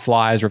are bot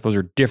flies or if those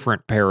are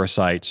different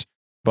parasites,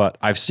 but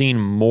I've seen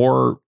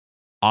more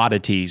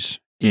oddities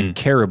in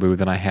caribou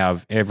than I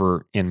have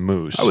ever in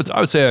moose. I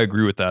would say I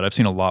agree with that. I've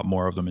seen a lot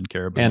more of them in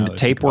caribou. now And that I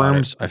think about it.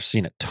 tapeworms, I've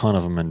seen a ton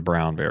of them in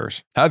brown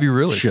bears. Have you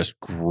really? Just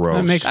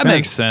gross. That That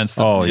makes sense.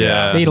 Oh,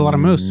 yeah. They eat a lot of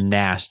moose.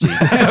 Nasty.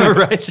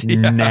 Right.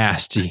 Yeah.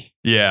 Nasty.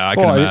 Yeah, I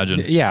can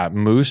imagine. Yeah,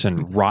 moose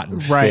and rotten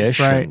Right, fish.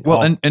 right. And Well,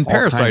 all- and all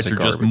parasites kinds are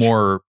of just garbage.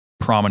 more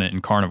prominent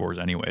in carnivores,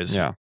 anyways.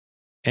 Yeah.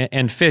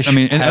 And fish. I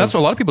mean, and that's have-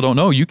 what a lot of people don't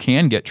know. You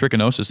can get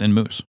trichinosis in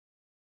moose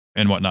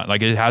and whatnot.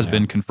 Like it has Yeah.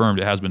 been confirmed.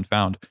 It has been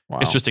found. Wow.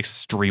 It's just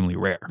extremely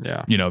rare.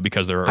 Yeah.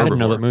 Because they're I didn't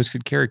know that herbivore. moose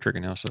could carry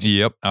trichinosis.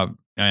 Yep.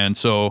 And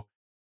so,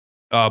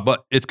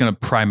 but it's going to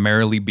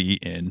primarily be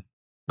in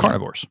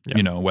carnivores. Yeah.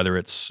 You know, whether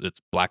it's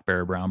black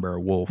bear, brown bear,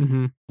 wolf,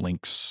 hmm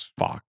lynx,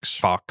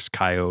 Fox.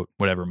 coyote,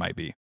 whatever it might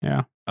be.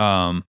 Yeah.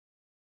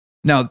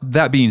 Now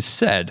that being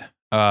said,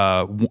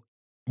 part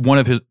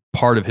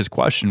of his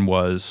question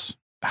was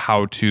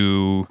how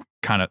to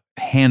kind of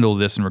handle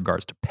this in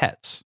regards to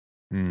pets.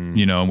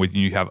 You know, when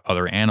you have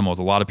other animals,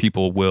 a lot of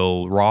people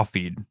will raw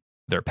feed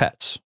their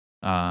pets.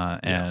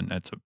 And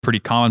it's a pretty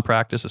common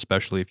practice,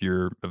 especially if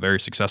you're a very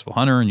successful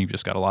hunter and you've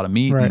just got a lot of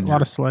meat. Right. and A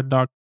lot of sled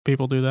dog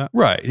people do that.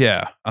 Right.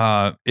 Yeah.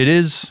 It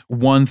is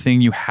one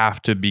thing you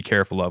have to be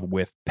careful of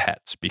with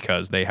pets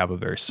because they have a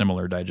very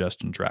similar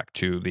digestion tract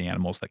to the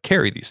animals that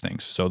carry these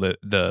things. So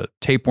the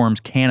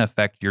tapeworms can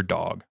affect your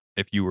dog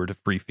if you were to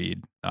free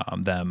feed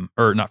them,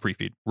 or not free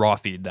feed, raw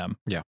feed them.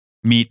 Yeah.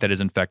 Meat that is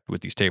infected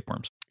with these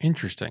tapeworms.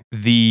 Interesting.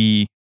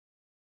 The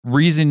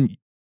reason,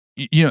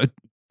 you know,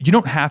 you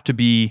don't have to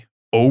be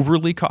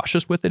overly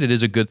cautious with it. It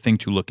is a good thing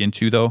to look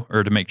into, though,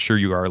 or to make sure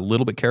you are a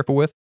little bit careful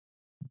with.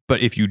 But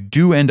if you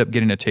do end up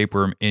getting a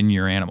tapeworm in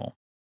your animal,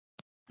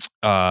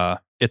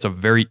 it's a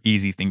very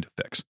easy thing to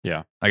fix.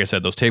 Yeah. Like I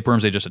said, those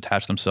tapeworms, they just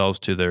attach themselves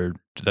to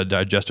the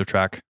digestive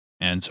tract.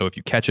 And so if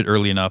you catch it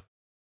early enough,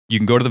 you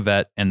can go to the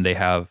vet and they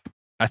have,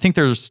 I think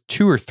there's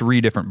 2 or 3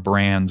 different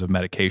brands of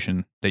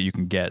medication that you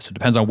can get. So it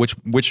depends on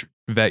which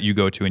vet you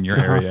go to in your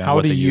area. and How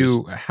what do they use.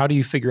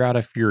 you figure out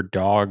if your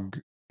dog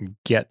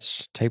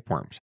gets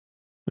tapeworms?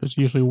 There's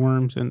usually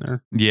worms in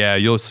there. Yeah,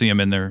 you'll see them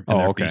in their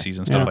okay. feces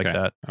and stuff like Okay.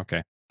 that.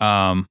 Okay.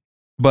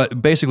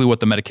 But basically what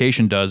the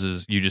medication does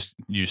is you just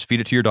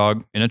feed it to your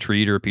dog in a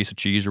treat or a piece of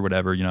cheese or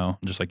whatever, you know,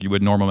 just like you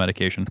would normal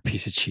medication.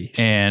 Piece of cheese.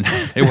 And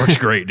it works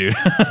great, dude.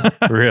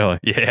 Really?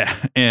 Yeah.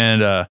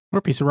 And Or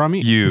a piece of raw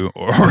meat.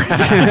 or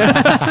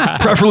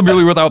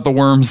preferably without the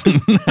worms.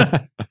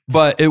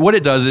 But what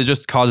it does, it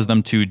just causes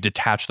them to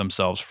detach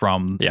themselves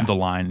from Yeah.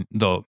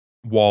 the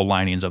wall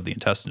linings of the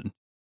intestine,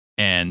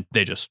 and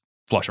they just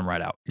flush them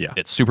right out. Yeah.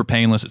 It's super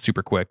painless. It's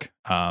super quick.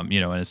 You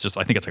know, and it's just,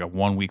 I think it's like a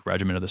 1-week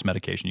regimen of this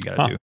medication you got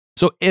to Huh. do.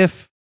 So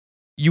if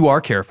you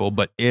are careful,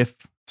 but if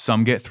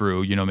some get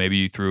through, you know, maybe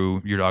you threw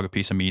your dog a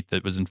piece of meat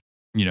that was,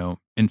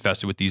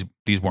 infested with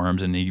these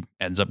worms and he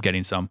ends up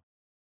getting some,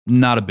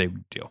 not a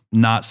big deal.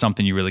 Not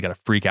something you really got to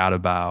freak out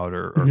about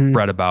or Mhm.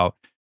 fret about.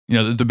 You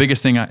know, the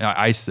biggest thing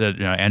I said,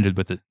 you know, I ended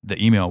with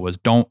the email was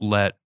don't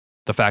let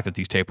the fact that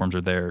these tapeworms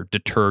are there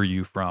deter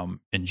you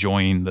from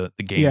enjoying the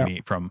game Yeah.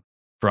 meat, from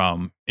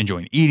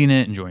enjoying eating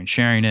it, enjoying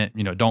sharing it.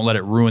 You know, don't let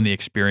it ruin the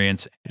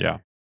experience. Yeah.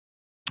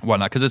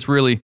 Whatnot, because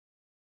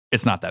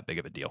it's not that big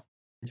of a deal.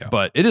 Yeah.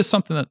 But it is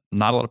something that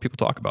not a lot of people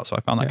talk about. So I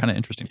found that Yeah. kind of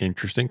interesting.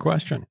 Interesting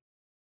question.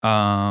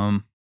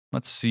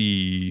 Let's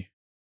see.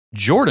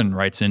 Jordan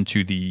writes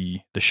into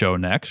the show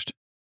next.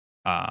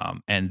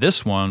 And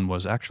this one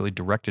was actually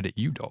directed at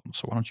you, Dalton.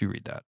 So why don't you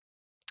read that?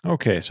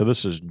 Okay, so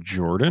this is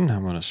Jordan.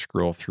 I'm going to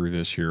scroll through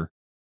this here.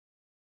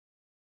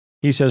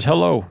 He says,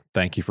 "Hello.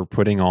 Thank you for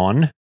putting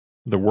on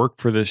the work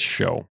for this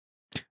show.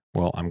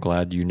 Well, I'm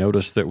glad you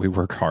noticed that we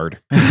work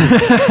hard.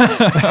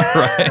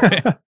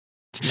 Right.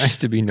 It's nice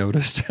to be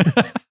noticed."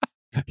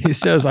 He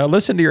says, "I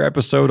listened to your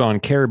episode on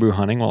caribou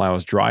hunting while I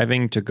was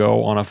driving to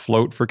go on a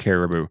float for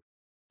caribou.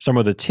 Some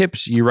of the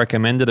tips you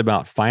recommended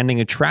about finding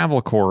a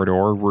travel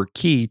corridor were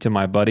key to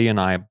my buddy and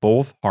I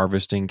both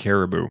harvesting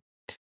caribou.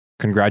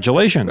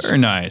 Congratulations. Very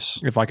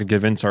nice. If I could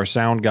convince our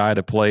sound guy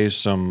to play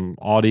some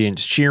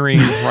audience cheering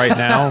right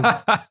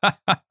now."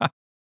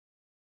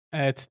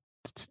 It's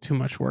too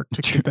much work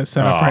to get that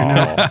set up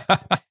right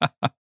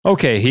now.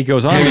 Okay, he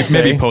goes on to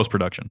say, maybe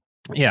post-production.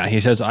 yeah, he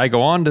says,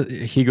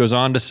 he goes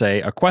on to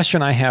say, a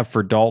question I have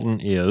for Dalton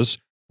is,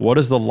 what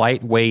is the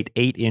lightweight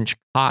 8-inch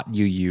cot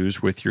you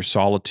use with your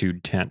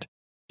Solitude tent?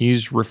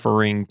 He's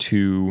referring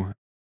to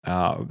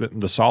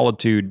the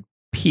Solitude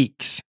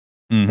Peaks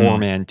Mhm.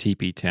 4-man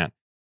teepee tent.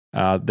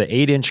 The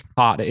 8-inch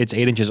cot, it's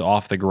 8 inches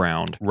off the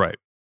ground. Right.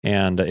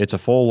 And it's a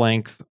full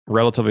length,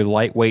 relatively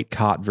lightweight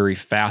cot, very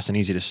fast and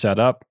easy to set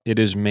up. It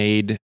is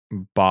made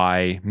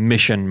by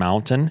Mission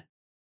Mountain.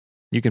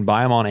 You can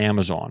buy them on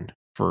Amazon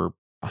for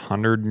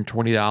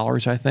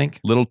 $120, I think.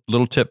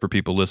 Little tip for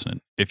people listening.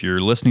 If you're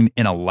listening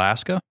in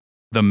Alaska,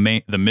 the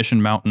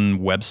Mission Mountain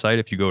website,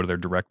 if you go to their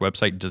direct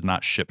website, does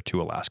not ship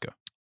to Alaska.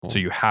 Cool. So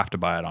you have to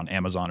buy it on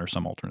Amazon or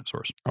some alternate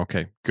source.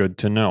 Okay, good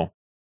to know.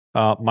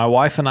 My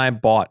wife and I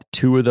bought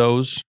 2 of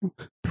those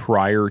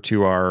prior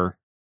to our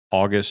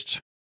August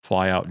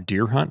fly-out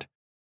deer hunt.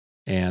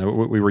 And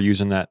we were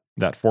using that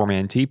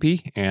 4-man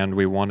teepee, and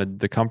we wanted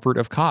the comfort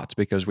of cots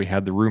because we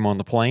had the room on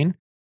the plane.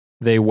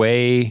 They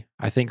weigh,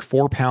 I think,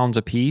 4 pounds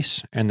a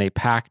piece, and they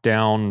pack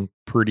down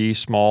pretty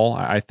small.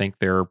 I think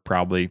they're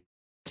probably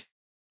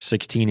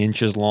 16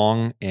 inches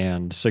long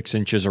and 6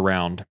 inches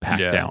around packed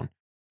Yeah. down.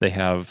 They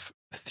have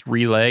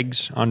 3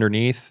 legs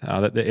underneath.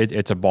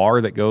 It's a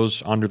bar that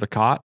goes under the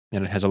cot,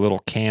 and it has a little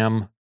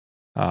cam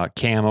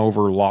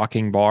over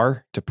locking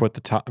bar to put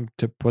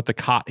the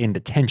cot into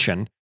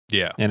tension.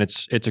 Yeah. And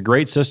it's a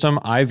great system.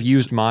 I've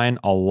used mine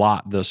a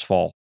lot this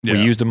fall. Yeah.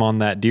 We used them on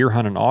that deer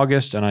hunt in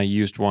August, and I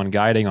used one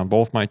guiding on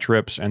both my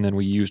trips, and then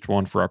we used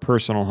one for our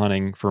personal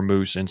hunting for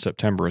moose in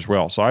September as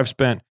well. So I've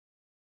spent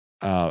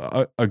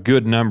a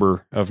good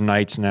number of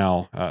nights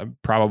now.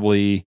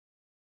 Probably,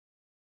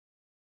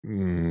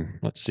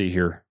 let's see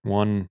here.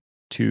 1,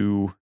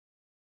 2,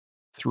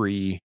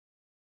 3.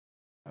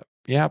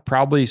 Yeah,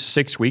 probably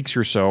 6 weeks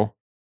or so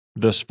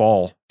this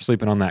fall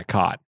sleeping on that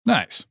cot.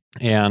 Nice.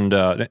 And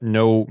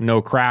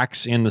no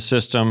cracks in the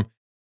system.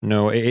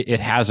 No, it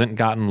hasn't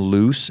gotten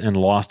loose and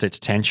lost its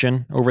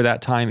tension over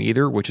that time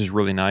either, which is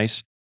really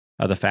nice.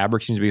 The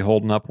fabric seems to be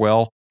holding up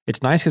well.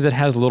 It's nice because it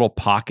has a little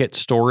pocket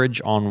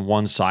storage on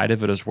one side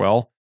of it as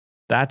well.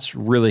 That's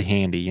really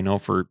handy, you know,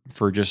 for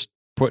just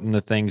putting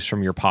the things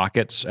from your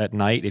pockets at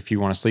night. If you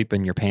want to sleep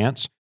in your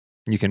pants,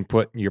 you can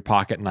put your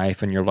pocket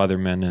knife and your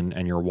Leatherman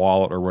and your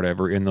wallet or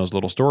whatever in those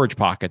little storage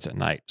pockets at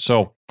night.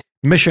 So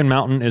Mission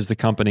Mountain is the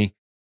company.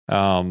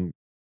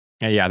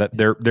 Yeah,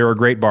 they're a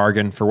great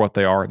bargain for what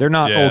they are. They're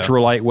not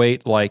ultra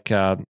lightweight like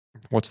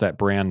what's that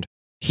brand?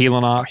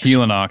 Helinox.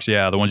 Helinox,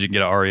 yeah, the ones you can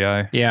get at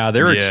REI. Yeah,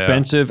 they're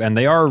expensive and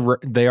they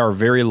are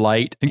very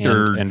light. I think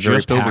they're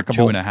just over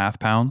 2.5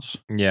 pounds.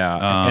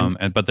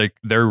 Yeah, but they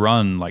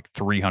run like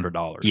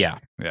 $300.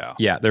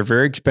 Yeah, they're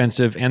very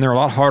expensive and they're a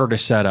lot harder to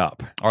set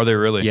up. Are they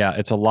really? Yeah,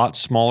 it's a lot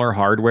smaller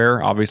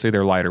hardware. Obviously,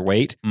 they're lighter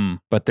weight,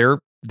 but they're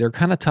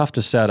kind of tough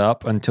to set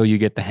up until you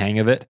get the hang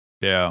of it.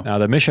 Yeah. Now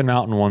the Mission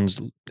Mountain one's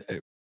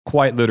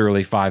quite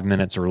literally 5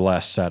 minutes or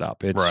less set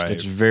up.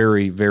 It's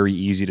very, very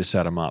easy to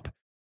set them up.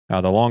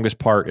 The longest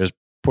part is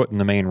putting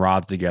the main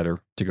rods together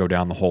to go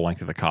down the whole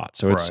length of the cot.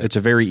 So it's a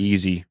very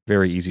easy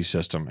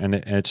system, and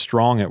it's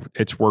strong.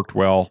 It's worked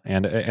well,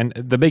 and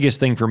the biggest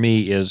thing for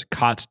me is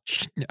cots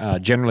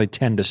generally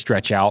tend to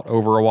stretch out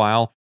over a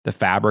while. The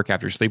fabric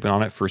after sleeping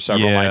on it for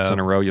several nights in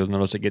a row, you'll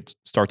notice it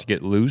starts to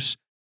get loose,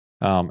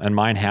 and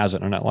mine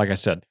hasn't. And like I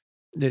said,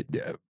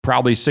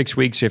 probably 6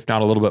 weeks, if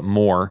not a little bit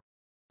more,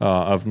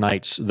 of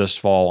nights this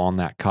fall on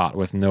that cot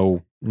with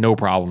no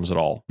problems at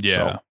all. Yeah.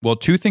 So. Well,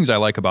 two things I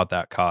like about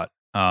that cot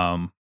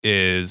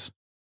is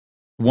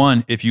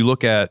one, if you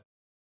look at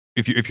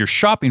if you're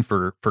shopping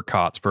for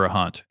cots for a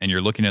hunt and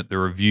you're looking at the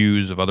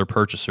reviews of other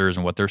purchasers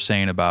and what they're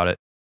saying about it,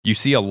 you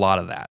see a lot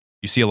of that.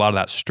 You see a lot of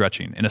that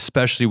stretching, and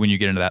especially when you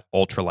get into that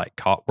ultralight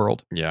cot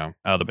world. Yeah.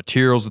 The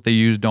materials that they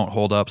use don't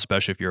hold up,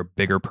 especially if you're a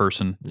bigger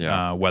person.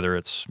 Yeah. Whether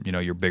it's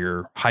you're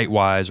bigger height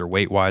wise or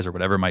weight wise or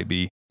whatever it might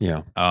be.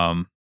 Yeah.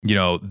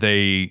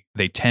 They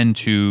tend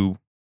to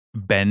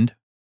bend.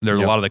 There's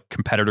a lot of the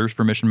competitors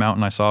for Mission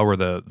Mountain I saw where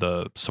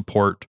the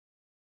support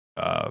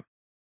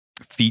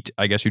feet,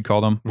 I guess you'd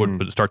call them,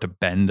 would start to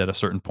bend at a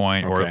certain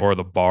point, or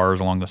the bars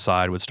along the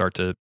side would start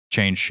to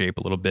change shape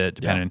a little bit,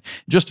 depending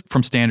just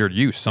from standard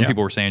use. Some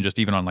people were saying just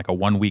even on like a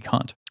 1 week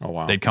hunt,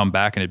 they'd come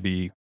back and it'd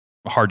be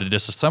hard to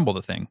disassemble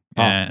the thing.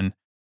 And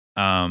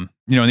and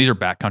these are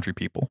backcountry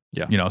people.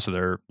 Yeah. So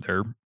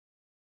they're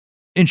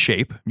in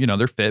shape,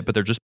 they're fit, but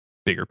they're just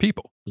bigger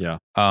people. Yeah.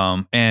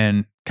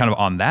 And kind of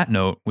on that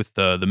note, with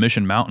the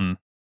Mission Mountain,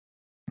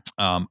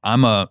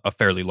 I'm a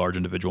fairly large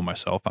individual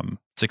myself. I'm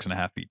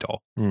 6.5 feet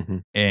tall. Mm-hmm.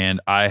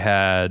 And I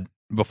had,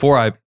 before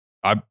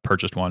I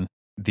purchased one,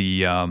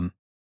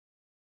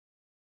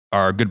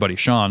 our good buddy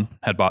Sean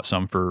had bought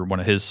some for one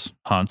of his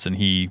hunts, and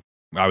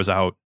I was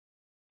out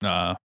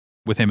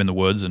with him in the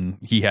woods, and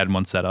he had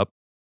one set up.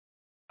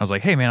 I was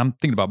like, hey man, I'm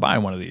thinking about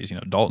buying one of these.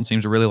 Dalton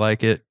seems to really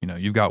like it.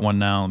 You've got one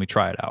now. Let me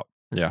try it out.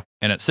 Yeah.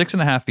 And at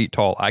 6.5 feet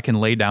tall, I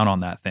can lay down on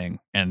that thing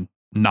and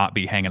not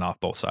be hanging off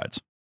both sides,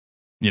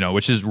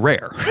 which is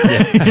rare,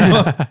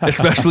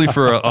 especially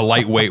for a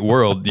lightweight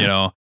world.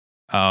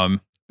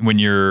 When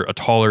you're a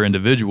taller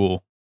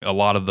individual, a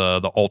lot of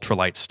the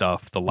ultralight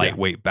stuff, the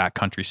lightweight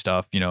backcountry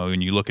stuff,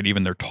 when you look at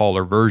even their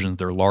taller versions,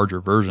 their larger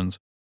versions,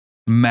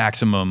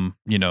 maximum,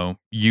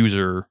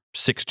 user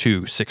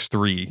 6'2",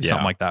 6'3",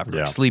 something like that for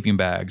like sleeping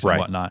bags and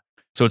whatnot.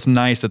 So it's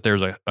nice that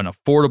there's an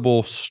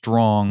affordable,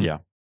 strong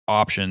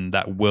option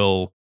that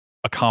will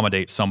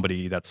accommodate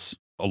somebody that's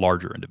a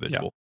larger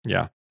individual.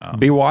 Yeah.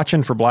 Be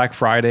watching for Black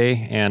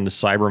Friday and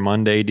Cyber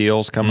Monday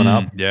deals coming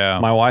up. Yeah.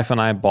 My wife and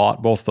I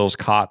bought both those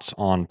cots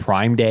on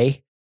Prime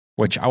Day,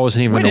 which I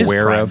wasn't even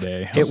aware of.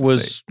 It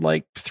was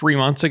like 3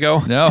 months ago.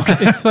 No.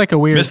 It's like a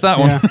weird... Missed that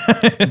one.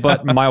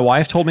 But my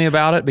wife told me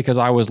about it because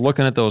I was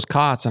looking at those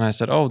cots and I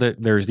said, oh,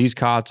 there's these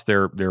cots.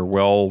 They're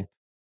well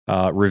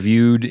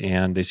reviewed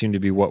and they seem to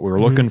be what we were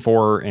looking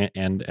for,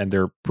 and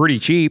they're pretty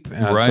cheap.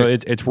 So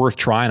it's worth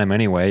trying them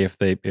anyway. If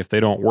they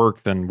don't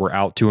work, then we're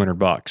out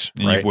 $200.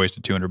 And you've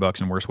wasted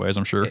 $200 in worse ways,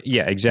 I'm sure.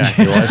 Yeah,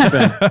 exactly. Well, I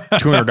spent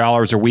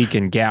 $200 a week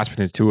in gas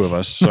between the two of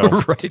us.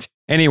 So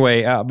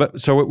anyway, but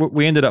so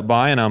we ended up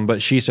buying them.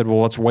 But she said,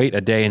 well, let's wait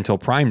a day until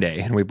Prime Day,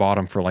 and we bought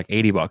them for like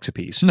 $80 a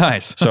piece.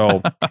 Nice.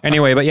 So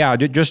anyway, but yeah,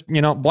 just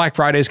Black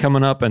Friday's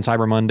coming up and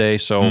Cyber Monday,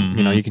 so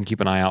you can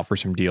keep an eye out for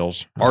some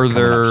deals.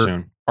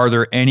 Are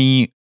there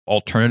any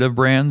alternative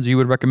brands you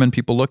would recommend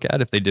people look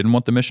at if they didn't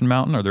want the Mission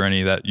Mountain? Are there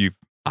any that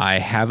I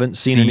haven't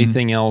seen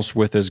anything else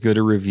with as good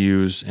a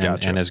reviews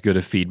and as good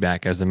a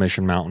feedback as the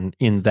Mission Mountain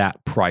in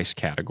that price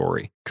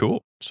category.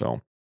 Cool.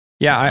 So,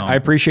 yeah, I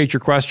appreciate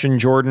your question,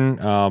 Jordan.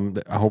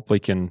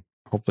 Hopefully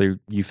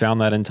you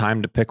found that in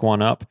time to pick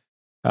one up.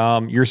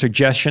 Your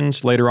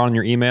suggestions later on in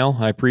your email,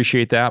 I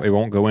appreciate that. We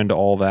won't go into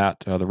all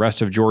that, the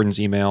rest of Jordan's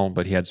email,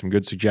 but he had some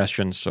good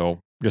suggestions.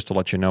 So just to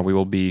let you know, we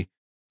will be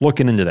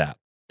looking into that.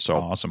 So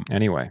Awesome.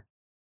 anyway.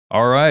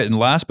 All right. And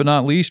last but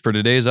not least for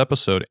today's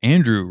episode,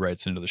 Andrew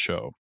writes into the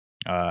show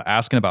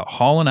asking about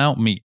hauling out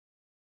meat.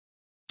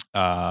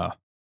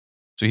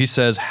 So he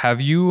says,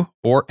 have you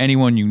or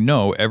anyone you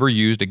know ever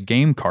used a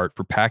game cart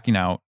for packing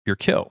out your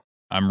kill?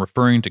 I'm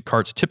referring to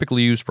carts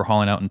typically used for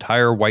hauling out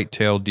entire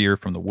white-tailed deer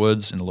from the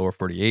woods in the lower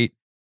 48.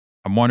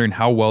 I'm wondering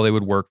how well they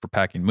would work for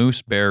packing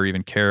moose, bear, or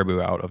even caribou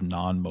out of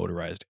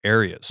non-motorized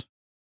areas.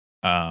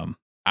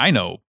 I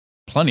know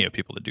plenty of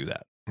people that do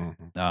that.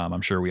 Mm-hmm.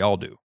 I'm sure we all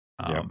do.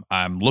 Yep.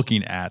 I'm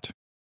looking at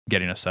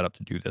getting a setup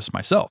to do this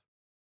myself.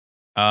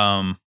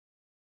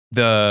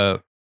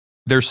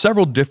 There's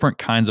several different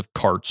kinds of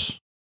carts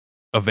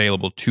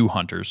available to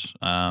hunters.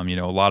 A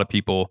lot of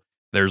people,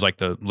 there's like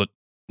the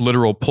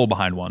literal pull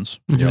behind ones.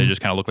 Mhm. They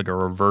just kind of look like a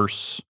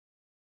reverse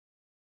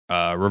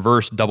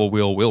double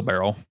wheel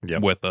wheelbarrow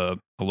Yep. with a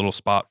little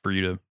spot for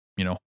you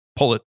to,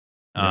 pull it.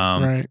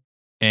 Right.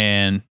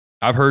 And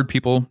I've heard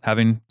people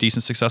having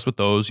decent success with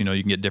those. You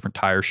can get different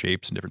tire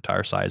shapes and different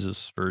tire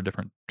sizes for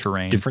different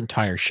terrain. Different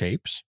tire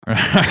shapes.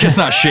 I guess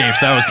not shapes.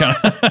 That was kind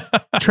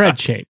of Tread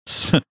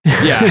shapes.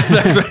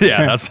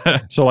 that's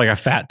So like a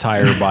fat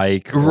tire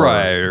bike.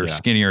 right, or yeah.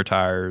 skinnier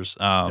tires.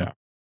 Yeah.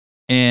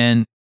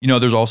 And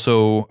there's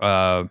also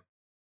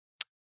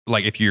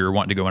like if you're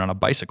wanting to go in on a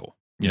bicycle,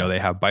 they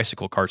have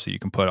bicycle carts that you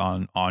can put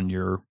on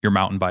your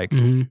mountain bike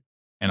Mhm.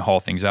 and haul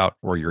things out,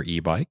 Or your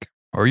e-bike.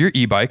 or your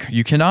e-bike.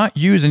 You cannot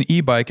use an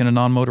e-bike in a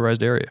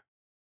non-motorized area.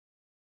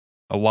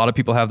 A lot of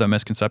people have that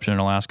misconception in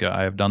Alaska.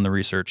 I have done the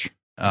research.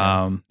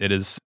 It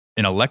is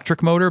an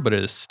electric motor, but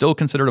it is still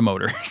considered a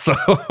motor. So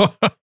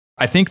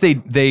I think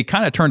they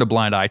kind of turned a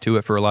blind eye to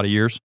it for a lot of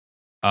years.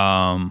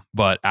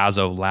 But as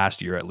of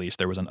last year, at least,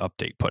 there was an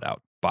update put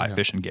out by Yeah.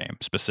 Fish and Game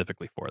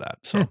specifically for that.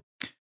 So,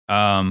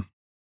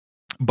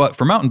 but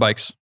for mountain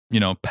bikes,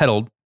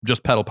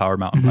 just pedal powered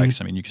mountain Mhm.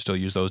 bikes. I mean, you can still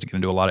use those to get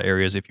into a lot of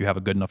areas if you have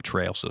a good enough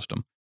trail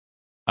system.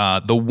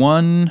 The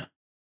one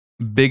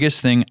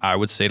biggest thing I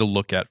would say to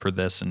look at for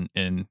this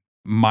in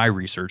my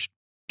research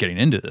getting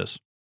into this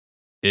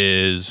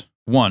is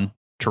one,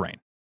 terrain.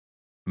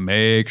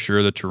 Make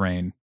sure the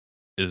terrain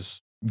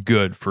is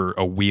good for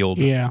a wheeled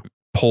Yeah.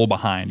 pull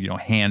behind,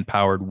 hand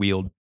powered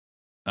wheeled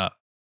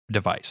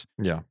device.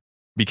 Yeah.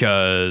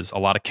 Because a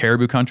lot of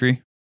caribou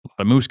country, a lot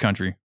of moose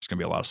country, there's going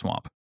to be a lot of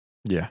swamp.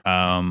 Yeah.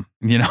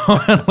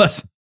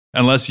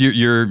 Unless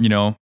you're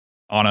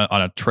on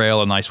a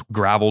trail, a nice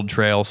graveled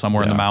trail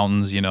somewhere in the Yeah.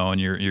 mountains,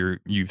 and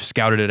you've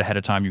scouted it ahead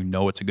of time,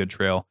 it's a good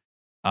trail.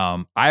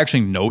 I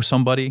actually know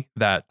somebody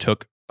that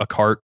took a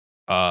cart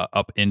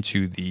up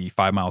into the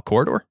 5 mile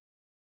corridor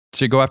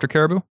to go after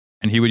caribou,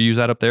 and he would use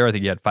that up there. I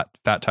think he had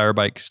fat tire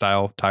bike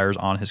style tires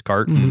on his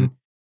cart. Mhm. And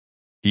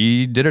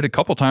he did it a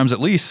couple times at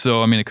least,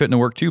 so I mean it couldn't have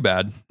worked too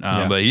bad.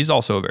 Yeah. But he's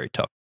also a very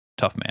tough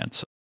man.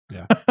 So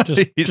Yeah.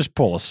 Just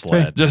pull a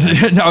sled. I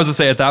was gonna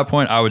say at that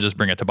point I would just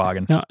bring a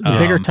toboggan. Now, the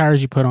bigger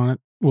tires you put on it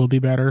will be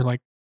better, like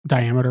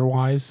diameter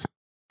wise.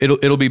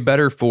 It'll be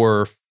better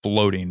for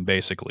floating,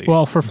 basically.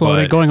 Well, for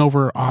floating, But- going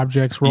over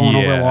objects, rolling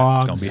over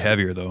logs. It's gonna be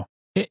heavier though.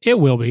 It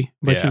will be,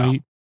 but Yeah.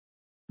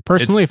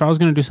 personally, if I was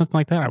going to do something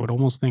like that, I would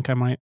almost think I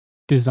might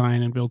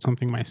design and build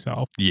something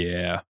myself.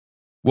 Yeah.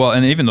 Well,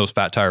 and even those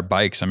fat tire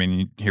bikes, I mean,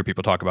 you hear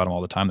people talk about them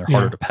all the time. They're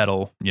harder Yeah. to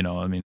pedal.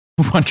 I mean,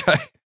 one guy,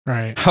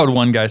 Right. how would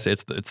one guy say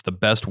it's the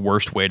best,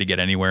 worst way to get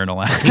anywhere in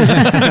Alaska?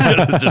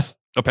 It just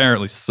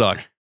apparently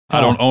sucks. I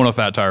don't own a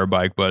fat tire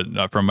bike, but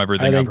from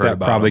everything I I've think heard that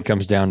about probably them.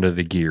 comes down to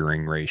the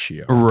gearing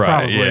ratio. Right.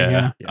 Probably,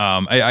 Yeah.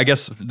 yeah. I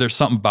guess there's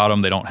something about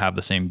them. They don't have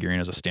the same gearing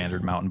as a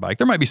standard mountain bike.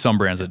 There might be some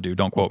brands that do.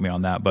 Don't quote me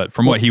on that. But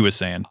from what he was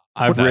saying,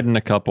 I've Okay. ridden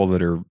a couple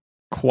that are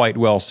quite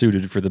well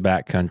suited for the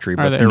backcountry,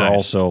 but they? they're Nice.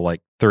 also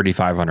like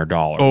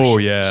 $3,500. Oh,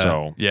 yeah.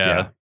 So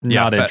Yeah.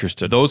 not fat-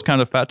 interested. Those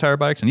kind of fat tire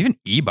bikes and even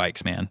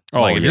e-bikes, man.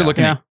 Oh, Like if you're yeah.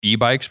 looking Yeah. at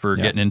e-bikes for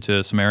Yeah. getting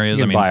into some areas,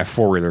 you I can mean, buy a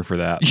 4-wheeler for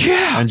that.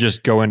 yeah. And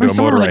just go I into mean, a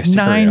somewhere like motorized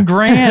area.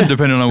 $9,000,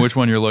 depending on which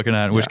one you're looking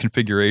at, which Yeah.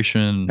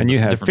 configuration, And you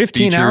have different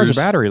 15 hours of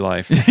features. battery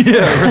life.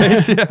 Yeah,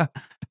 right.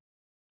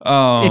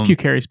 Yeah. If you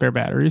carry spare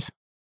batteries.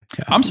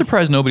 I'm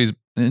surprised nobody's,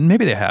 and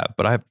maybe they have,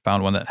 but I haven't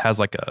found one that has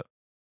like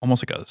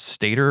almost like a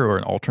stator or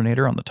an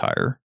alternator on the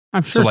tire.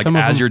 I'm So sure like some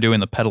of as them, you're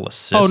doing the pedal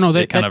assist, Oh, no,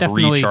 it kind that of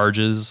definitely-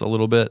 recharges a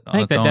little bit I on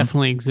think its that own.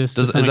 definitely exists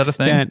Does- to some is that a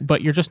thing? extent,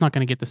 but you're just not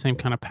going to get the same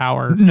kind of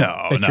power.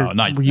 No, that no, you're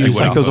not used you It's to,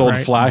 like wouldn't those old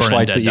right?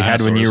 flashlights that you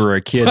had when you dinosaurs. were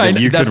a kid I that know,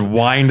 you that's- could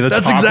wind the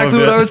That's top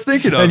exactly of what it. I was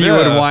thinking of. And you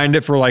would yeah. wind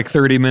it for like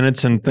 30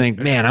 minutes and think,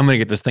 man, I'm going to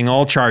get this thing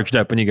all charged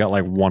up. And you got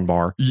like 1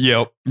 bar.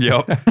 Yep. So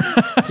Yeah,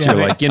 you're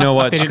they- like, you know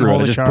what? they didn't Screw it.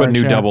 hold I the just put new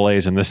charge, yeah. double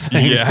A's in this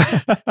thing.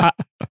 Yeah.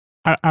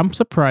 I'm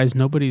surprised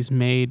nobody's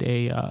made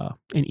an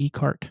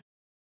e-cart. You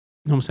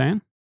know what I'm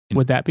saying?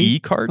 Would that be?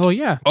 E-cart? Oh,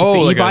 yeah. Oh, The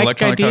like an e-bike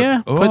electronic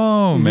idea. cart?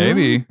 Oh,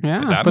 maybe.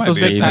 Yeah. That Put might those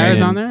be big a tires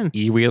thing. on there. And,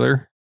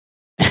 E-wheeler,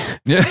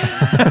 Yeah.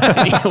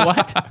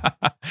 What?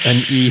 an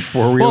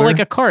E4-wheeler. well, like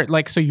a cart.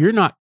 Like, so you're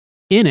not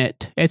in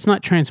it. It's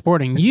not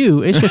transporting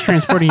you. It's just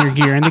transporting your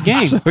gear in the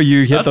game. So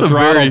you hit That's the a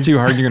throttle very- too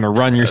hard, you're going to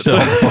run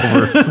yourself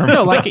over.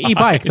 No, like an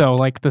e-bike though,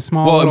 like the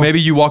small. Well, little- maybe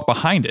you walk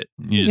behind it.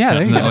 You just Yeah,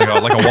 kinda, there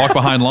you like a walk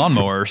behind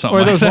lawnmower or something.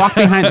 or like those that. walk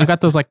behind. They've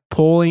got those like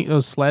pulling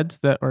those sleds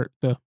that or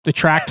the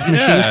tracked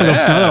machines for the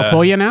snow that'll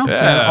pull you now. And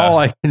Yeah. all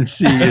I can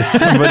see is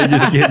somebody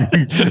just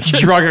getting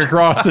drug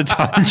across the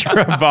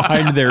tundra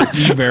behind their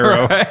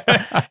e-barrow.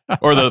 Right.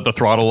 Or the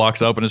throttle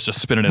locks up and it's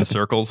just spinning in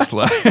circles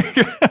like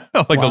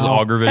those Wow.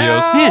 auger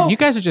videos. Man, you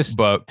guys are just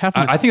But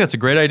having I think that's a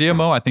great idea,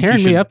 Mo. I think Tearing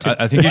you me should. up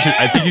to- I think you should.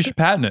 I think you should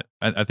patent it.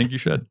 I think you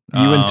should.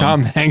 You and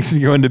Tom Hanks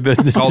go into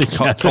business call together.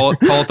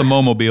 it the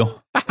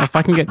Momobile. if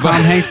I can get Tom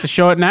Hanks to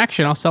show it in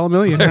action, I'll sell $1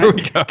 million. There right?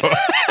 we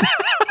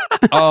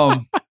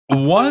go.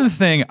 One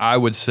thing I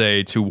would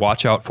say to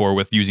watch out for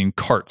with using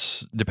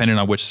carts, depending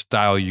on which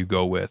style you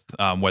go with,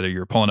 whether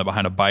you're pulling it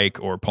behind a bike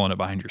or pulling it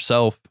behind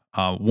yourself,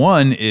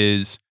 one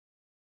is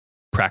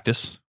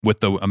practice with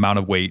the amount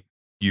of weight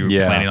you're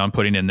Yeah. planning on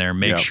putting in there.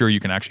 Make Yep. sure you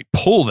can actually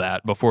pull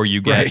that before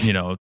you get,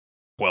 Right.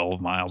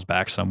 12 miles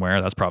back somewhere.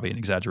 That's probably an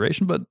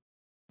exaggeration, but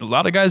a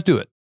lot of guys do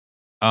it.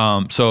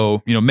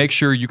 So, make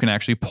sure you can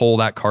actually pull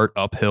that cart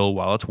uphill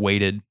while it's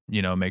weighted.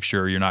 Make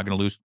sure you're not going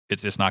to lose.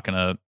 It's not going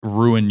to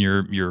ruin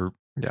your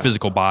Yeah.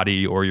 physical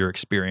body or your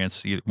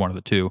experience, one of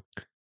the two.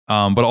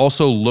 But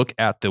also look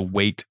at the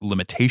weight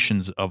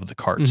limitations of the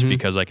carts Mhm.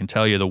 because I can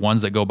tell you the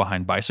ones that go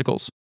behind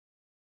bicycles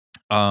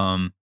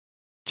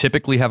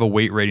typically have a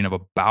weight rating of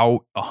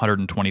about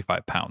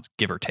 125 pounds,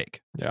 give or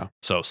take. Yeah.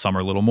 So some are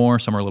a little more,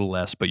 some are a little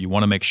less, but you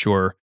want to make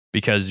sure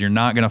because you're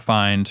not going to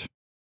find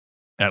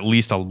at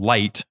least a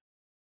light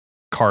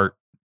cart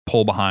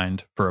pull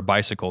behind for a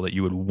bicycle that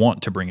you would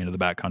want to bring into the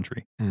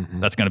backcountry. Mhm.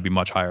 That's going to be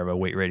much higher of a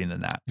weight rating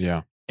than that.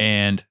 Yeah.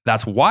 And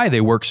that's why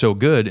they work so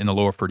good in the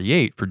lower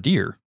 48 for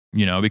deer,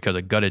 because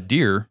a gutted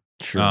deer,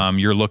 Sure.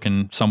 you're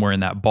looking somewhere in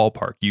that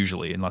ballpark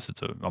usually, unless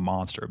it's a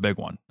monster, a big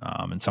one.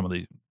 And some of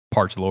the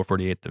parts of the lower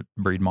 48 that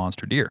breed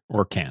monster deer.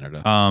 Or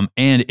Canada.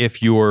 And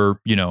if you're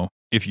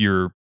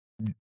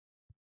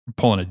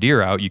pulling a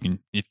deer out, you can,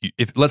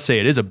 if let's say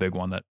it is a big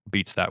one that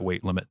beats that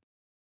weight limit,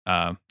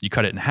 you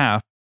cut it in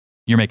half,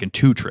 you're making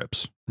 2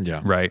 trips,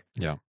 Yeah. right?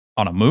 Yeah.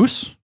 On a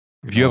moose,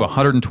 if you have a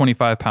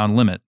 125 pound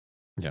limit,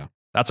 Yeah.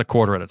 that's a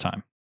quarter at a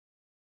time.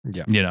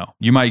 Yeah.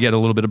 You might get a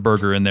little bit of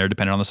burger in there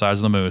depending on the size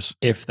of the moose,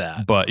 If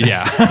that. but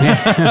yeah.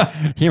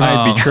 You might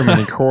Um, be trimming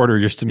a quarter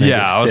just to make it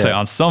yeah, I would fit. say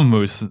on some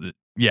moose,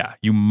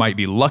 you might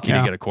be lucky to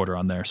Yeah. get a quarter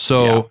on there.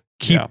 So Yeah.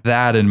 keep Yeah.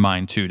 that in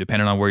mind too,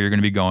 depending on where you're going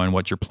to be going,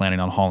 what you're planning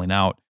on hauling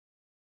out.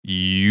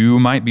 You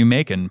might be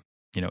making,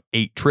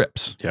 8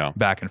 trips Yeah.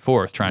 back and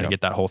forth trying Yeah. to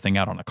get that whole thing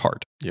out on a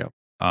cart. Yeah.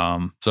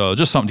 So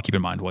just something to keep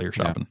in mind while you're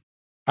Yeah. shopping.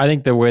 I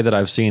think the way that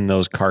I've seen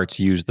those carts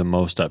used the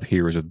most up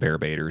here is with bear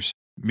baiters.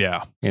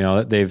 Yeah.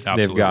 They've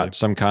Absolutely. got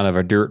some kind of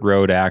a dirt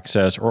road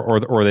access,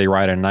 or they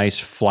ride a nice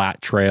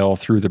flat trail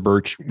through the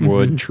birch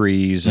wood Mhm.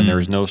 trees, and Mhm.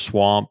 there's no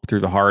swamp through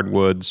the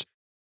hardwoods,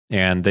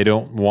 and they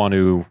don't want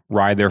to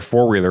ride their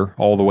 4-wheeler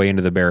all the way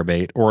into the bear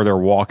bait, or they're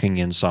walking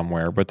in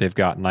somewhere, but they've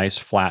got nice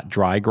flat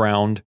dry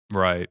ground.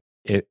 Right.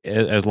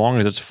 As long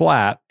as it's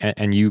flat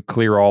and you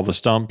clear all the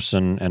stumps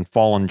and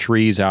fallen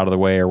trees out of the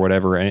way or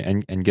whatever,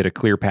 and get a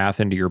clear path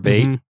into your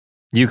bait, Mhm.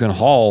 you can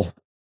haul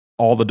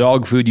all the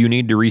dog food you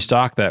need to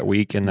restock that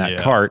week in that Yeah.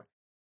 cart.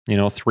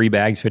 3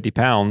 bags, 50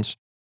 pounds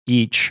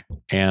each,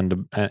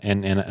 and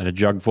a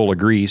jug full of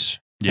grease.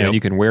 Yep. And you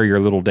can wear your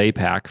little day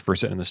pack for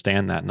sitting in the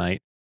stand that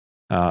night.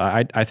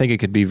 I think it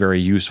could be very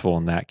useful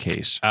in that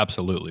case.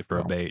 Absolutely for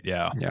a So, bait.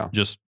 Yeah. Yeah.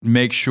 Just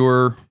make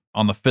sure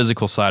on the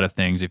physical side of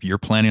things, if you're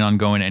planning on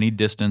going any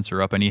distance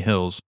or up any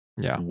hills,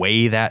 Yeah.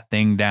 weigh that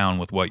thing down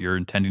with what you're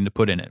intending to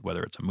put in it,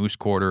 whether it's a moose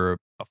quarter,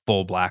 a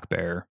full black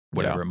bear,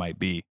 whatever Yeah. it might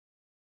be,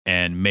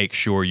 and make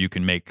sure you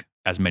can make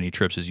as many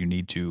trips as you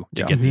need to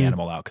Yeah. get the Mhm.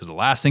 animal out. Because the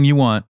last thing you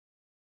want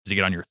is to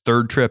get on your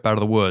 3rd trip out of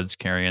the woods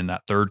carrying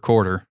that 3rd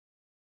quarter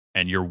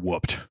and you're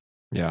whooped.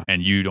 Yeah.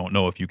 And you don't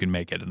know if you can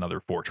make it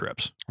another 4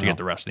 trips to Well, get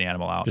the rest of the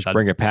animal out. Just That-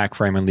 bring a pack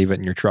frame and leave it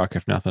in your truck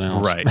if nothing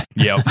else. Right.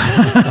 Yep.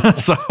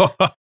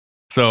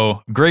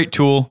 So great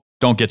tool.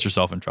 Don't get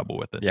yourself in trouble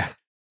with it. Yeah.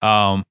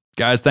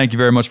 Guys, thank you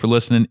very much for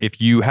listening.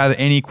 If you have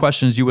any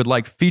questions you would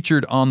like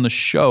featured on the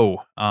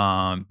show,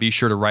 be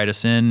sure to write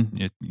us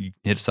in. You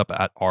hit us up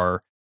at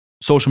our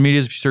social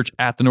medias. If you search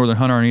at The Northern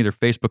Hunter on either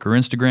Facebook or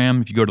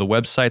Instagram, if you go to the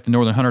website,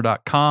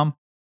 thenorthernhunter.com,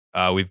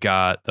 we've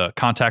got the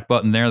contact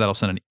button there that'll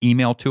send an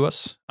email to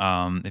us.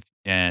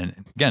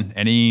 And again,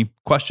 any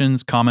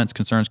questions, comments,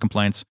 concerns,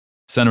 complaints,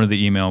 send them to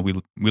the email.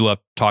 We love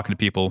talking to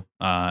people,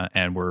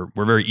 and we're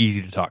very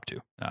easy to talk to,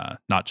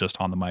 not just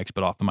on the mics,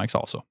 but off the mics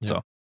also. Yeah.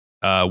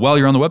 So while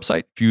you're on the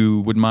website, if you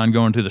wouldn't mind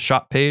going to the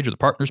shop page or the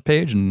partners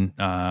page and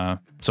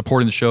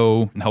supporting the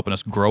show and helping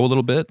us grow a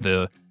little bit,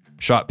 the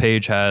shop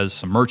page has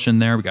some merch in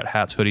there. We got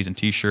hats, hoodies, and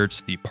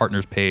t-shirts. The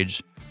partners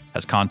page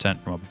has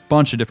content from a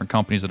bunch of different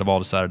companies that have all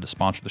decided to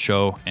sponsor the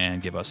show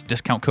and give us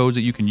discount codes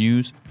that you can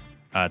use.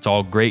 It's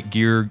all great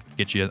gear,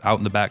 get you out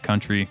in the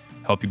backcountry,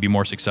 help you be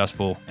more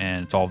successful,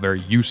 and it's all very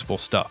useful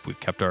stuff. We've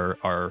kept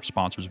our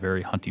sponsors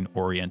very hunting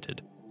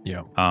oriented.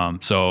 Yeah.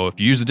 So if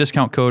you use the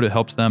discount code, it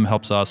helps them,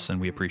 helps us,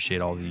 and we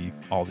appreciate all the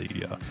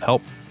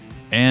help.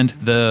 And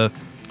the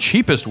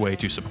cheapest way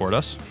to support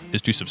us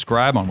is to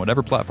subscribe on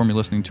whatever platform you're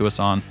listening to us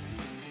on.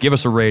 Give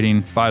us a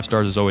rating. 5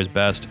 stars is always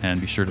best. And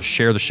be sure to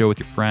share the show with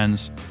your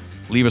friends.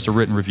 Leave us a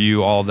written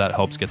review. All of that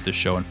helps get this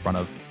show in front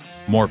of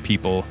more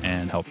people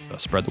and help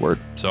spread the word.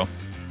 So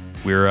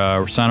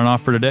we're signing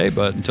off for today.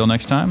 But until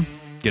next time,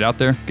 get out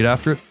there, get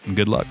after it, and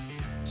good luck.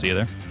 See you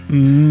there.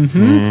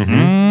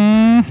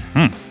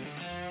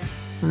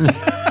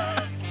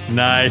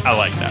 Nice. I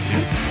like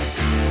that.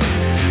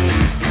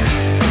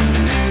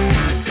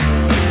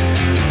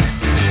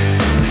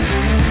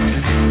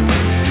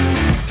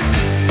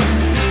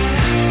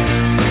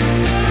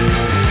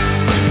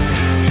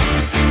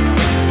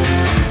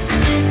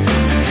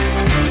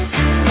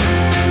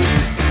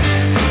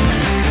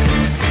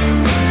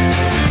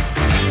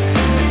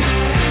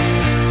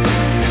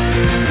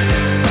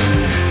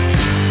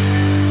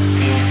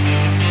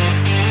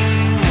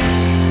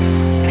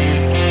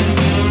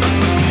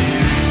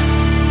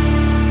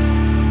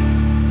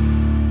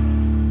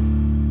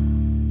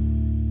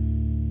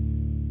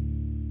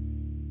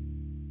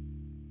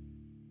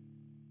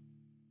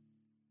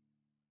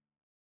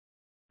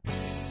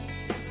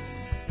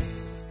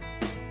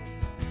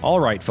 All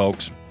right,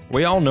 folks.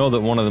 We all know that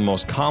one of the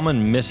most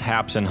common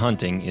mishaps in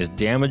hunting is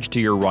damage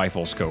to your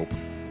rifle scope.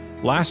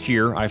 Last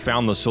year, I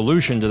found the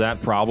solution to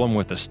that problem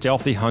with the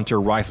Stealthy Hunter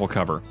rifle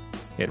cover.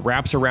 It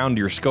wraps around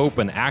your scope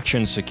and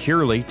actions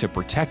securely to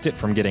protect it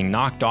from getting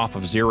knocked off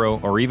of zero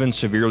or even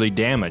severely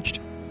damaged.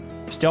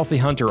 Stealthy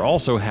Hunter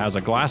also has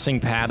a glassing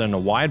pad and a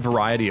wide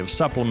variety of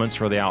supplements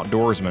for the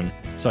outdoorsman,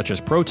 such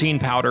as protein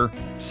powder,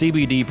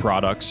 CBD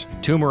products,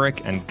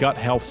 turmeric, and gut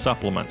health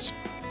supplements.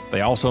 They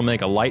also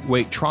make a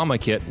lightweight trauma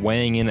kit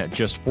weighing in at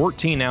just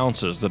 14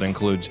 ounces that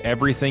includes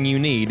everything you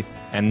need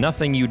and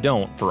nothing you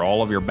don't for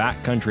all of your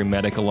backcountry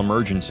medical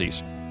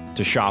emergencies.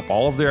 To shop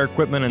all of their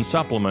equipment and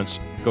supplements,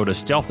 go to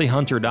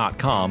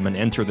stealthyhunter.com and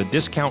enter the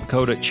discount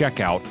code at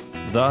checkout,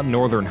 The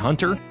Northern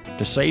Hunter,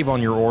 to save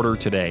on your order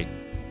today.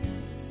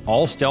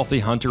 All Stealthy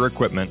Hunter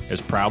equipment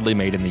is proudly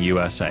made in the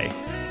USA.